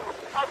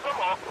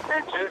 Asamo,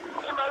 Inchi,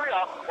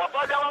 Maria,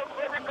 Wafa Diamond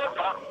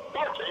Benikosa,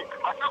 Bochi,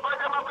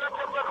 Asabadama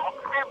Beniko,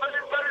 even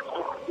in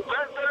Serifu,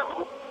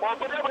 Serifu, or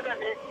whatever they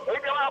need, they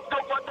go up to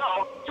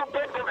Patao, to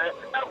Benjamin,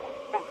 and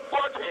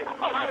Bochi,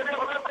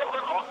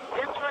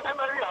 into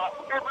Maria,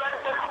 even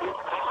Serifu,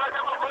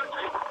 Asabadama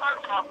Bochi,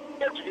 Alpha,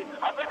 Inchi,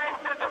 I've been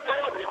in the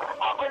family,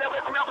 I've been able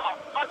to never,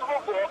 Asamo,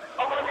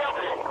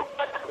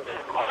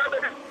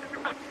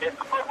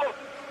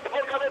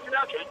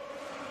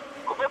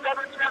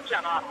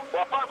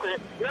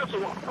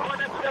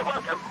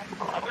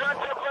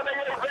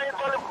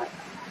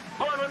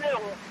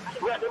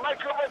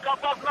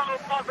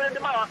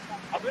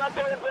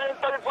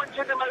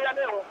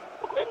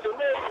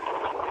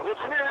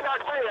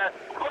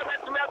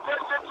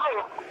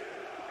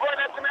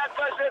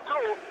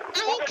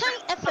 Ahenkan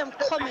FM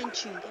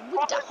commentary.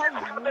 With the whole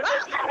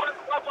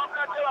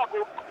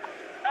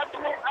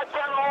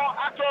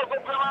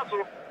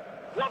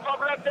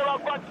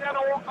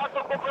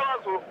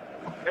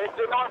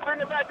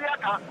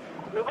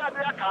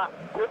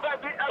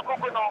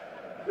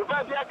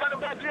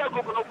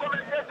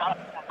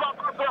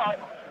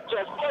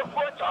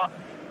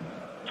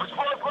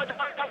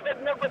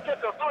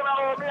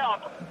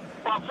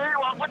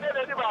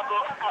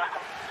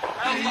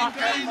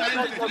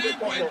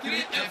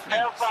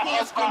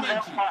Sports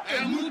commentary.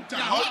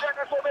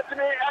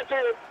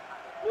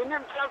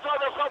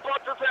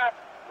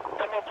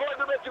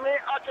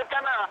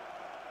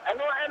 I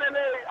know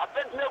NNA, I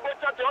think no good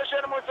to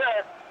Ocean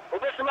Mose,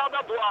 Obesima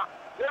Babua,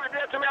 every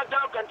day to me at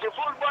country,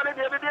 full body,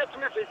 every day to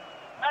me,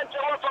 and to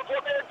also for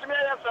me to me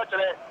and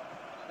Saturday.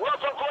 What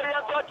for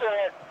Korea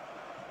Saturday?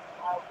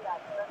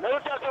 No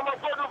system of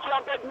Potu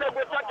from that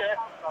never Saturday,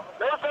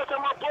 no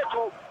system of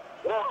Potu,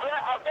 or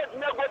I bet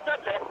never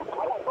Saturday,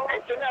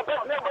 and to never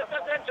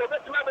Saturday, so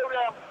that's another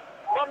realm.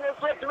 One is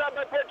with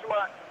another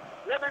Petma,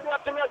 never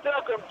got to me at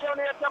Telcom,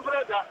 Johnny at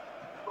Temperature,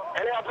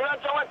 and I brought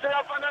someone to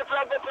have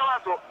another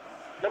Toronto.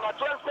 Number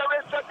 27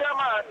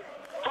 September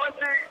 20,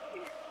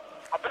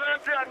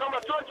 apparently,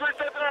 number 27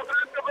 September,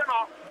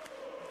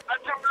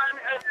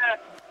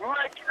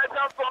 Mike, as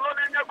for no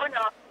name,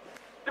 Yakunya,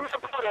 to me,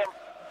 problem.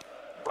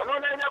 No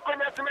name,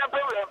 Yakunya, to me,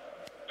 problem.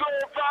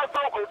 2 far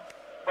focus,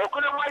 or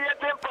couldn't wait a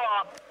temper,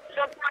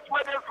 just much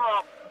better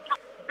from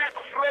this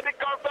ready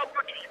council,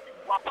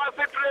 or pass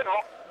it,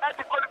 and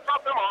the quality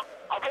problem,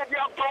 I bet you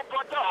have to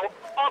put out,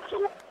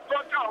 also,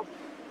 put out,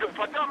 to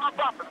put out my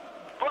papa.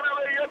 For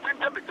a year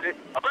in Timothy,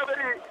 a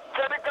very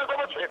Seneca,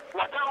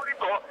 Watao,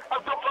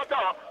 Abdul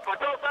Fatah,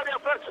 Fatah Sadia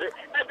Percy,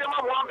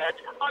 Edema Mohammed,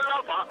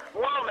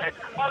 Mohammed,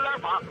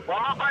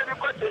 Wama the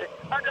Kochi,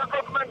 and the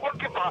government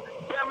bookkeeper,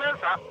 the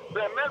Mensa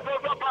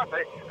of the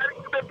party, and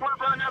the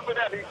Pulsan of the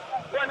Delhi,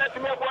 when it's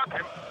me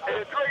working,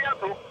 and 3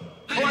 years old.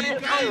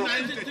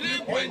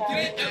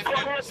 93.3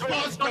 FM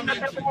Sports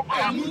commentary.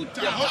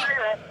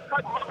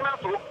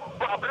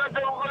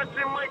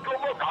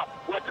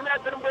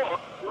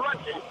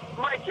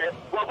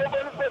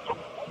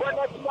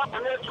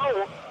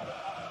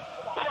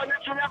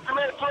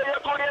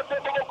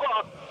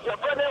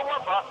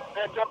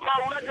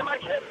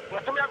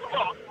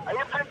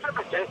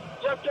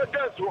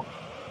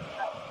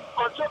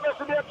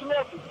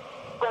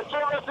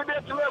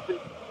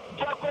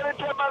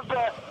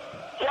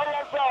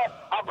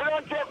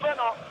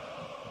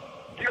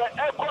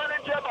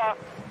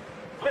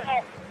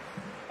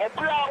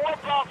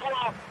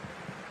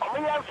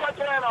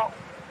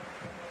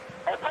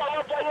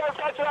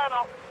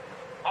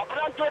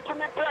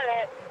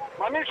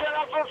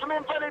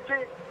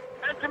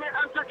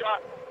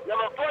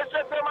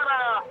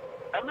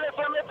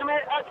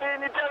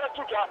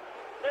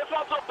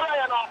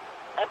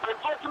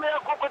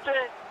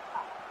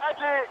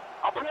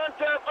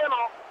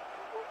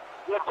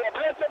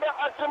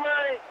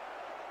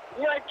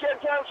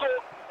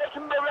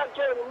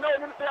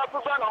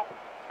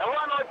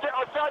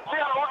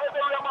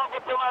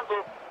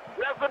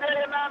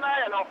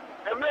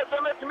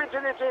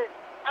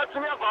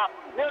 Asmiaba,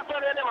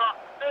 Nelson Enema,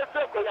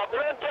 Esco,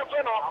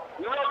 Brentefeno,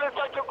 Love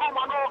such a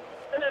Kumano,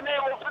 in the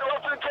name of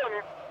Philosophy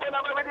Kenny, and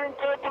I'm reading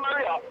to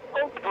Maria.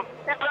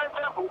 If I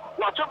example,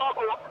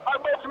 Wachomaco, I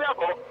bet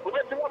Miako,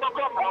 with the one of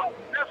Combo,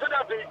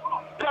 Nesadabi,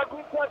 Tabu,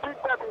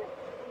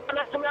 and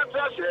that's me at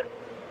Russia.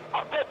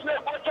 I bet you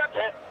what your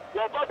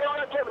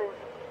father came in.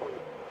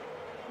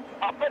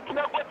 I bet you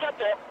what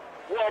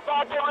your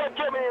father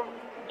came in.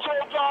 So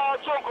far,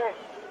 so good.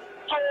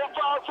 So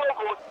far, so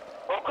good.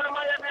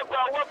 Okurumaya Nipa,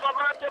 Wafa,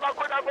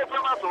 Bakuna,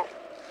 Gopramato.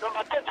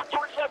 Number 32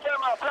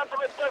 September, Plant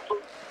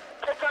Texas,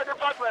 second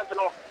department,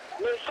 no.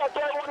 We shut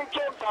down when it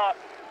came to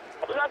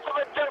Plant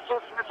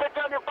Texas, the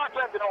second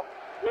department, no.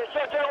 We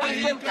shut down when it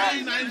came to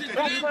Ahenkan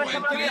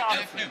 93.3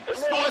 FM,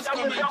 sports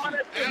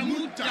commentary,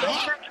 Emuta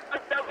Hot.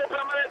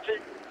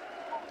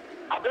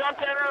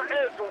 Atlanta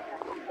is,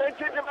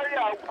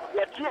 Maria,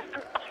 the chief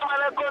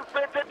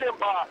competitive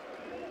bar.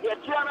 The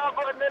Tiana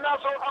for the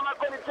Nassau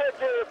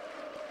Amaconitative,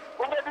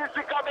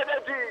 Umedisi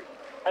Cabineti,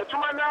 a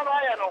Tumana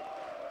Iano,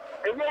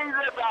 a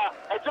Yazeta,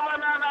 a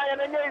Tumana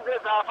and a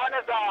Yazeta,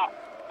 Vanessa,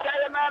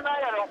 Sayana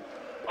Iano,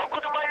 a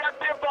Kutumaya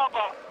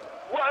Papa,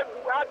 what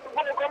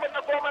come in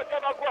the form of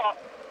Tabaqua,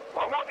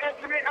 or not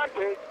entry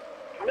ante,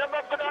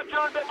 never put out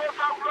the most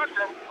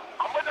Russian,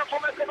 a mother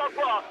from a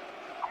Tabaqua,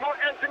 more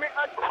entry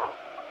ante.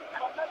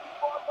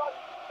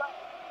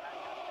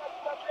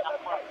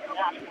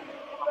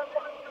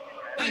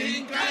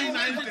 Ahenkan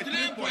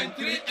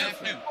 93.3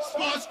 FM,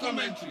 sports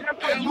commentary,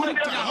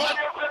 Emuta Hot.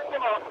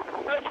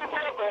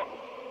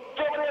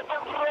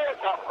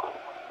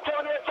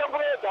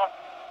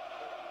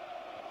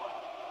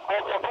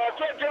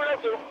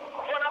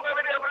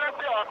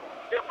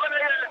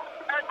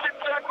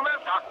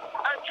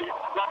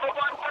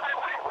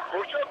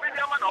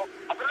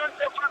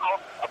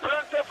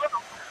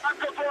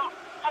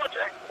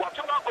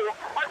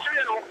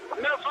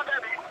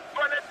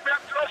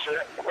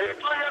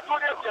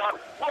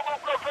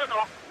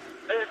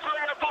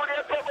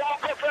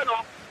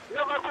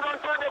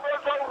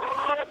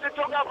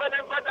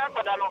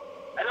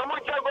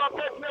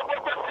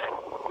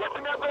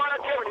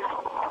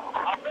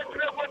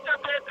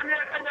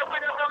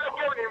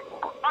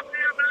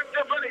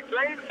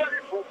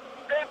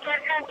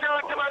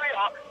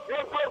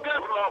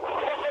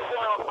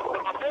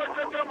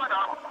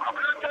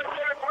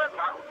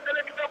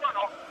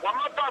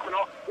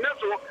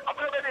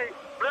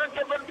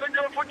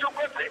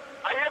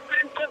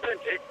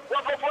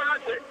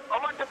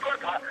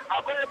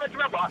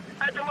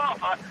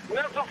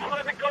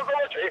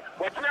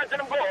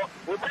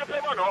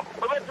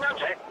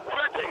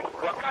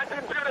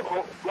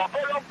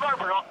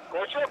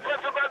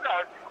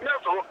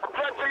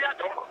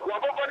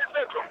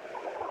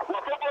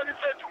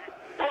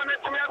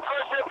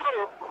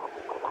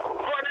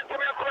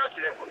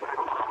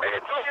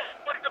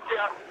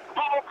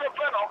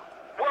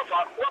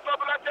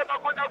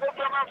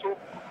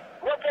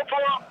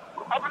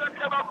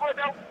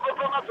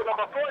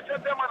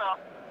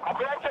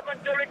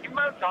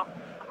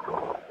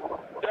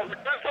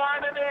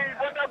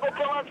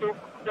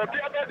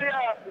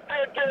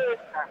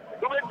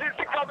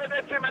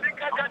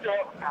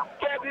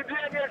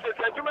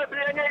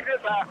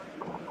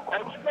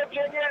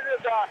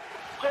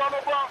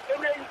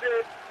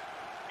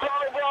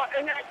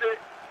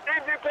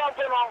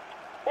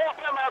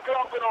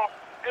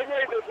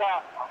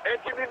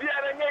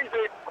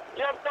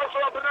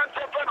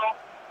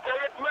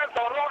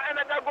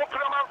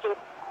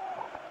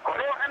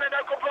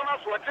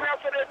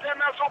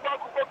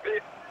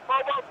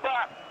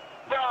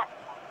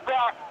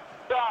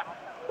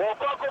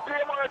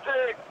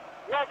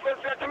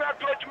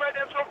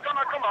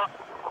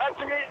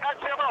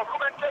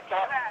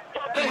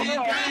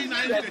 Ahenkan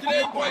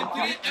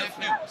 93.3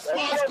 FM,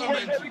 sports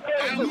commentary,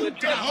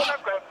 Emuta Hot.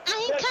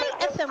 Ahenkan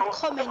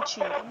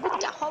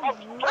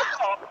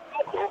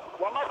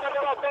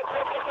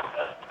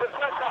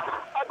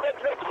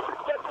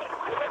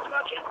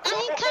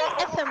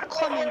FM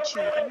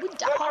commentary with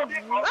the whole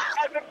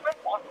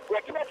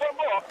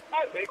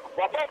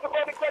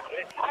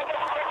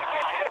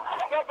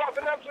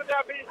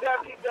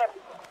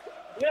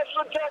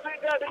Ahenkan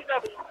FM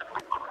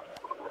commentary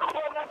with the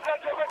whole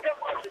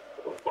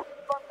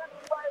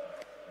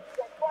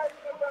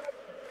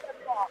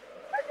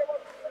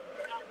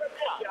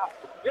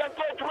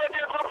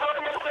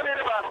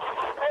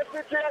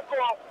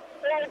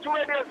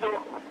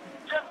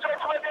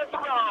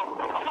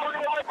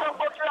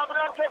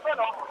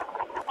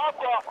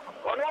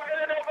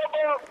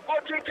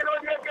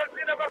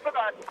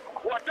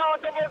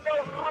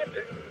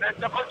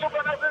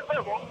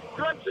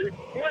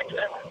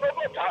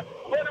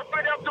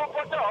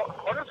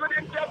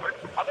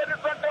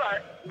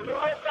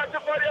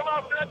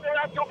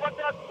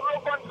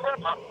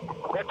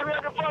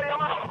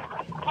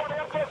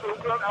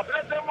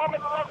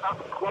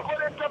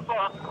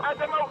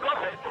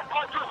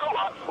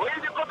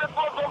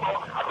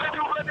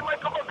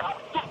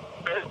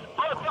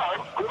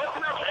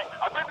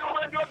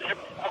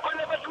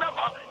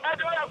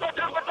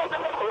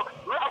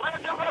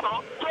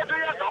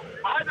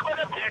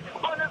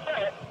I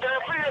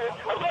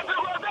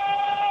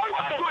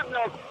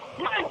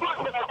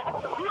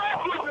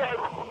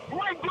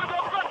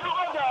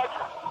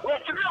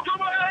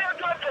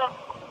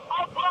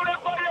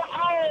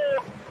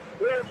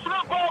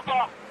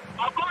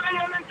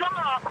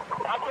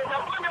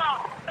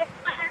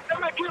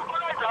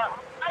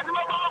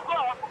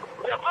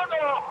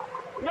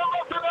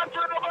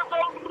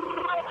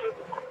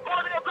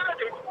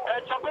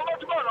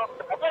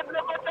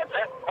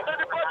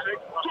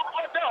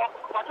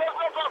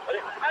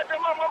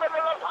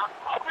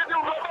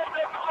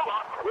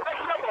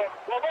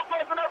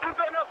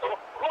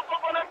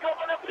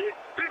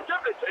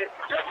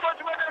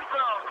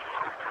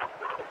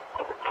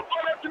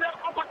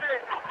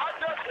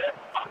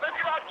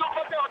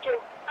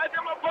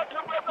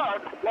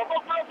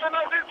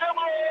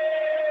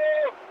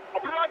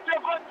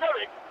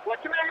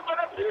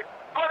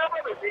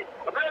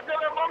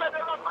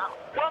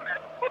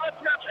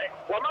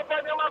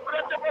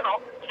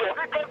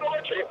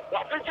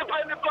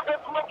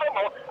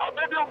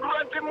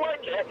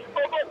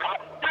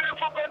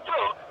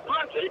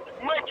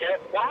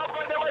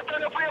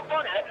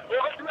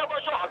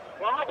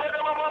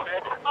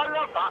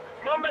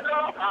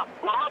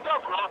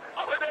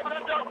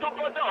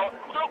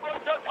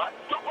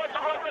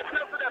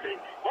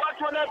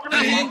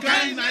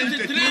Ahenkan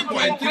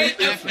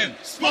 93.3 FM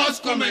Sports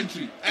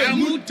Commentary.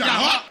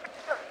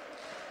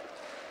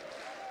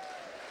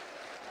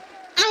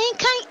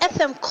 Ahenkan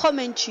FM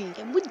commentary.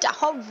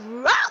 Mudaho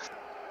rough.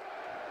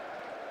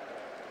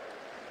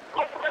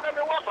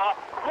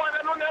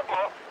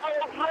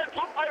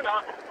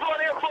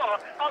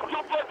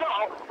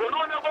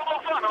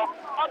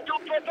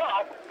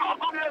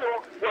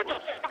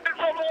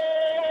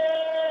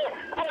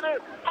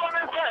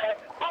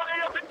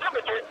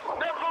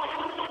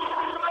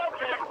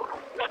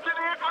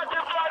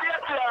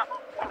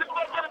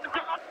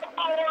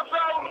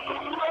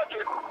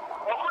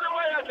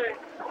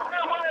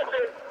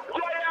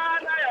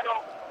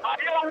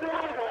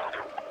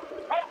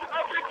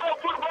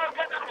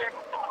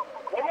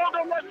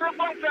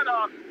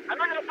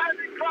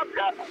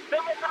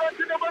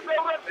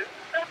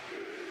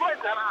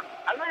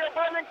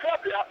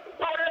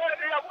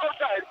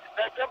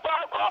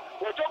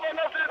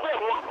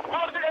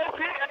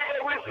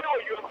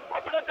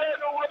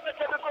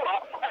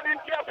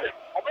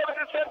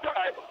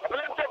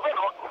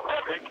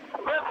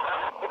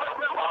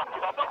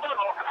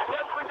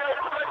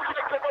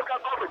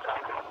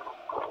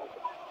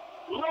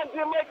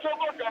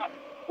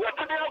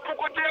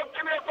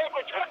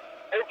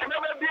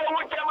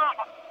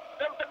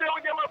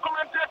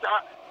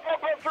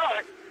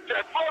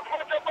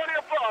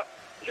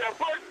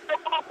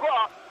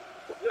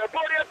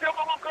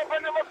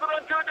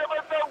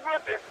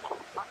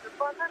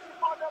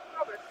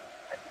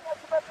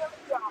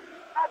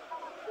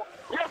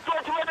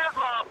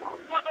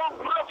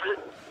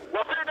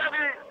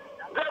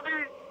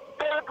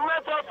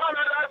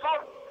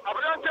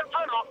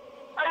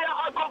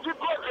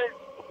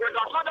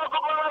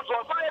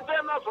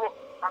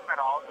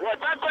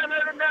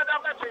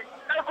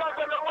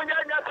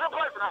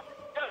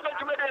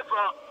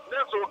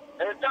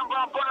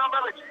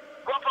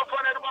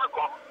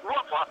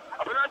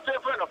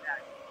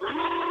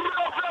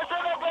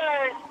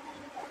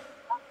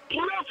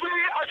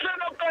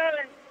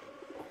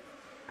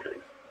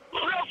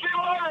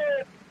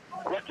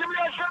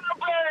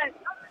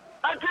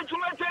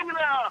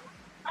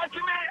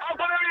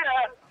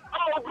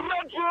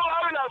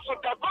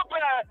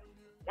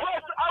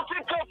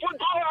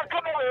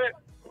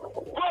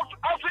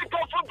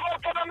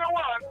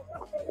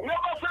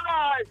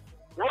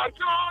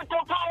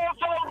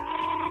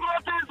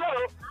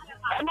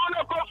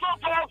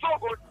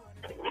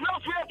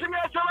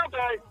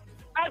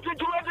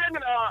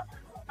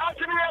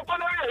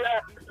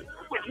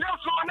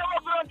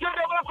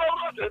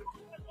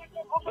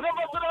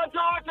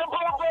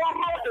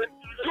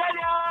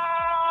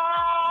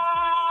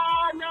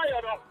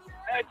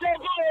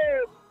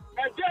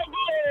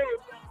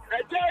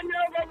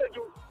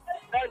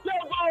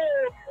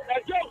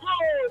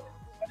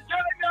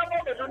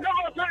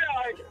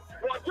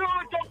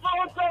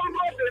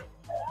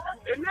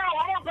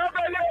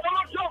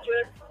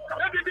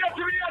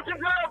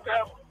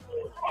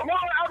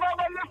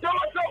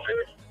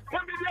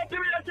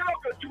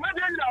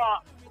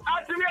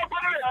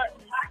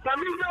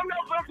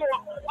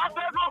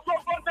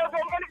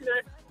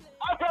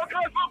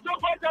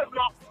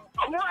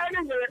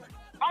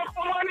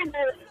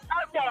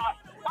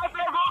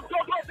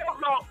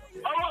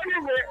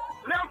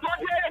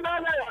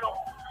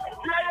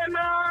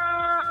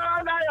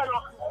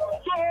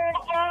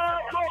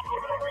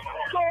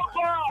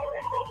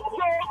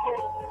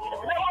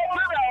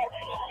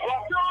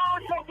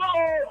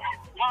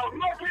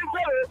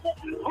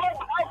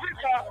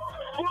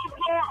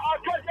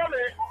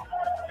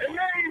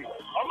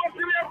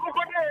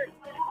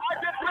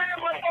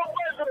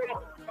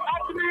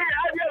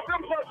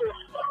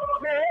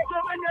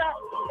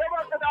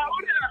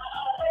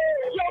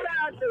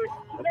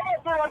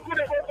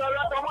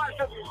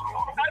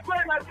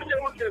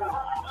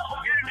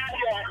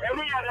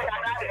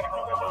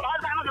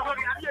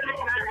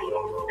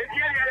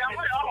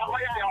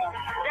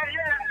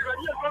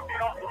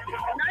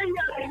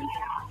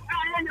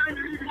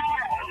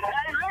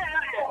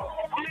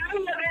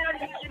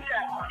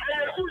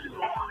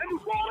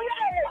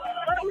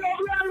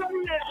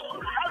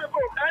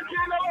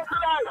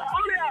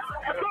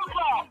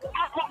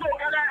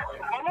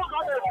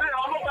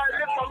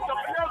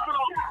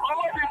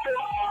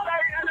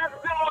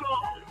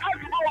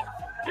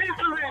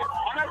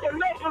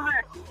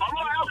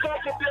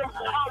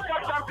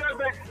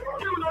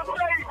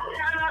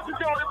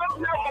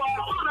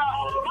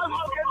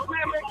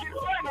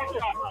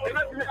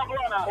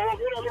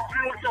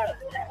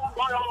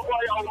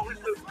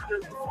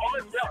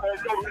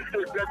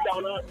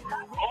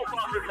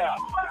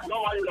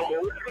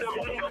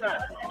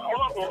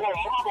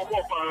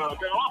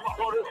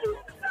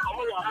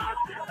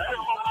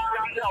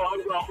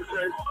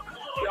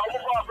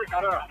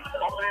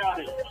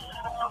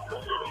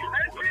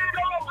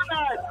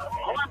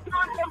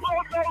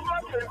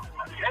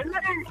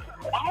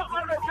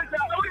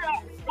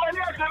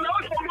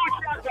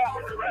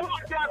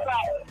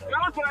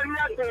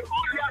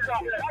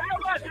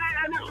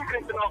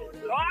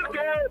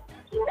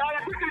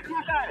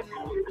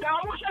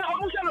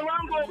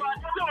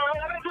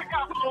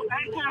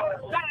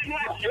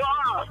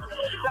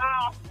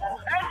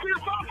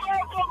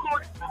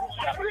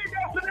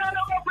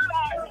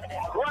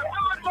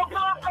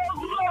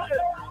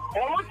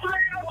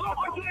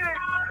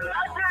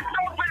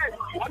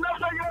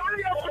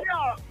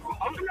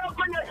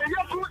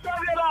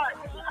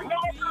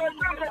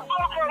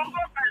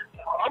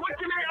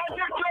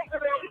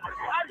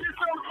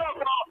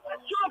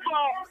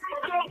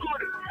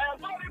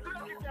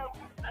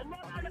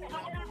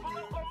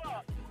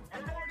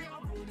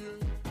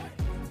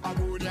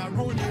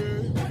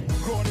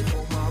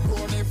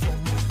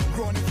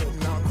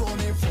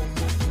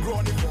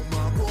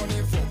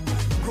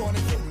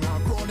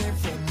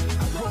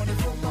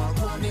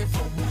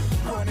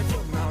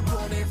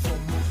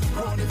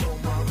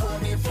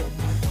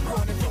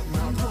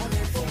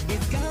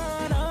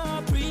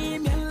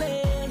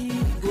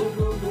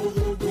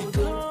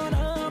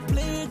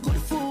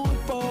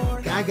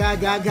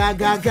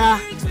 Ga.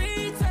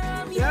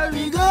 Here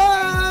we go.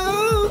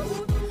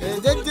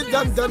 Dun.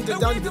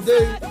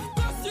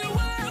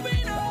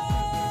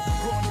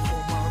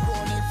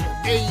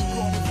 Hey.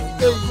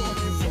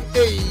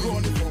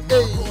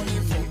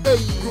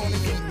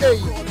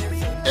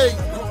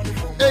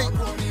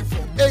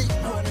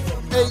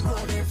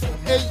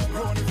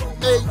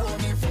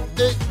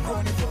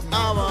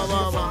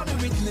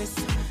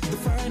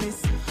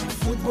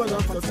 Football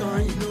of the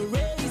time.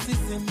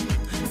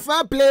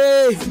 Fair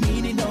play.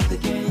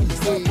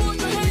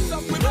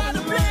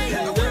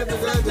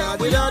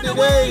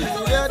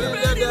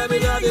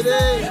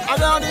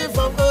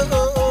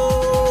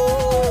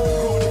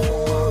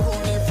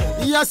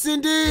 Yes,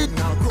 indeed.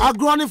 A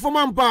grounding for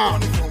Mampa.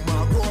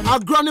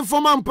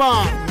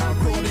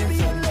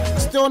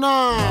 Still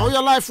now, all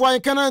your life, why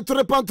can I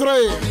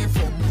 3.3?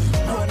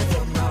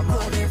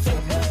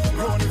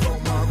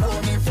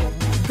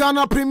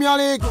 Ghana Premier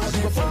League.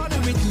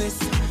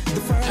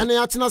 And the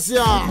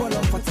Atinasia.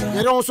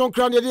 You don't so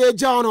crown the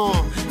Jano.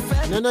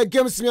 Then the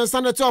games me and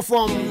Sunday top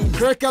from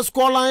Cricket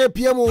Squall and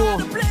APMO.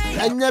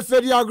 And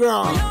Nefe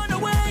Diagram.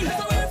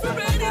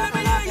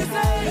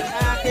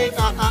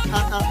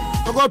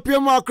 I got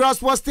PMO across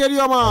Sport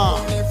Stadium.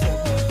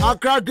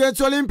 Accra Great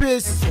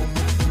Olympics.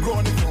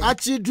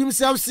 Achi Dreams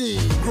FC.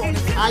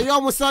 I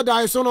almost said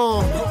I saw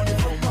no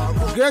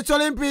Great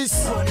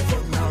Olympics.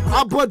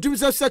 I bought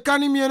Dreams FC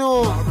Academy, you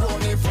know.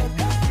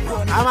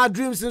 I'm a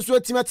Dreams in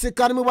Sweat Team at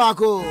Academy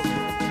Bako.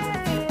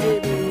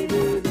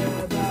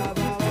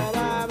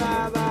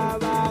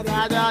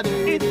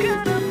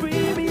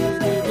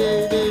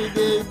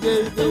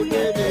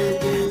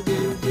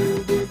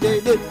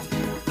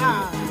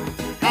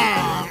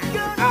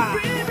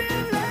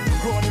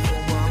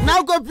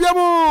 Now go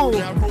Piamo.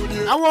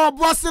 Our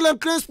Boston and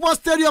Clean Sports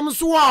Stadium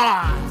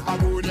Swa.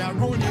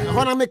 I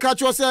want to make a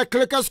choice a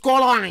click a score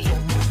line.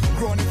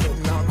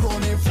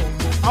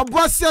 A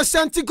Boston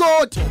Shanty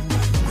Goat.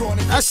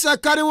 A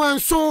second one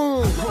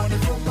soon.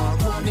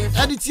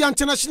 Edit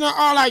International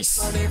Allies.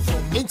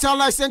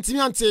 Interlife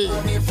Sentimente.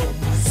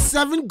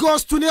 7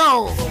 goals to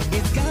 0.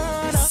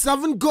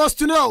 7 goals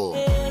to 0.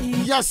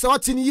 Yes,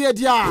 what in here,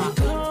 dear.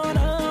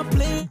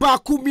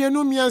 Baku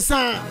mienu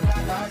miensan.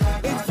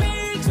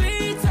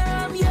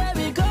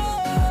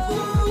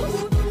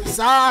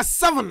 Sa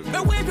 7.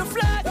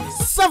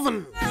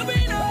 7.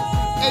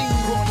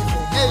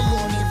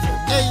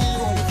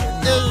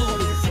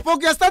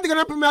 Poku start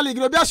the Premier League.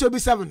 Obi should be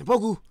 7.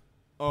 Poku.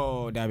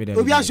 Oh, David.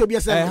 Obi should be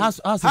 7. Has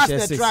to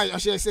try. I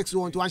share 6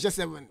 1 to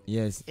 7.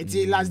 Yes. It's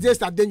last day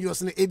start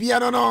dangerous. Ebi I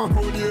don't know.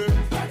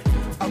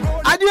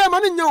 Adia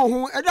mani nyo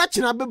hu eda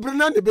china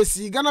bebrena ne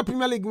besi Ghana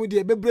Premier League mu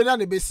de bebrena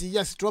ne besi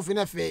yes trophy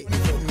na fe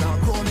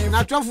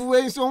na trophy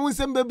we so hu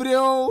sem bebre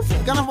o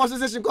Ghana Football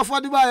Association ko for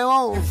the buy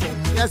o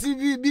yes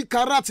bi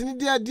karat ni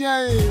dia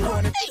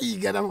hey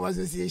Ghana Football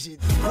Association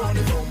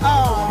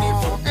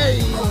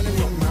hey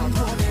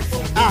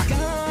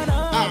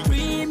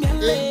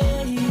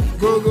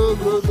go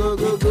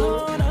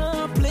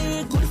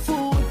play good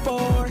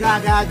football ga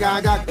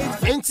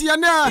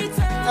entiana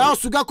el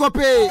suga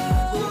kope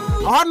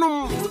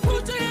honum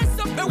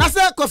na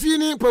say coffee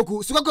ni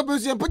poku suga kope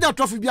so put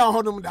trophy bia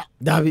honum da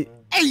Dabi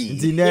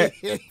dinner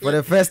for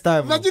the first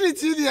time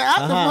virginity there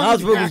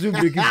house poku so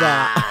break it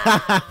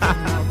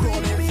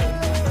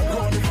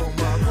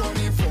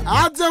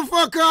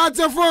out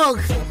the fuck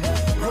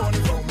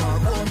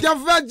the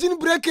Virgin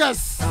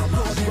Breakers.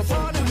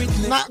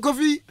 Na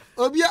Kofi,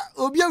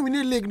 Obia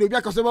winning league no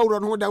bia kasaba wuro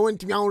no da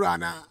wantimi anwura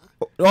na.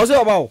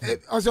 Also about.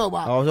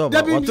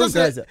 That means just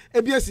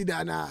Ebia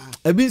sida na.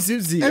 Ebi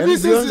simsi.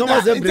 No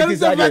more them breakers.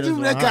 Virgin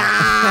Breakers.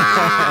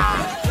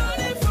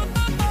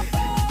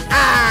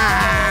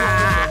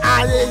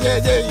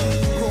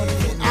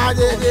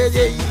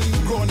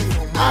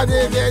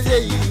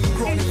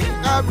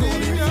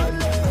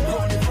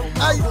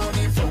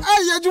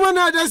 Ay, you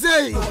wanna just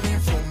say,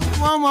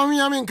 Mama, me,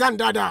 I'm in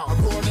Canada.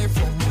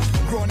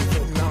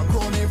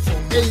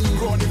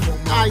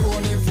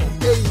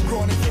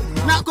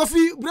 Now,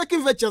 coffee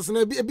breaking vegetables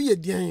and be a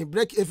dear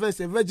break if I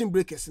say Virgin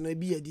Breakers and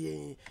be a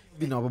dear.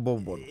 Be no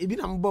bobo. It be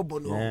no bobo.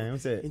 No,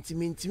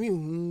 intimate me.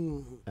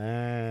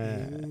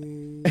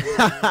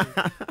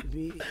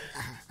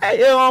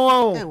 Hey,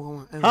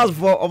 as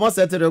for almost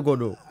set a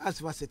record. As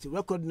for set a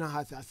record now,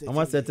 has I said,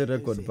 almost set a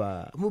record.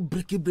 I'm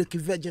breaking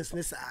virgins.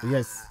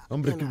 Yes,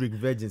 I'm breaking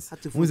virgins.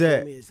 Who's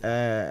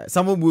there?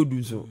 Someone would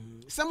do so.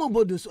 Someone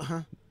would do so,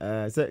 huh?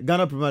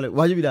 Ghana Premier League.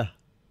 Why you be there?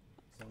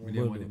 This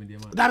is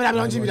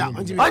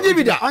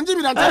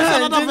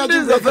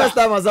the first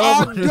time I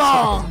saw.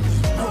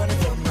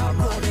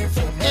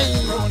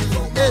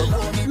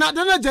 Now,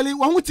 Dana Jelly,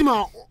 one with him,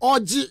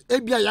 Oji,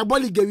 Abia,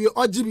 Yaboli gave you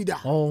Oji Bida.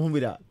 Oh, who be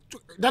that?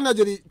 Dana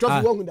Jelly,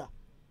 trust Wonda.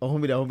 Oh, who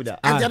be that?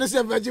 And Dana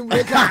said Virgin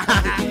Breaker.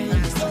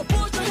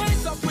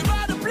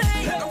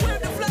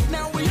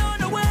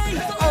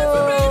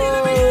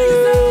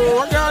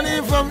 Oh,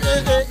 Johnny from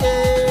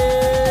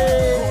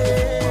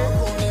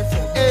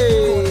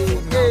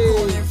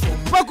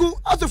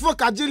for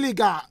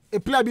Kajiliga, a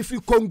player be free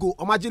Congo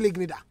or Magic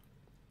leader.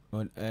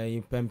 On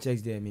Pem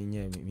checks there,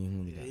 me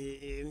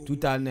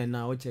 2000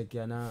 now check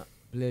yana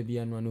play be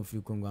and one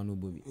free Congo no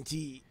bobby.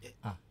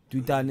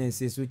 2000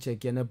 say so check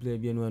yana play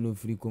be and one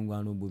free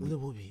Congo no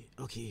bobby.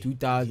 Okay.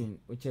 2000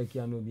 check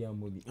yana be a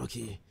bobby.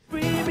 Okay.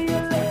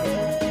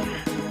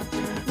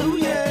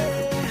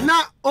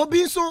 Na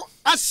Obinso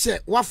ashe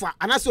Wafa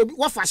and as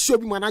Wafa show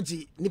be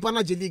manager nipa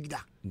na league da.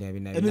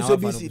 Ebi so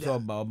busy so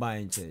ba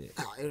enche.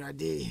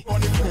 Erade.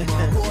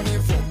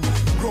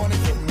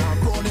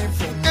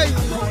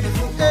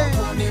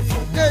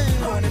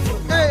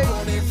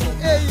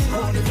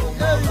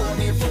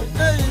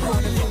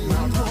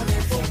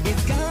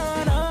 It's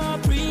Ghana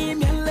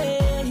Premier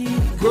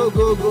League. Go.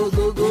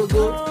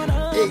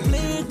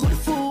 Play good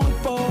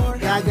football.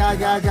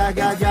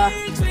 Ga.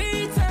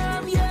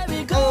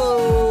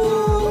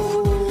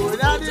 Oh,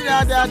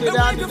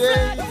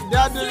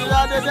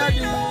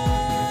 daddy.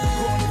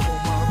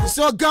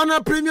 So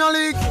Ghana Premier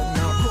League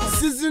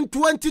season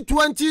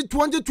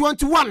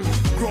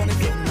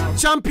 2020-2021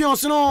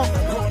 champions no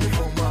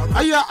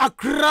aya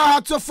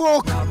Accra to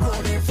folk.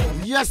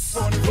 Yes,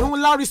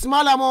 Larry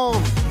Smalamo.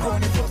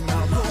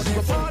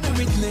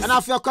 And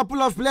after a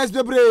couple of players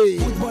baby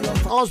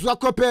also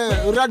Kope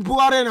Red Bull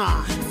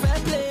Arena.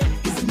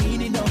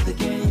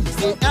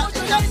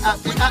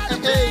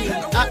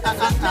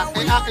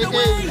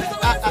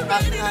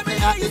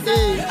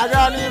 I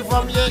got it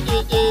from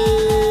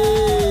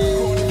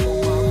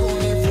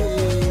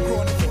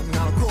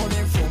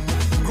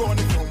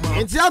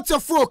it's out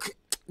of folk.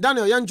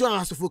 Daniel, young John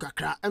has to folk a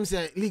crack. I'm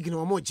saying, league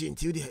no more gin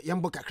to the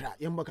Yamboka crack,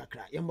 Yamboka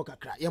crack,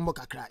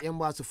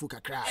 Yambo has to folk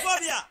a crack.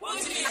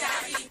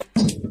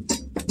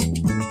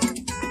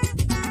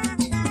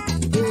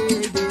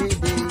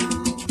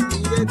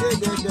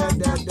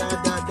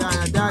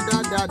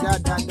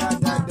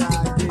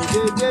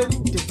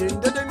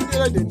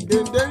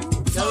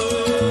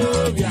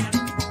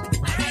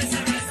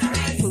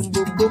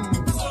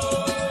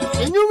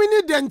 And you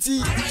need denti.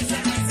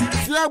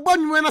 You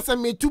born when I say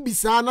me to be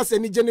son, I say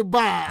ni Jenny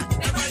Bar.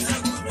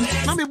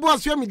 Na me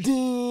boss me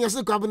din, I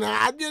say kwabna.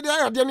 I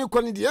dey new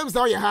quality. Em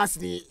say your house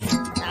ni.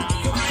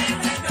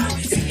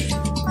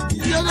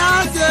 You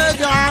know say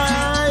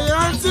die,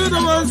 you see the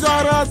ones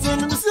are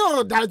saying me say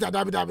oh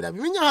dabi.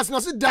 Me your house na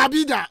say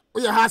dabi da. O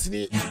your house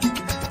ni.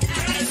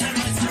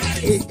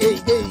 Hey,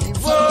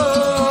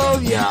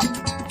 phobia.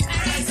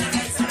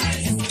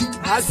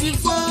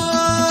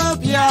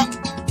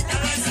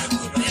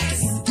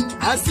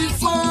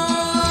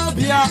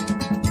 Asiphobia.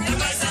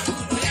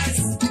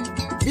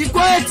 Be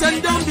quiet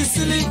and don't be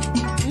silly.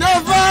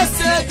 Never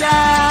say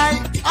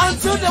die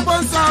until the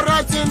bones are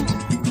rotten.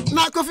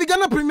 Now, Kofi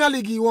Ghana Premier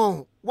League, you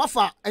won.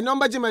 Wafa, a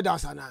number of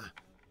medals.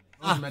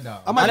 I'm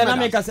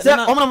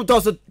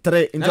toss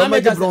three. In the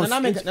major bronze.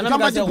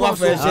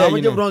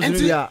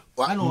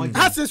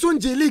 Has a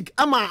League.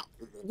 Ama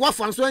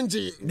Wafa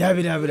Swanji.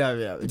 David.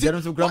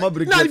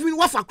 Not even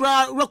Wafa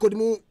record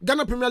mu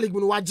Ghana Premier League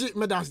mu waji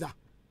medals da.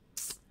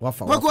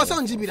 Wafa. Wafa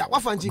Swanji bi da.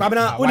 Wafa Nji.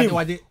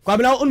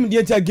 Kwabena unu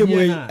die game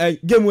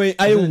way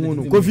aye hu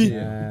no. Kofi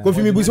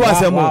mi buso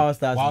asemo.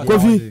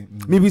 Kofi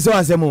mi buso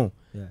asemo.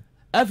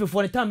 Every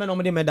for the time me no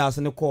me medals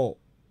ne call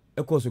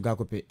e call so ga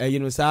kope. You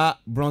know sa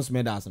bronze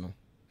medals no.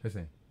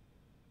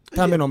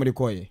 Time no me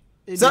call ye.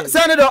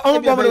 Send it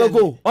on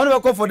go.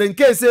 On go for the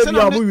case you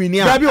are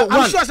winning.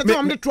 I'm sure say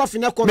come the trophy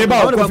na call. Me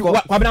ba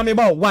kwabena me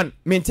ba one.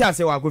 Me ntia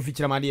say wa go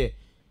feature ma de.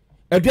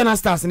 Aduana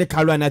Stars ne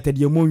Carolina United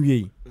ye mo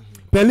nwie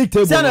per league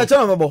table say na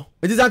chama mebo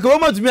it is anka wo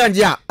ma tumi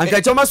anje a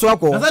anka chama so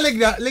akọ Asa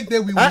league day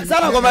we win. say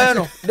na go ba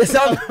no the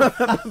sound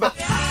ba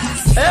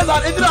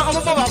it na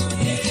omo baba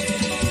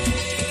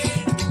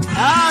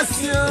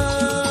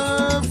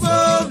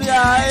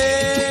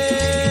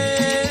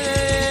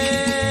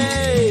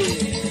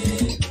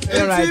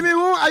Enti mi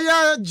hu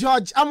aya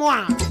George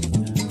Amwa.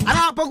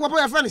 Ana pokwa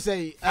your friend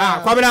say.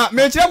 Kwabena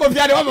me chire ko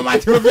fiade wo mama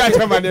chire fiade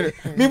chama de.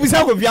 Me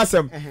busa ko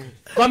fiasem.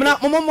 Kwabena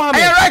momo am.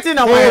 Are writing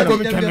na why ko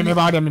me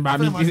ba dem me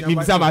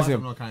busa ba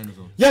sem.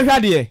 Ye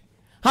hwade ye.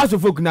 House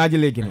of folk na age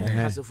league no.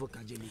 House of folk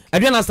age league.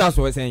 Aduana Stars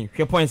wo saying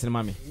hwe points ni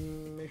mami.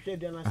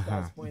 Aduana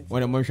Stars points.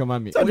 When mo hwe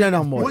mami.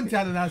 Aduana mo. One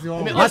tell us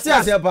your. What's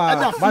say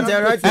pa? But they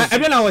writing.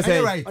 Aduana was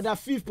saying. On the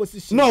 5th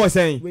position. No was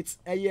saying. With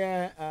a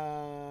year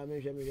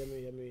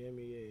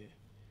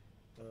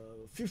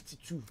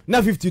 52.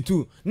 Na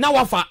 52. Na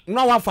wafa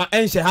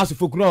enche House of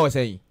folk no was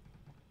saying.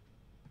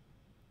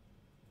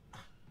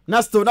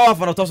 Na sto na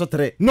wafa to so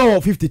 3.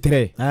 No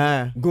 53.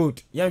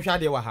 Good. Yan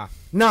hwade wa ha.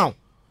 Now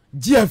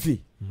GFA.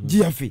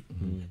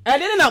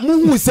 And na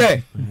muhu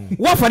say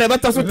wafa na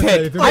better so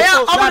 3rd.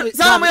 Aya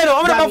say mo yero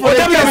omo na for.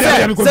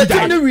 Say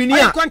team ni win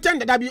ya.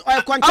 Contender that be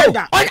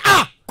contender.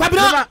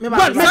 Kwabena me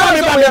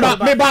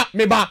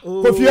ba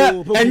Kofi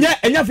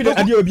enya fi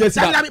ade obi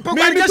asira me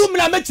tum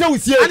na me kire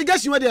usie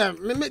allegation we there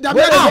that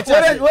we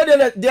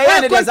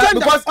there because me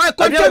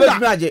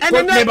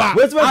ba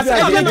wait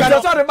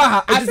sorry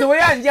ba it is we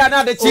anja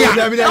na de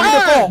chia me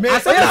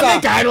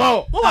kai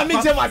no mo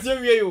me che ma se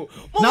wie yo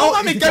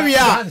mo me ka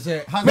wia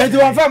me di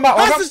one fan ba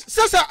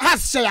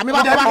has share me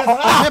ba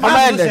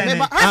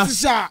has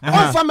share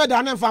on fan me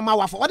da na fan ma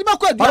Wafa odi ba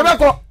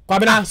ko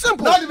Kwabena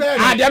simple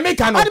ade me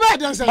ka no odi ba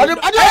dem say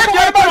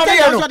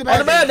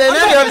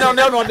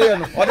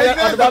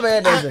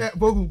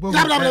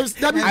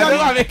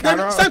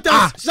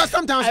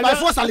sometimes by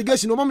false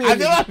allegation no me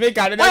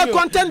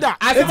contender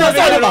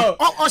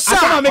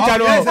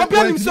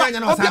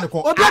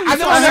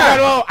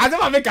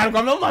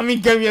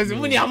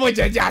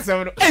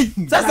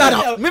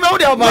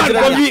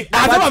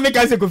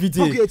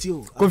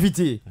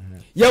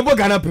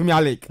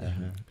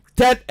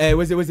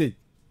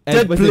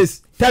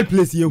third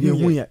place you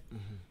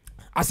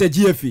as a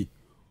GFA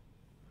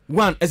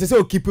one as I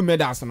say keep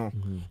medals no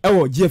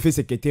GFA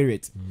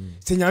secretariat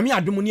say nyame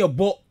adom ne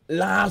obo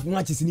last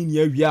matches ni ne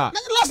awia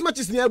last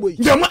matches ni aboyi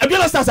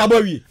Aduana Stars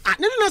abowi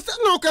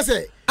no ka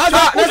say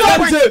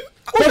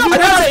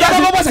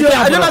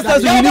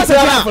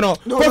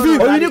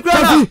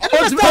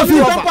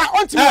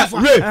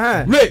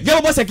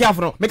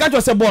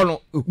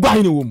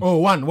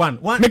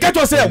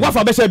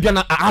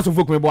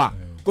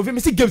Kofi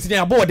me see games ni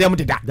abo dem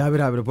deda.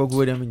 Dabi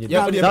poku dem nyi.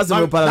 That's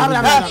the para.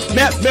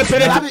 Me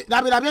pere.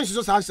 Dabi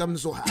so sa sam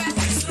so ha.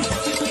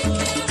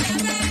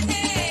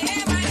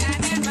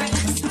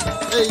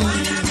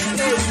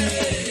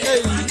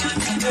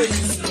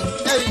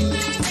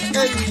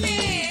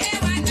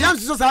 Yam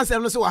so sa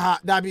sam so ha.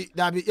 Dabi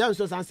yam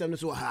so sa sam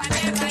so ha.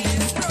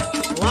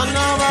 One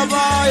of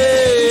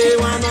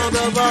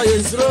the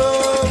boys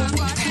through.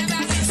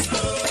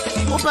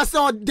 Opa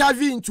so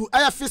Davi into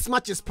air face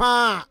matches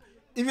pa.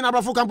 Even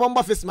Abrafo can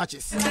bomb face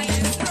matches.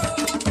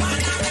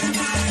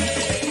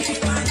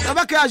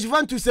 Abaka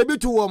Juventus se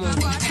bitu wo mo.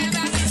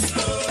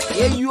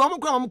 Ye you am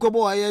kwa mko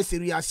bo aye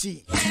serious.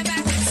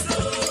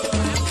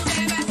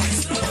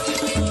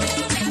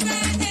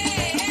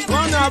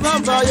 Wanna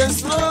baba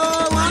yes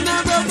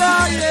wanna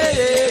baba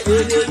yeah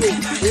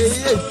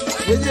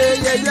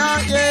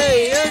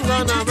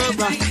wanna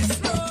baba.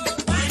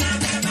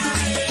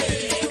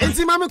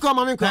 Mami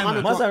ko.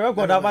 Masa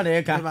record aba na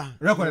eka.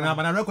 Record na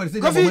aba na record say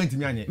moment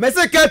mi anye. Me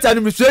say Kurt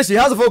administration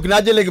House of Folk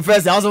na je league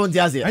first House of Folk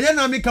ase. Anye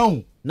na mi ka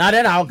hu. Na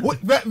de na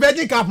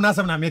Virgin Cup na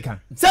sam na mi ka.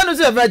 Say no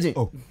say Virgin.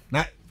 Oh.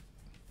 Na.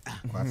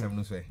 Kwa sam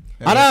no say.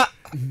 Ana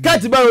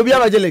Kurt ba obi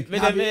aba je league.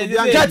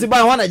 Kurt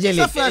ba wana je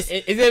league.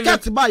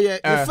 Kurt ba ye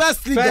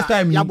first league. First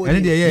time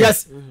anye dey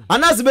yes.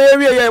 Ana se be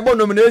we ye bo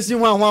nomination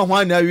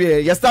hwan na we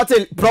ye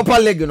started proper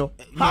league no.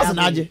 House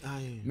na je.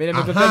 Me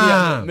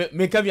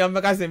come here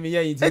make say me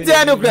here it's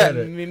no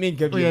clear me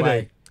come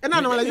here and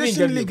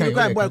normalization league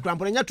go boy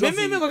cramp nya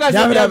trophy me go say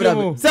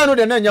say no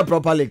dey na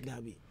proper league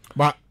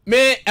but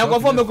me e go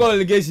form go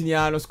allegation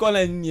ya no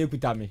Scotland ni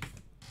ekuta me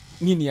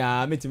ni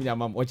ya metimi ya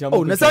mam ocha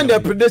oh na send the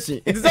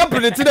prediction it is not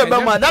predicted the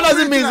man that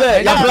doesn't mean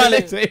say ya plan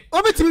it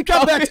obetimi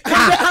twa bet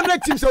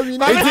 100 teams o win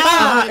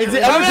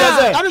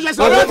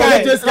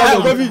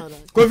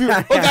Kofi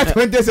okay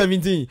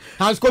 2017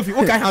 Hans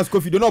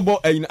Kofi do not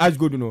ball in Ash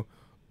Gold no.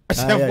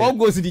 What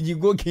goes did you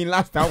go king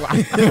last hour?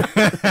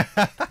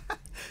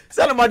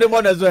 Salamade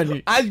more as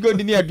well. Ash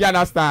Gold near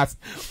Aduana Stars.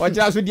 Or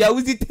just with the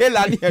Uzi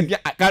Taylor near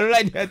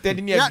Caroline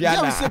telling me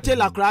Aduana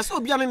Taylor class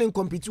Obiana in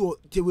compete to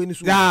win.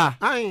 Yeah.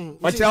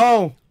 Watch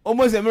out.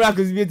 Almost a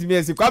miracle is to me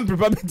as you come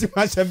prepare to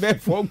match a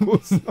bet for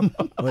goals.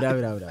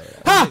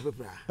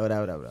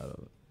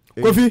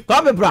 Kofi,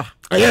 come bra.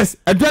 Yes,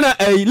 Aduana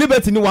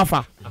Liberty ni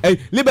Wafa.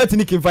 Liberty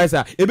ni King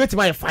Faisal. E bet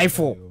my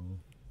 5-4.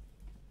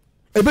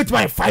 A bet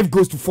my 5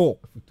 goes to 4.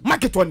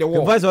 Market on the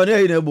wall. Vice on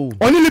there in a boo.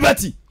 Only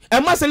Liberty.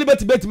 And Master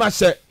Liberty bet my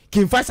share.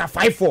 King Vice at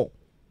 5-4.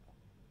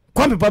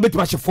 Come people bet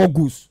my share 4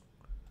 goals.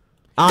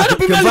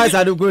 King Vice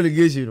I don't go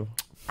relegation.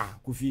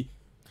 Kofi.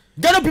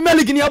 Ghana Premier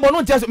League in the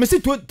Abon, just me see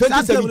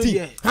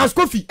 2017. Has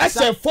Kofi. I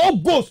said 4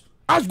 goals.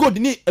 As good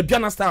in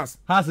Abiana Stars.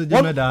 Has a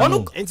Jimmy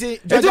Dano. It's a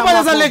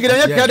league.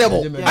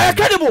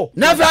 Incredible.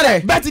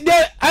 Never. But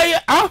today,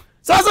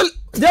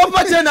 they are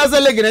matching as a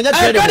league.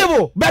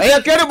 Incredible. But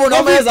incredible.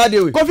 No man is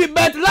do. Kofi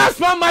bet last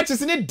one match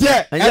is in it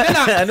there.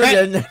 And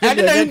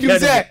then you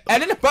say,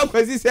 and then the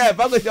purpose is here.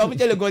 Purpose of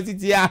Michelle go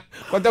city here.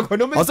 But the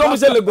economy. Also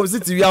Michelle go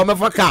city. We are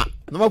mafaka.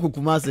 No more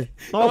Kumasi.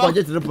 No more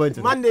get to the point.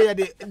 Monday,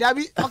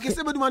 David. Okay,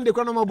 somebody Monday.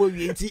 Chrono boy.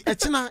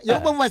 Echina. Your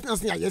boy was not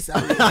saying yes.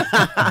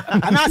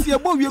 And I see a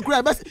boy you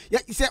cry. But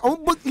he said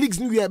on both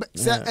leagues new year.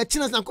 Say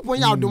Echina's not kupon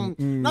ya dum.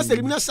 Na say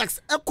elimination sharks.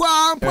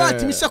 Ekwa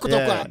part mi shako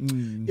tokwa.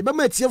 Ebe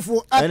ma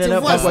tiefo.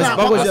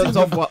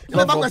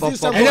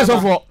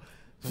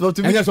 So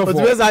to me, so for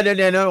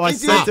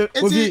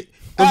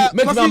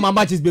my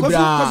matches be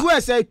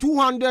say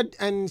 200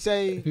 and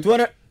say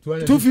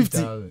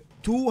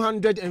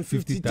 250,000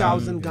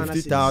 Ghana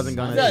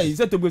cedis. Yeah, he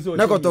said to go so.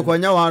 Na koto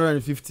kwanya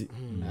 150.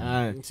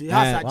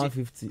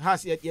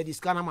 Has yet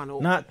this kind man.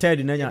 Na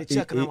Ted na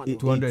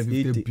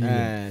 250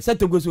 billion. Said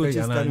to go so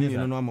just no 50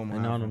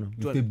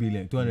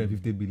 billion,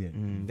 250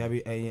 billion. That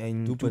be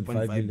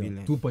 2.5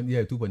 billion.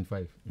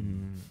 2.5.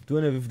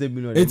 250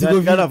 billion. It's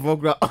Ghana for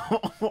gra.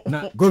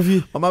 Na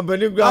Govi. Ama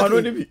beni gra no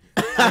ni bi.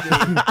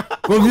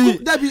 Govi.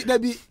 That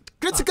be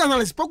critical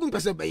analysis spoken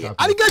person be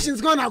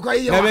allegations gone akwa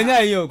here.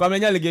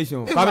 Kwamenya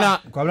allegation.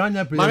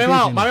 Kwamenya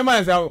presentation.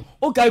 Mama say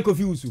o kai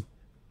confuse.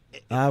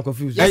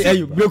 Confused.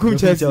 Broken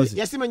Chelsea.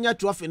 Yes, menya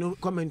trophy no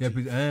comment.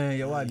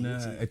 Ya wa na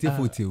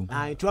etifote.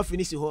 Trophy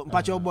ni si ho.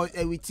 Mpacho boy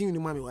we team ni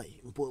mami why.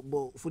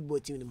 Football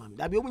team ni mami.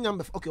 Da be omunya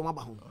mbe okay ma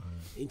ba ho.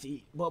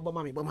 Nti bo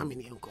mami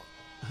ni enko.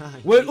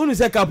 Well, unu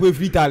say cap we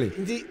free Italy.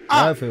 Nti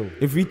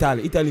free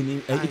Italy.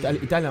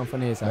 Italian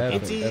finance.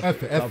 F.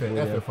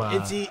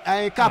 Nti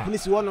cap ni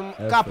si wono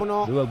cap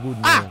no.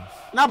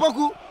 Na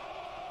boku.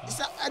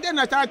 I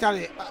didn't try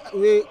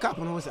we cap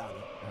no say.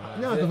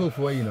 No, go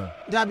for you know.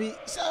 Dabi,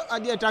 so I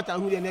did tata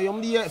who dey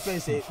yom dey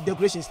fence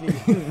decorations ni.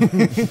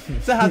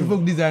 So has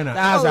book designer.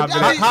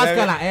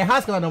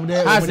 Has color no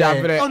there.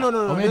 Oh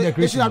no.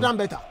 They should have done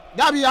better.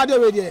 Dabi I dey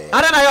we there.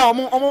 I don't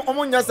know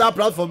omo nya sa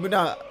platform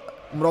na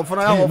mrofo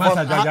na ya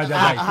Master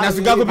Jaja. Na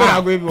suga go be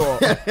agwe bo.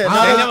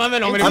 Anya ma me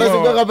no me.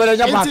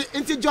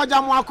 Inti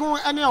Georgia Mwako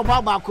ene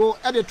oba baako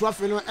e dey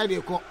trophy no e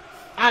dey ko.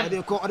 E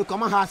dey ko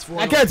ma house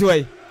for. I can't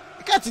wait.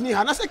 Ket ni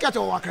ha na se ket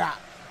o wakra.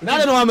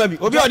 Na no ma bi.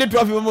 Obi o dey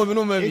trophy mo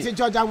no ma bi. Inti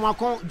Georgia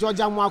Mwako.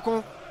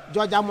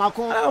 Captain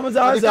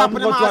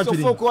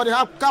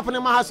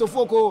ma has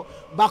foko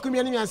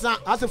bakumi ni ansa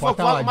has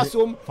foko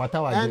masom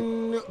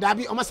and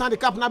dabi o masan the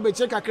cap na be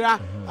check kakra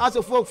has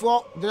foko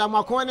for the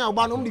Mwako ni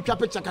oba no di twa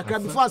picture kakra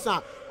before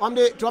san on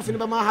the trophy no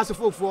be ma has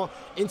foko for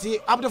inti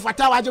Abdul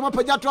Fatah wa je mo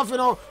peja trophy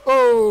no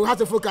oh has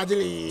foko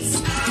ajili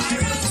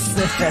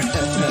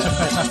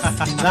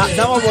na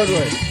mo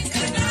bodo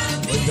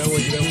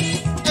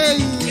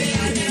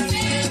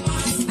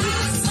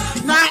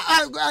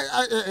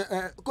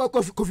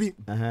Kofi.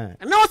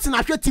 Nelson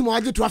na hwe team o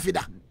age trophy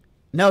da.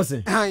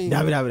 Nelson. David.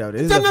 No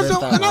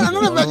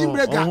virgin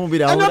breaker. I'm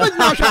break. Nelson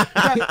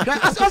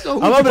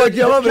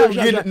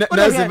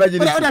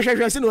virgin.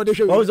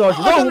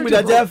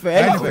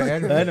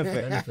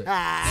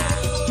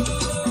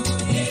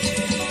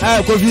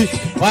 Kofi.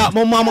 Wa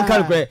mo mama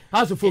kan kwe.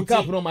 House of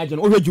cap no margin.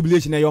 O hwe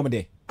jubilation na yom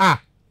de.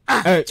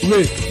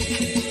 Wait.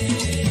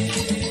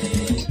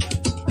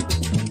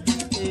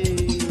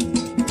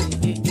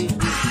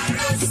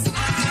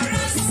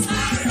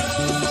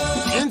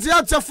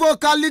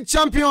 Focal League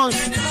champions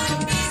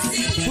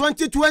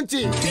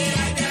 2020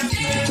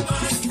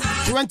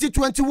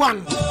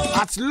 2021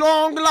 at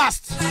long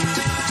last.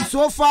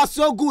 So far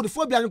so good.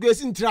 Phobia no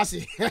is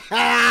interesting.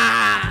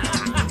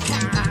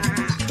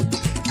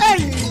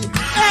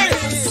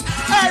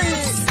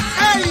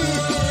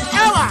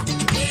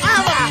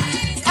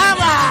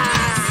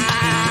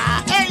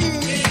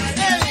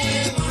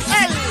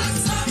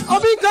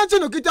 Obi kanche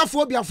no kita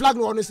phobia flag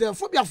no on say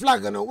phobia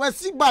flag no we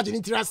see badge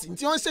interesting.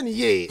 Ti on say ni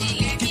ye.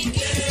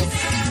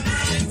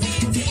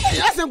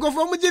 Yes, I'm going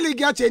for Mujili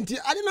Gachenti.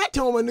 I did not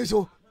tell my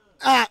so.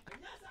 How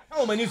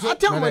many so?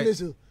 Tell my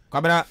so.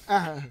 Camera,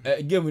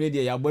 give me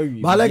the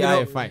boy.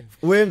 Fine.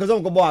 When because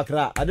I'm going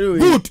to I do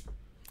good.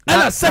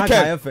 And a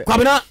second.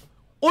 Camera.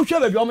 Oh,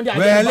 sure, baby. I'm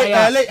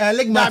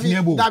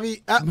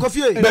Dabi,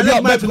 Kofi.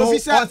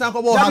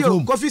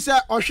 Kofi, sir.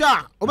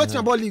 Osha. Obeti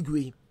na ball league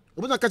we.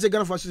 Obuta catch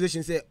Ghana for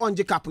association say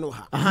onje cap no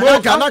ha.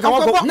 Naka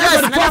wako.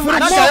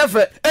 Naka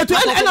efe. Eto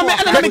ena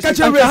me catch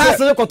we ha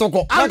se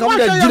kotoko. Naka mo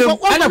da jinem.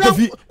 Ena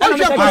kofi. Ena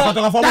me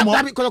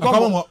kotoko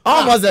fo mo.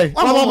 Mo say.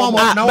 Mo.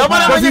 Na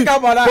kofi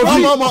cap wala.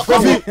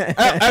 Kofi.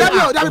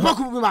 Dabi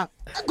paku bima.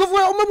 Kofi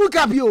o mabu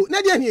cap yo.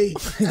 Na dia ni.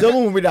 Zo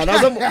mu mi da. Na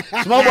zo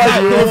small boy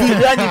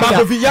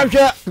Kofi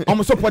yamhwe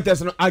om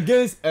supporters no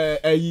against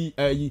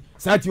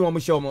Sati o mo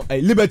show mo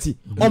Liberty.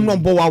 Om no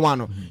bo wa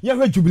no.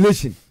 Yahwe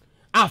jubilation.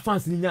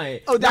 Fans ni nya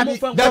e. Oh, Dabi.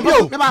 No.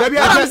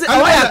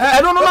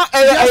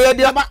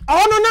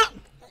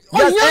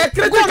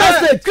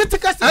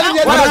 Critical state.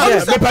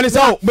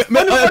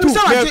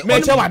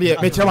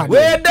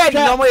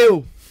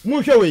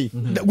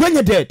 When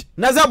you dead.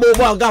 Naza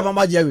bobo ga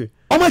mama jewe.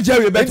 Omo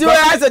Jerry bet. Ti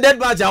I say dead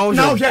match ahun.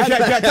 Now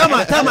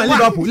Tama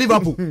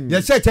Liverpool.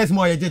 You check test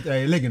more you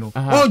leg no.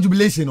 All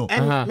jubilation no.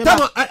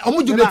 Tama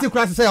omo jubilate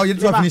class say you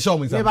try finish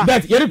am inside.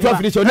 Bet you try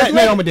finish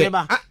na omo dey.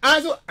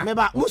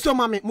 Meba muso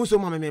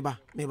mame meba.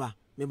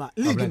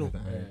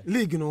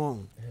 League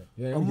no.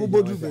 Omo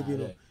bodu baby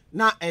no.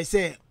 Na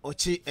say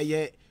ochi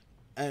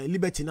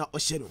Liberty na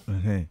ohye no.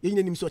 Ye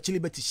nyina nim so ochi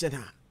Liberty hye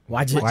na.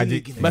 Waje.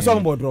 Be so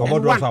omo draw. Omo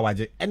draw so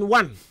waje. And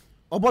one.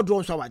 Obo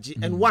draw so waje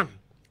and one.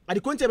 At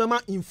the content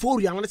bema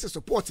infori and let's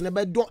support na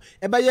be do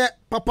e be ye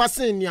papa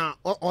senior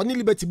or ni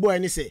Liberty boy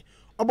ni say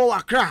obo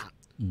wakra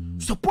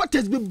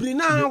supporters be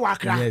brina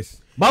wakra.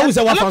 Yes. But who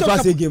say Wafa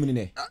say game ni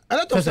ne?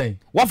 Say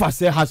Wafa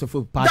say House of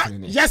Folk party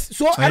ni. Yes,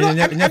 so I don't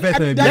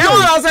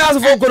say House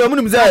of Folk ko mu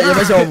nim say ye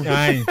be show.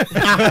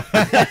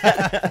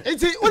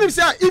 Enti unim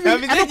say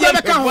even I don't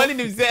go can one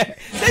nim say.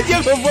 Say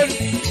game for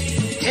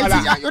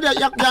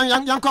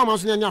enti yan come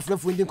so nya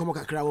aflefo ndin komo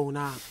kakra wo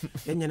na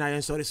enya na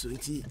yen sorry so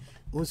enti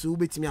onso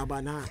ubetimi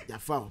aba na ya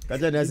fa.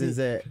 Kaja na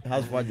say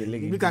house for the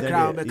league. Bi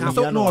kakra be kan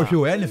so no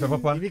show any fe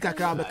papa. Bi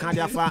kakra be kan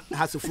dia fa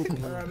House of Folk.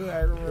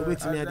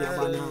 Ubetimi ade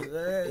aba na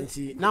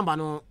enti number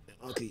no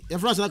okay. Your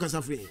friends na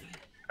kasa free.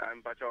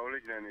 I'm pacha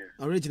original here.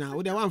 Original.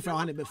 We dey one fra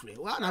one be free.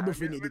 Wa na be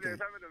free ni dika.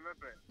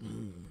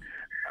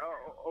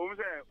 O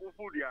say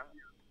ufu dia.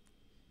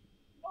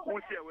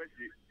 Usi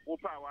awesi.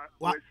 Upa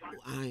wa.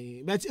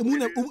 Ai, but mu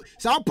na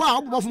sa pa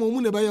obo fo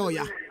mu na be ye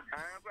oya.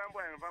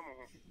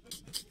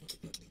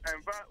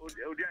 Emfa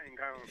odi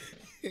Ahenkan.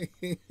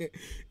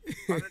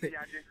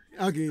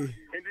 Okay. And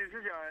this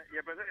is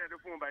your person at the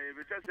phone by a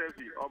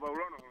selfie of a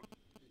run.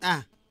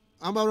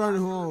 Amba run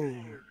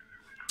home.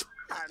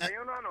 No,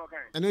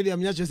 I know the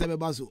amnya chese be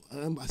baso.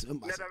 Embassy.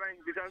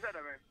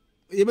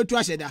 You be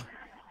trash da.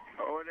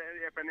 Oh, the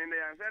pen in the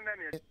answer.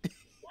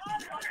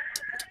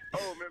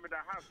 Oh, maybe the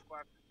half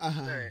part.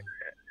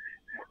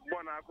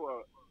 One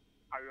aqua.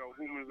 I will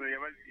whom is the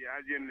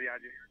Ajin the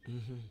Ajin.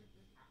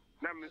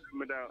 Nam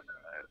Meda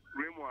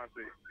Remo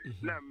say.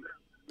 Nam.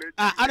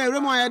 I don't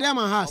Remo I am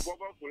a house.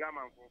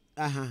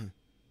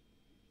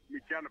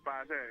 Michiana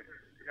Pass. I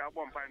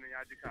won't find the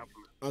Ajik.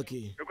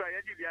 Okay. Because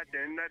I did the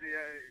attend that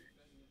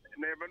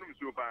never knew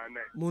super.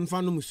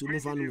 Munfanu musu.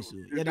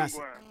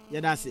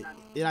 Yedasi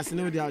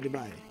no dia odi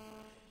buy.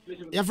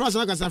 Your friends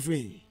na kasa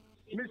free.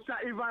 Mr.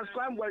 Ivan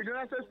Scramble,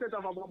 United States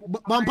of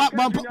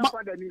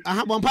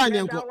Bampa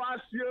nyanko.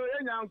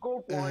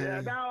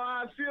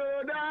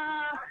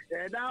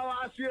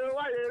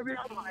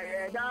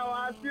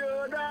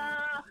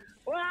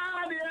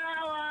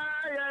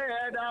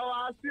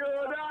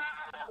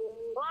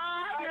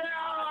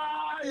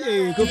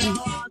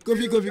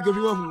 Kofi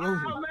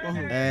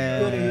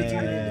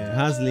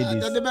House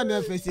ladies. The band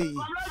FSA.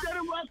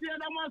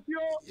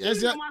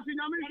 Yes,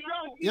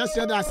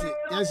 that's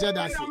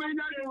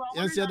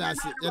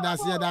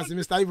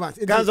Mr. Evans.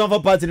 Guys on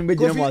for party in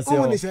Beijing was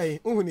say.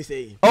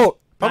 Oh,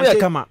 Papa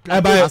Kama.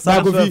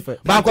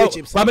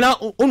 Babina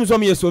unu so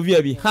me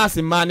Soviet bi. Has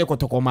man ne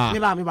kotokoma.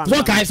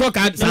 So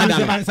kan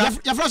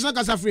your first na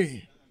kasa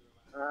free.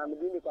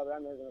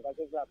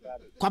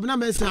 Kwabena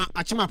Mensa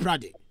Achima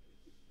Prade.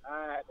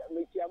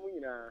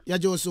 Ya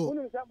Joso.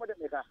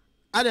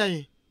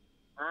 Adan.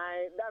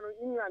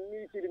 England ni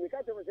ti mi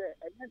ka te mo say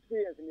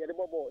experience ni de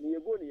bobo ni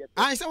ego ni.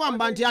 Ai say wan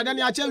banti adan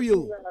ya chewi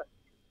o.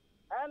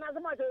 Na so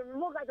ma te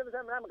mo ka te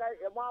say na ka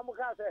e mo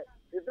ka say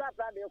Israel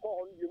plan de ko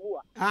ho ni mu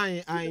a.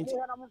 Ai.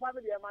 Na mo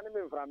family e ma ne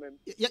me mfra mem.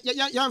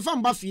 Ya mfa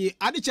mba fie.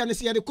 Ade che ne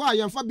se ye de ko a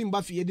ya mfa bi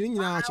mba fie de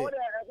nyina a che.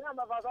 Na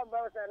ma fa so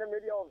mba say na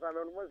media of mfra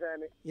mem mo say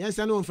ne. Yes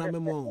na no mfra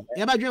mem o.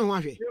 Ya ba dwen ho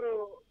ahwe.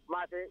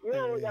 Ma te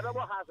yo ya do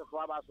house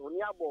for abaso ni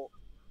abo.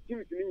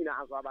 TV ni nyina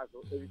aso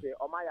abaso. E say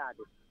o ma ya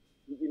ade.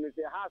 You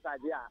say house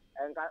idea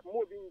and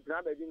moving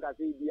grab a drink as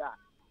a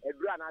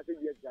dran as a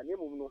year,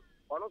 Yamu,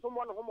 or not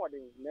someone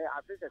homodding, may I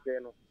say,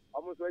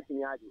 almost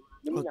waiting.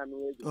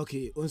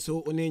 Okay,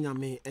 also Onena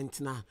me and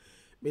Tina,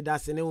 but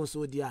that's an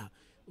also dear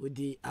with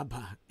the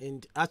Abba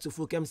and as to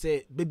folk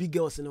say baby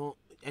girls no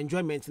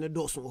enjoyment in a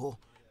dorsal,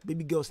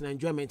 baby girls and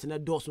enjoyment in a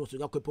dorsal to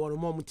go on a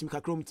moment to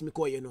chrome to me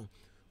call you know,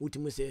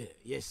 Utimu say,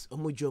 yes,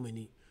 more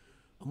Germany,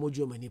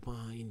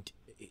 and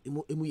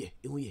Emuye.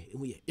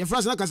 Your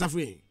first like as a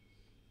free.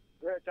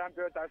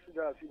 Champion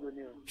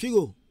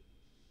Figo.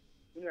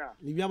 Yeah.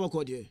 Libya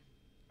called you.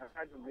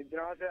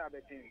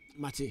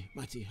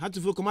 Mate. How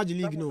to feel Command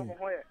League no.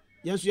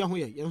 Yes, you are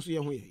here.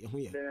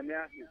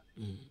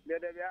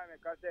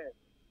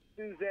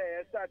 Since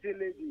I started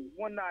lady,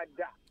 one night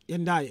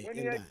And die. when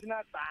you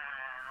not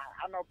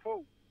an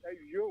oppo,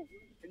 you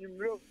and you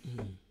know.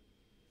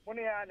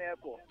 Money and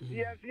echo.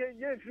 Yes,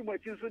 too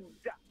much in so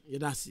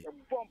That's it.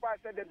 Bomb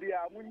said the beer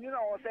when you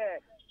know, say,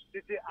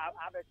 this is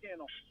other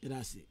channel.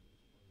 That's it.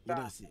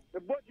 The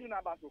boat in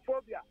about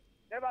phobia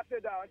never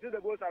said down until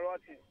the boats are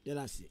rotting.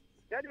 That's it.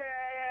 Then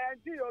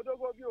you don't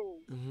go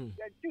view.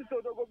 Then you so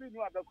don't go be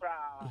no other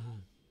crowd.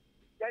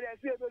 Then I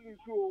see a little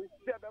true,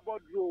 say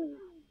about drew.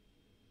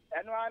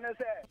 And one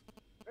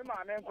said,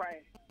 my man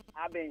crying.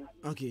 I mean,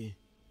 okay.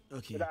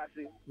 That's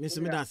it. Miss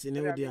Medasi,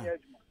 no dear.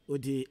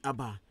 Odi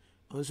Abba.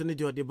 Also need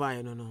your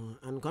debay no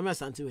and come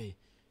as antiway.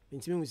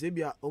 Into me say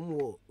be a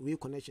we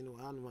connection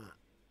one.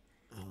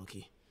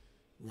 Okay.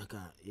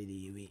 Naka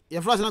we.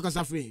 Your first knock us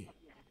free.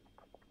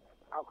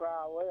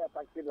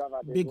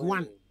 Big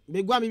one.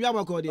 Big one, maybe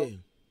about call there.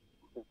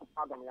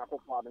 Adam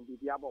Yakopo and the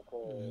Diaboko.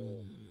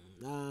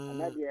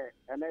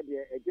 And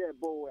a jet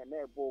bow and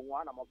a bow,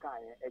 one of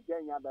Mokai, a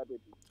Jenya baby.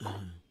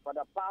 For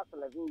the past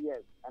 11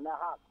 years and a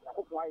half, I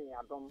hope why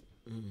I don't.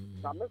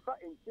 Some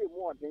in two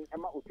more things,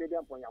 Emma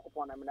Ucadian for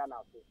Yakopon and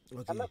Nanasi.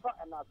 And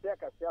I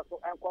take a circle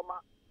and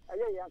comma, a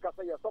young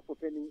Cassia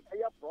Sopopenny,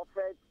 a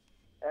prophet.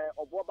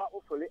 Oboba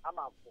Ufuli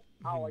Amafu,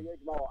 our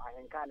age more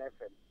Ahenkan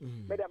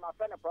FM. Madam, I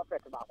send a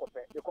prophet about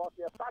because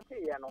you're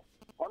starting, you know.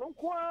 On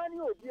one,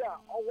 you dear,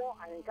 or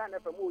Ahenkan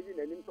FM moving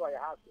and into a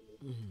house.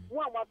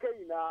 One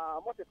in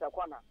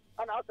Motitakwana,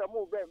 and after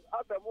move them,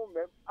 that's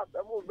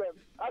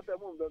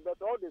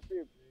all the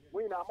same.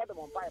 We know Madam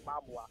on Pai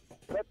Babua.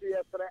 But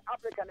yes,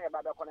 African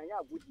about the Konaya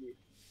good year.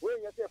 When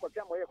you say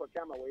Kocama,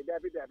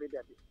 David.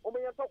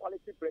 Only you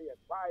quality players,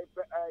 by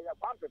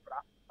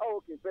Pampra,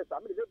 okay, press. I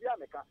mean, the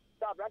Biamica,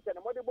 Sabranch and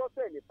Modibo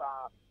Seni,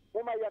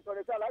 Uma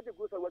Yatoresa, like the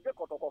goose will get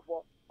Kotoko,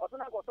 or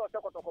Sonako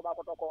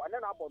Kotoko, and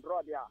then I will draw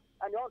there,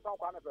 and you also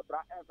come as a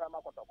bra and Fama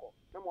Kotoko.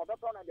 No more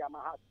better than the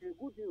Mahas,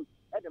 good news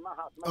at the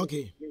Mahas.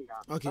 Okay.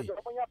 On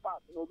your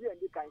part, no be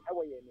any kind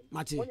away.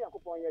 Mati, when you are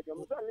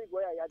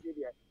where I did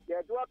it, you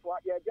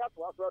just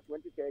was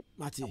 20.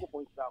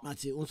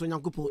 Mati, also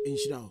Yankupo in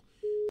Shroud.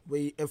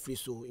 We every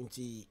so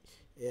into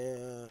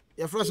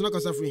your first knock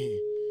us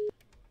free.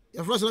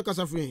 Your first knock us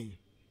free.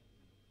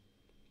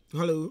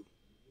 Hello,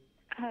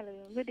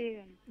 good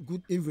evening.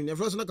 Good evening. Your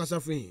first knock us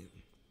free.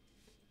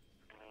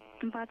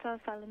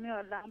 Salome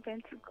or Dan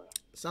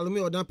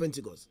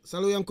Pentecost.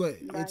 Salome Uncle,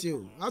 it's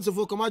you. How to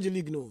for Command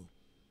League no?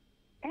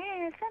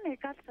 Sunny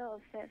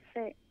Castle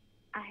say,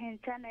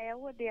 Ahenkan, I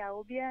would be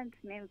obedient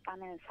name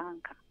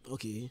Sanka.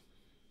 Okay.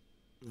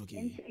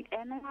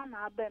 And I'm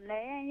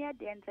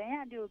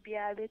be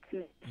a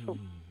little.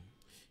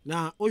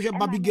 Now, Oja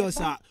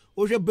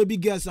baby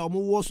girls are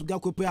more worse to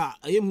Gakopea.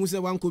 I am who say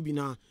one could be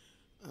now.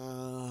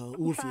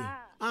 Woofy.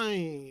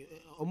 I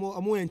am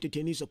more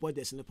entertaining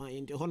supporters in the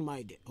pine, the horn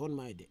my day.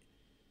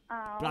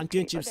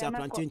 Plantain chips,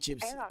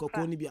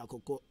 cocoa nibia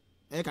cocoa,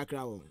 eka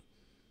crown.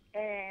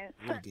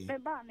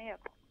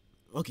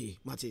 Okay,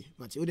 Mati,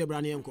 Ude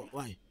Brani uncle,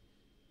 why?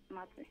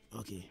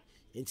 Okay,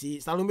 and see,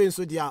 Salome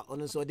so dear,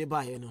 on so de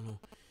buy no.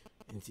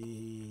 And see,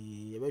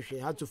 you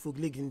had to full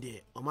league in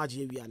there, or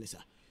Maji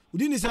Vianessa. We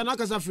didn't say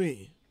Nakasa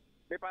free.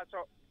 Paper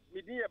shop,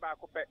 me dear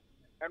Bacope,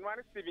 and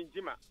one Steven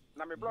Jima,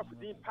 Name Block,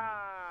 the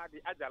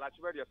Agile,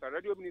 so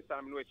radio minister,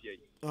 I'm no here.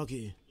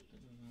 Okay.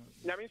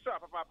 Yamisa,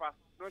 Papa,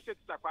 no shit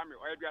to Kwame,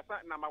 or you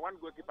are number one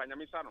goalkeeper,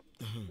 Yamisano.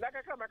 Like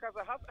a Kamaka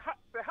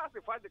has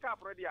a fight the car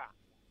for the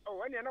oh,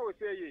 when you know,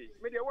 say,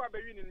 maybe I will be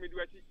in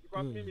Midwest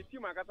because me,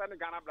 team and Cassan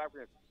Ghana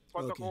Blackness.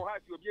 Protocol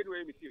has to be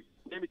away with you.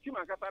 Maybe team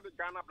and Cassan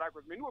Ghana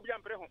Blackness, me no be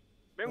umbrella.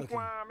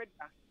 Benqua,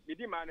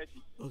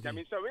 Medimanity.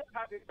 Yamisa, we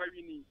have it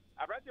very neat.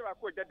 I rather I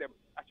could get them.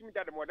 I think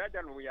that the more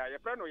than we are a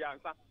friend of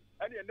Yansa.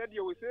 And then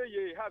you will say,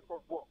 ye has for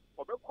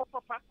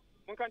Papa.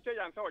 One can tell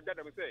Yansa or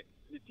Jadam say,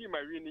 the team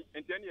are really,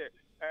 and then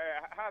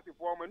has a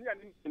woman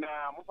in a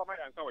Mufama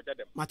and so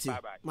Jadam.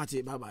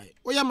 Mati, bye bye.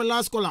 Oh, yeah, my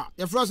last caller.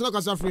 Your first look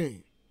as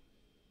free.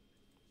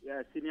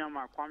 Yeah, senior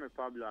ma Kwame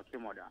Pablo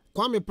Akemoda.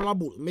 Kwame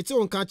Pablo, me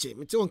too on catch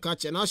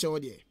it, now show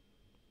there.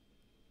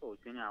 Oh,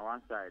 senior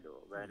one side,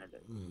 oh, very nice.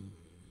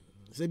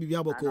 Say be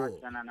aboko.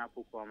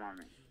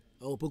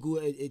 Oh, poku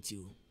et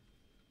you.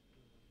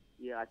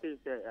 Yeah, I think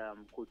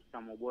Coach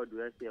Samobo do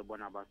say a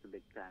bonabas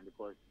big time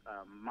because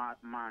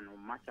man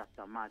match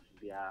after match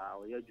they are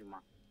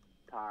Oyejuma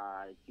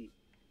party.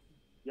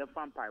 Your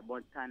fan pie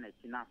born time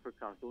in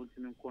Africa, so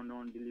ultimately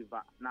couldn't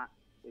deliver. Now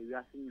we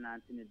are seeing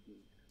Anthony.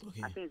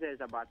 I think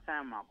there's about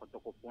time I could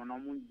talk upon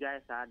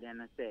Jais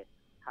and say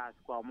has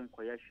come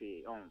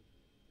Koyashi on.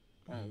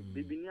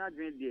 Bibinia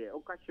dream there,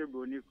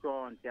 Okashibu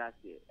Nikro and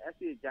Tiasi,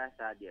 SC Jais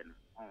again.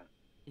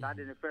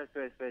 Starting the first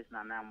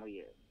Nanamu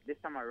year. This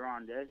time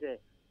around, there's a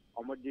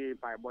Omodi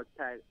by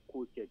Botai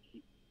coach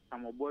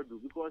some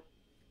Obodu because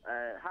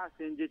has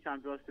in the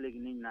Champions League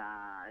in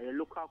a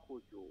local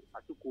coach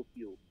at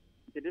Tukopio.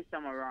 This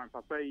time around,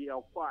 Papa,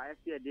 I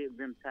see a day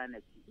Vim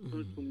Taneti,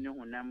 soon know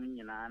when I'm in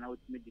and out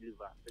me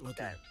deliver.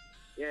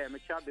 Yeah, me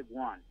chat big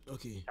one.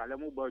 Okay.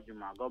 Salemu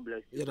Bojuma, God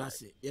bless you.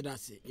 Yeah,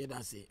 that's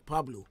it.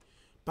 Pablo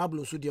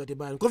so the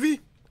buy. Kofi,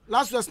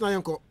 last question na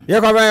yanko.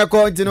 Yeah,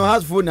 kwa ntino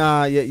has phone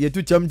na ye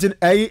tu chamtin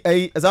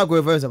asa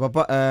go first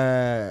papa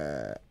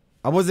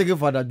Amozeke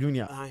Father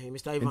Junior.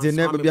 Mr. Evans.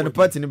 Ntine bia no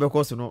party ni be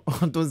course no.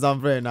 Onto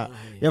Zamfre na.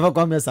 Ye fa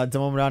kwa me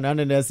santem mra na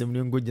na esem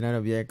ni ngojina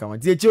na bia kama.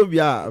 Tie che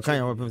obia kan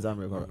ya wapem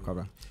Zamfre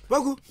kwabra.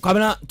 Bagu.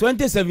 Kwabna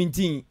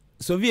 2017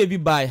 Soviet bi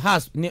buy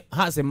has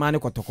a man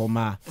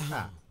Kotokoma.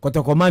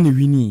 Kotokoma ni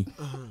wini.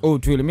 Oh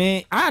truly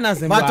me na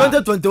se ba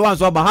 2021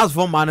 so ba has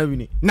form man na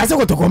wini. Na se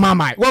Kotokoma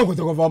mai. Wo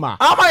Kotokoma.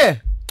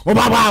 Amaye. O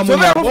baba mo.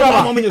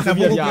 Unye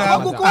Soviet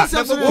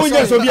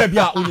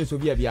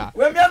bia.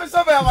 We bia me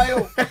so ba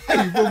amayo.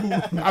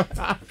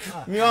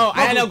 Yo,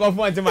 I na go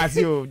for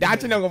Timothy.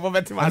 That na go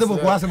for Timothy. Ade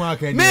boko asema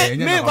ka Me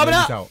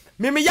kwabna.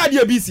 Me ya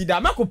dia BC da.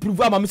 Ma ko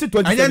prove ama me se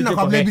 2017. Anya na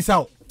kwabna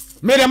bisa.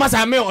 Me de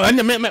masa me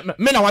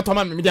na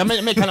watoma me de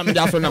me kana me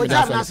aso na me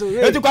aso.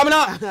 Eti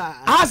kwamna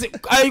has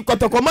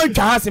Kotokoma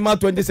twa has ma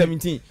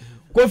 2017.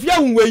 Kofi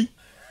ahunwei.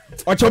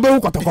 Ochobe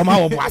hu Kotokoma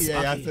wo boas.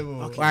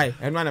 Why?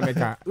 Enwa na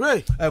meka.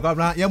 Hey.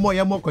 Kwabna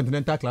yemo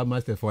Continental Club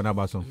Master for na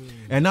baso.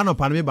 And na no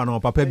pan me ba no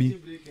papa bi.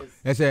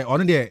 E say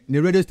ono de ne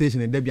radio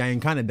station de bia en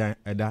Canada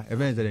eda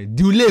event de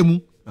dule mu.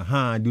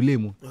 Dule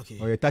mu.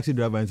 O ye taxi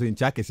driver so in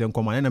cha kese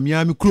nkoma na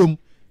Miami Chrome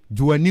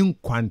juani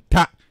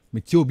nkwanta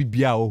me tie obi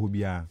bia wo ho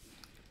bia.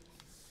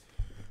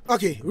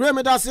 Okay,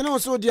 remember that no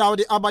so dia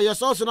the abaye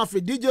so na fe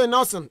DJ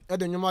Nelson e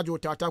de nyoma jo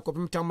tata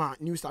kopim tama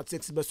news at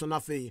 6 be so na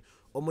fe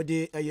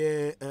omode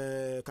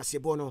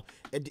kasebo no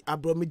e di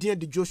abromedin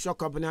de Joshua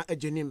Kabana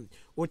ejenim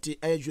oti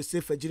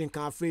Joseph Ajirin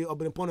kan fe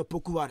obrenpon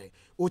pokuware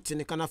oti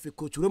ne kana fe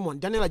coach Raymond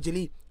Daniel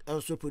Ajeli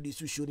also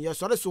produce show ya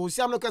so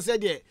siam no kase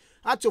de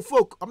ato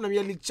folk amna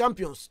league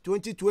champions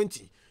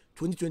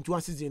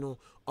 2020-2021 season no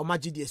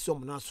omaji de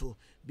som na so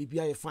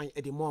bibia ye fine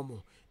e de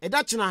momo e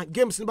da china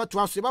games number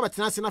 12 so baba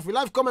tena se na for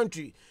live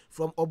commentary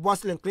from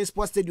Obuasle and Clean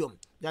Sports Stadium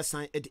that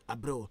sign Eddie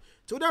Abreu.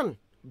 So then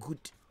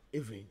good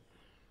evening.